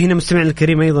 طيب هنا مستمعنا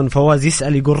الكريم أيضا فواز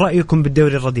يسأل، يقول رأيكم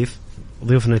بالدوري الرديف،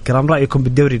 ضيوفنا الكرام، رأيكم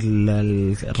بالدوري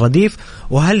الرديف،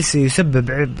 وهل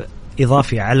سيسبب عبء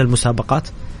إضافي على المسابقات؟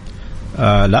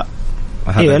 لا،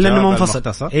 لأنه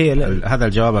منفصل. هذا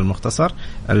الجواب المختصر.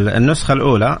 النسخة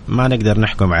الأولى ما نقدر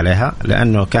نحكم عليها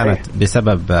لأنه كانت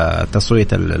بسبب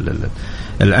تصويت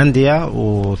الأندية،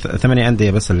 و8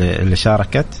 أندية بس اللي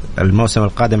شاركت. الموسم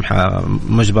القادم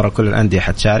مجبرة كل الأندية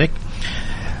حتشارك.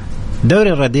 دوري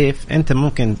الرديف أنت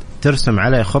ممكن ترسم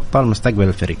عليه خطة لمستقبل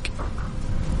الفريق،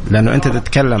 لأنه أنت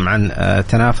تتكلم عن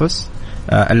تنافس.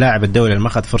 اللاعب الدولي اللي ما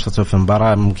أخذ فرصته في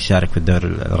مباراة ممكن يشارك في الدوري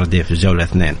الرديف في الجولة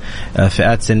 2.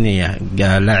 فئات سنية،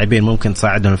 لاعبين ممكن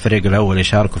تصعدهم الفريق الأول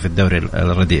يشاركوا في الدوري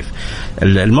الرديف.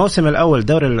 الموسم الأول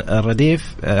دوري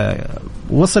الرديف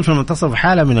وصل في المنتصف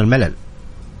حالة من الملل،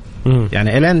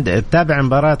 يعني إلين تتابع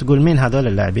مباراة تقول مين هذول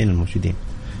اللاعبين الموجودين.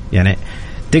 يعني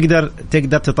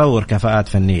تقدر تطور كفاءات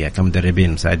فنية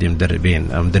كمدربين، مساعدين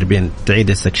مدربين تعيد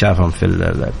استكشافهم في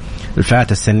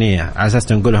الفئات السنية على أساس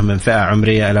تنقلهم من فئة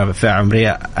عمرية إلى فئة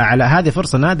عمرية أعلى. هذه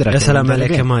فرصة نادرة. يا سلام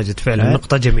عليك يا ماجد، فعلا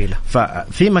نقطة جميلة.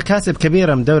 ففي مكاسب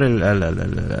كبيرة من دوري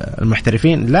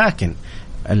المحترفين، لكن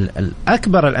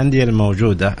الأكبر الأندية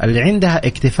الموجودة اللي عندها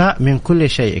اكتفاء من كل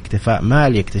شيء، اكتفاء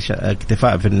مالي،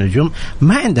 اكتفاء في النجوم،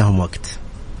 ما عندهم وقت.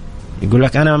 يقول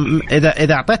لك أنا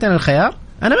إذا أعطيتني الخيار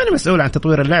أنا ماني مسؤول عن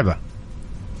تطوير اللعبة،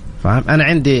 فاهم؟ أنا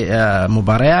عندي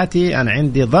مبارياتي، أنا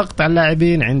عندي ضغط على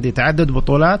اللاعبين، عندي تعدد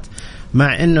بطولات،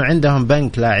 مع إنه عندهم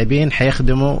بنك لاعبين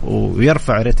حيخدموا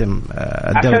ويرفع رتم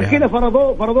الدوري. عشان كده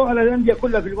فرضوه على الأندية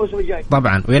كلها في الموسم الجاي.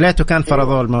 طبعا، ويلاته كان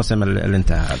فرضوه الموسم اللي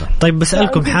انتهى هذا. طيب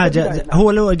بسألكم حاجة،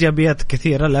 هو له إيجابيات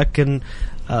كثيرة، لكن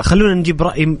خلونا نجيب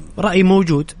رأي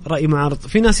موجود، رأي معارض.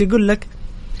 في ناس يقول لك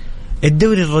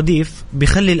الدوري الرديف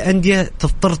بيخلي الأندية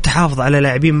تضطر تحافظ على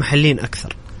لاعبين محليين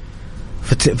أكثر،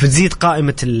 فتزيد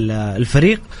قائمة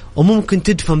الفريق وممكن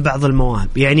تدفن بعض المواهب.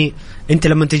 يعني أنت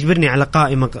لما تجبرني على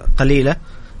قائمة قليلة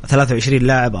 23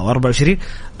 لاعب أو 24،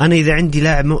 أنا إذا عندي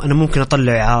لاعب أنا ممكن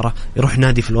أطلع إعارة يروح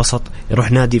نادي في الوسط،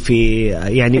 يروح نادي في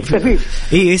يعني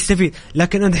يستفيد.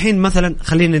 لكن الحين مثلا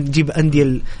خلينا نجيب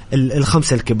أندية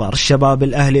الخمسة الكبار، الشباب،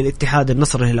 الأهلي، الاتحاد،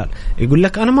 النصر، الهلال، يقول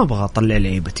لك أنا ما أبغى أطلع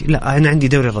لعيبتي، لا أنا عندي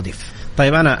دوري رديف.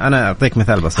 طيب أنا أعطيك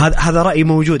مثال بس، هذا رأي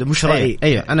موجود مش رأي.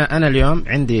 أيوة أنا اليوم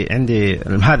عندي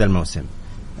هذا الموسم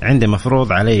عندي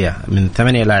مفروض علي من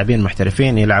 8 لاعبين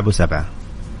محترفين يلعبوا 7،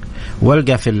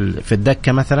 والقى في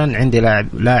الدكة مثلا عندي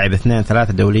لاعب 2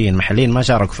 3 دوليين محليين ما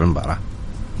شاركوا في المباراة.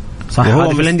 صح،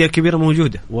 هذا في الأندية الكبيرة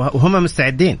موجودة وهم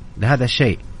مستعدين لهذا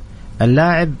الشيء.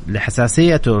 اللاعب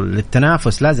لحساسيته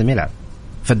للتنافس لازم يلعب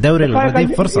في الدوري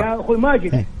الرديف فرصة. يا أخوي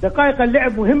ماجد دقائق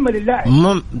اللعب مهمة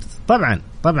للاعب.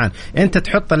 طبعا أنت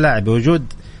تحط اللاعب بوجود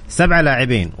 7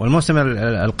 لاعبين والموسم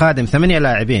القادم 8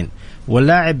 لاعبين،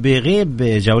 واللاعب بيغيب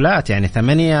جولات يعني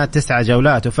 8 9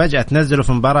 جولات، وفجأة تنزله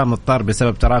في مباراة مضطر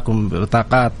بسبب تراكم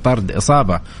بطاقات طرد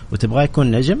إصابة وتبغى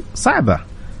يكون نجم. صعبة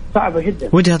جدا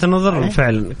وجهة النظر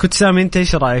فعلا. كنت سامي أنت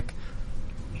إيش رأيك؟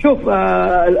 شوف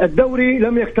الدوري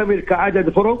لم يكتمل كعدد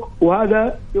فرق،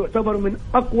 وهذا يعتبر من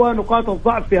أقوى نقاط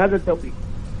الضعف في هذا الدوري.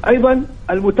 أيضا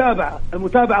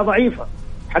المتابعة ضعيفة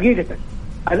حقيقة.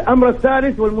 الأمر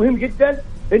الثالث والمهم جدا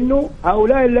إنه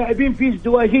هؤلاء اللاعبين في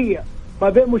ازدواجية ما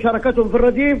بين مشاركتهم في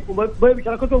الرديف وما بين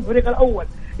مشاركتهم في الفريق الأول.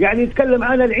 يعني نتكلم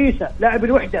عن العيسى لاعب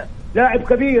الوحدة، لاعب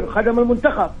كبير خدم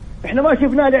المنتخب، احنا ما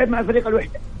شفناه لعب مع فريق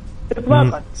الوحدة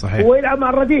اطلاقا، هو يلعب مع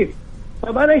الرديف.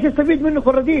 طب انا ايش استفيد منه في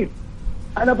الرديف؟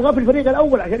 انا ابغاه في الفريق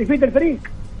الاول عشان يفيد الفريق.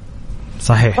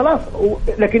 صحيح خلاص.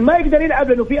 لكن ما يقدر يلعب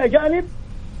لانه في اجانب،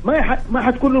 ما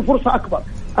حتكون له فرصة اكبر.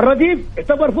 الرديف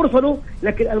يعتبر فرصة له،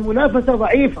 لكن المنافسة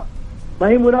ضعيفة، ما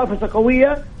هي منافسة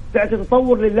قوية تعطي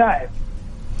تطور للاعب.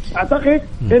 أعتقد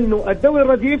إنه الدوري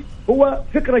الرديف هو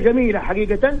فكرة جميلة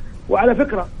حقيقة. وعلى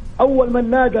فكرة أول من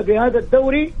نادى بهذا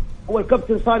الدوري هو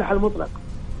الكابتن صالح المطلق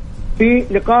في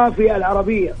لقاء في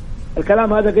العربية.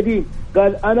 الكلام هذا قديم،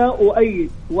 قال أنا أؤيد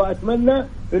وأتمنى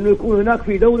إنه يكون هناك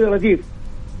في دوري رديف.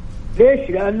 ليش؟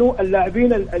 لأنه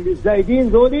اللاعبين الزايدين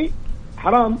ذولي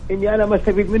حرام إني أنا ما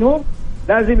استفيد منهم،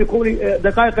 لازم يكون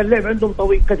دقائق اللعب عندهم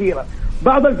طويل كثيرة.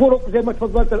 بعض الفرق زي ما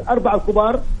تفضلت الأربعة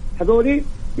الكبار هذولي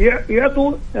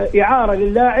يعطوا إعارة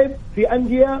للاعب في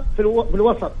أندية في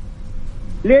الوسط.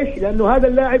 ليش؟ لأنه هذا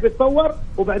اللاعب يتطور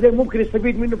وبعدين ممكن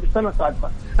يستفيد منه في السنة القادمة.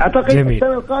 أعتقد جميل.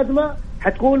 السنة القادمة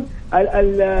حتكون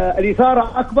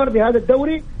الإثارة أكبر لهذا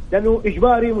الدوري لأنه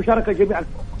إجباري مشاركة جميع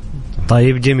الفرق.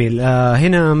 طيب جميل.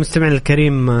 هنا مستمعنا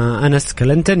الكريم أنس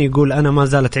كلنتن يقول أنا ما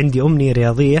زالت عندي أمنية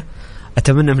رياضية،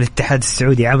 أتمنى من الاتحاد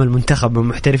السعودي عمل منتخب من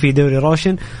محترفي دوري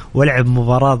روشن ولعب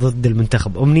مباراة ضد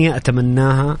المنتخب. أمنية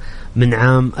أتمناها من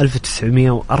عام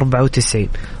 1994.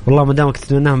 والله ما دامك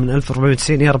تتمناها من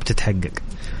 1490 يا رب تتحقق.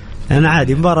 أنا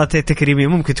عادي مباراة تكريمية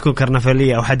ممكن تكون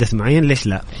كرنفالية أو حدث معين، ليش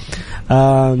لا.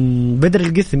 بدر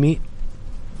القثمي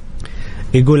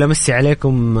يقول أمسي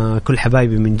عليكم كل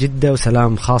حبايبي من جدة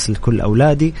وسلام خاص لكل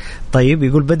أولادي. طيب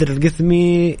يقول بدر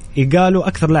القثمي يقالوا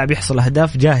أكثر لاعب يحصل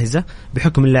أهداف جاهزة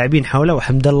بحكم اللاعبين حوله،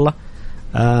 وحمد الله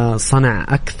صنع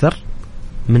أكثر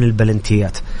من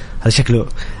البلنتيات. هذا شكله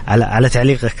على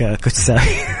تعليقك كنت ساوي.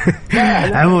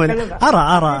 عموما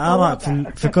أرى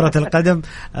في كرة القدم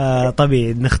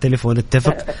طبيعي نختلف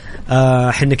ونتفق.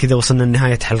 حنا كذا وصلنا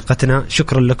لنهاية حلقتنا.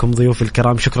 شكرا لكم ضيوف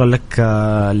الكرام، شكرا لك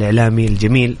الإعلامي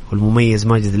الجميل والمميز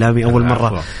ماجد لامي، أول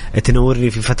مرة تنورني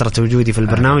في فترة وجودي في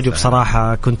البرنامج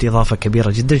وبصراحة كنت إضافة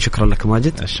كبيرة جدا. شكرا لك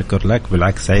ماجد. الشكر لك،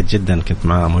 بالعكس سعيد جدا كنت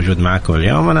موجود معكم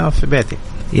اليوم أنا في بيتي.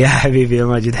 يا حبيبي يا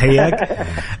ماجد حياك.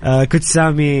 كنت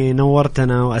سامي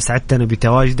نورتنا وأسعدتنا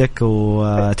بتواجدك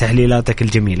وتحليلاتك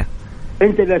الجميلة.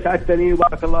 أنت اللي أسعدتني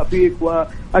وبارك الله فيك،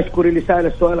 وأشكر اللي سأل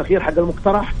السؤال الأخير حق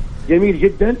المقترح. جميل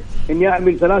جدا إني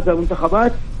أعمل 3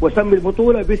 منتخبات وسمي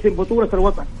البطولة باسم بطولة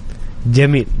الوطن.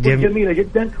 جميل. جميلة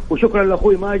جدا. وشكرا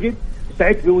لأخوي ماجد،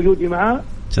 سعدت بوجودي معه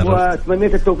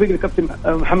واتمنيت التوفيق للكابتن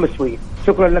محمد سويد.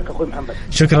 شكرا لك أخوي محمد.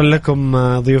 شكرا لكم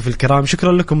ضيوف الكرام،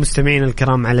 شكرا لكم مستمعين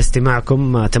الكرام على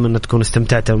استماعكم. أتمنى تكونوا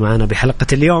استمتعتوا معنا بحلقة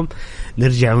اليوم.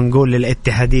 نرجع ونقول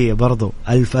للاتحادية برضو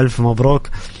ألف مبروك،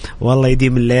 والله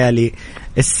يديم الليالي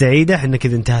السعيدة. احنا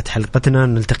كذا انتهت حلقتنا،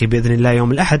 نلتقي بإذن الله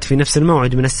يوم الأحد في نفس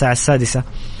الموعد من الساعة 6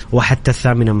 وحتى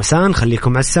 8 مساء.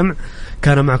 خليكم على السمع.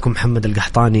 كان معكم محمد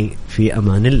القحطاني، في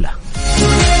أمان الله.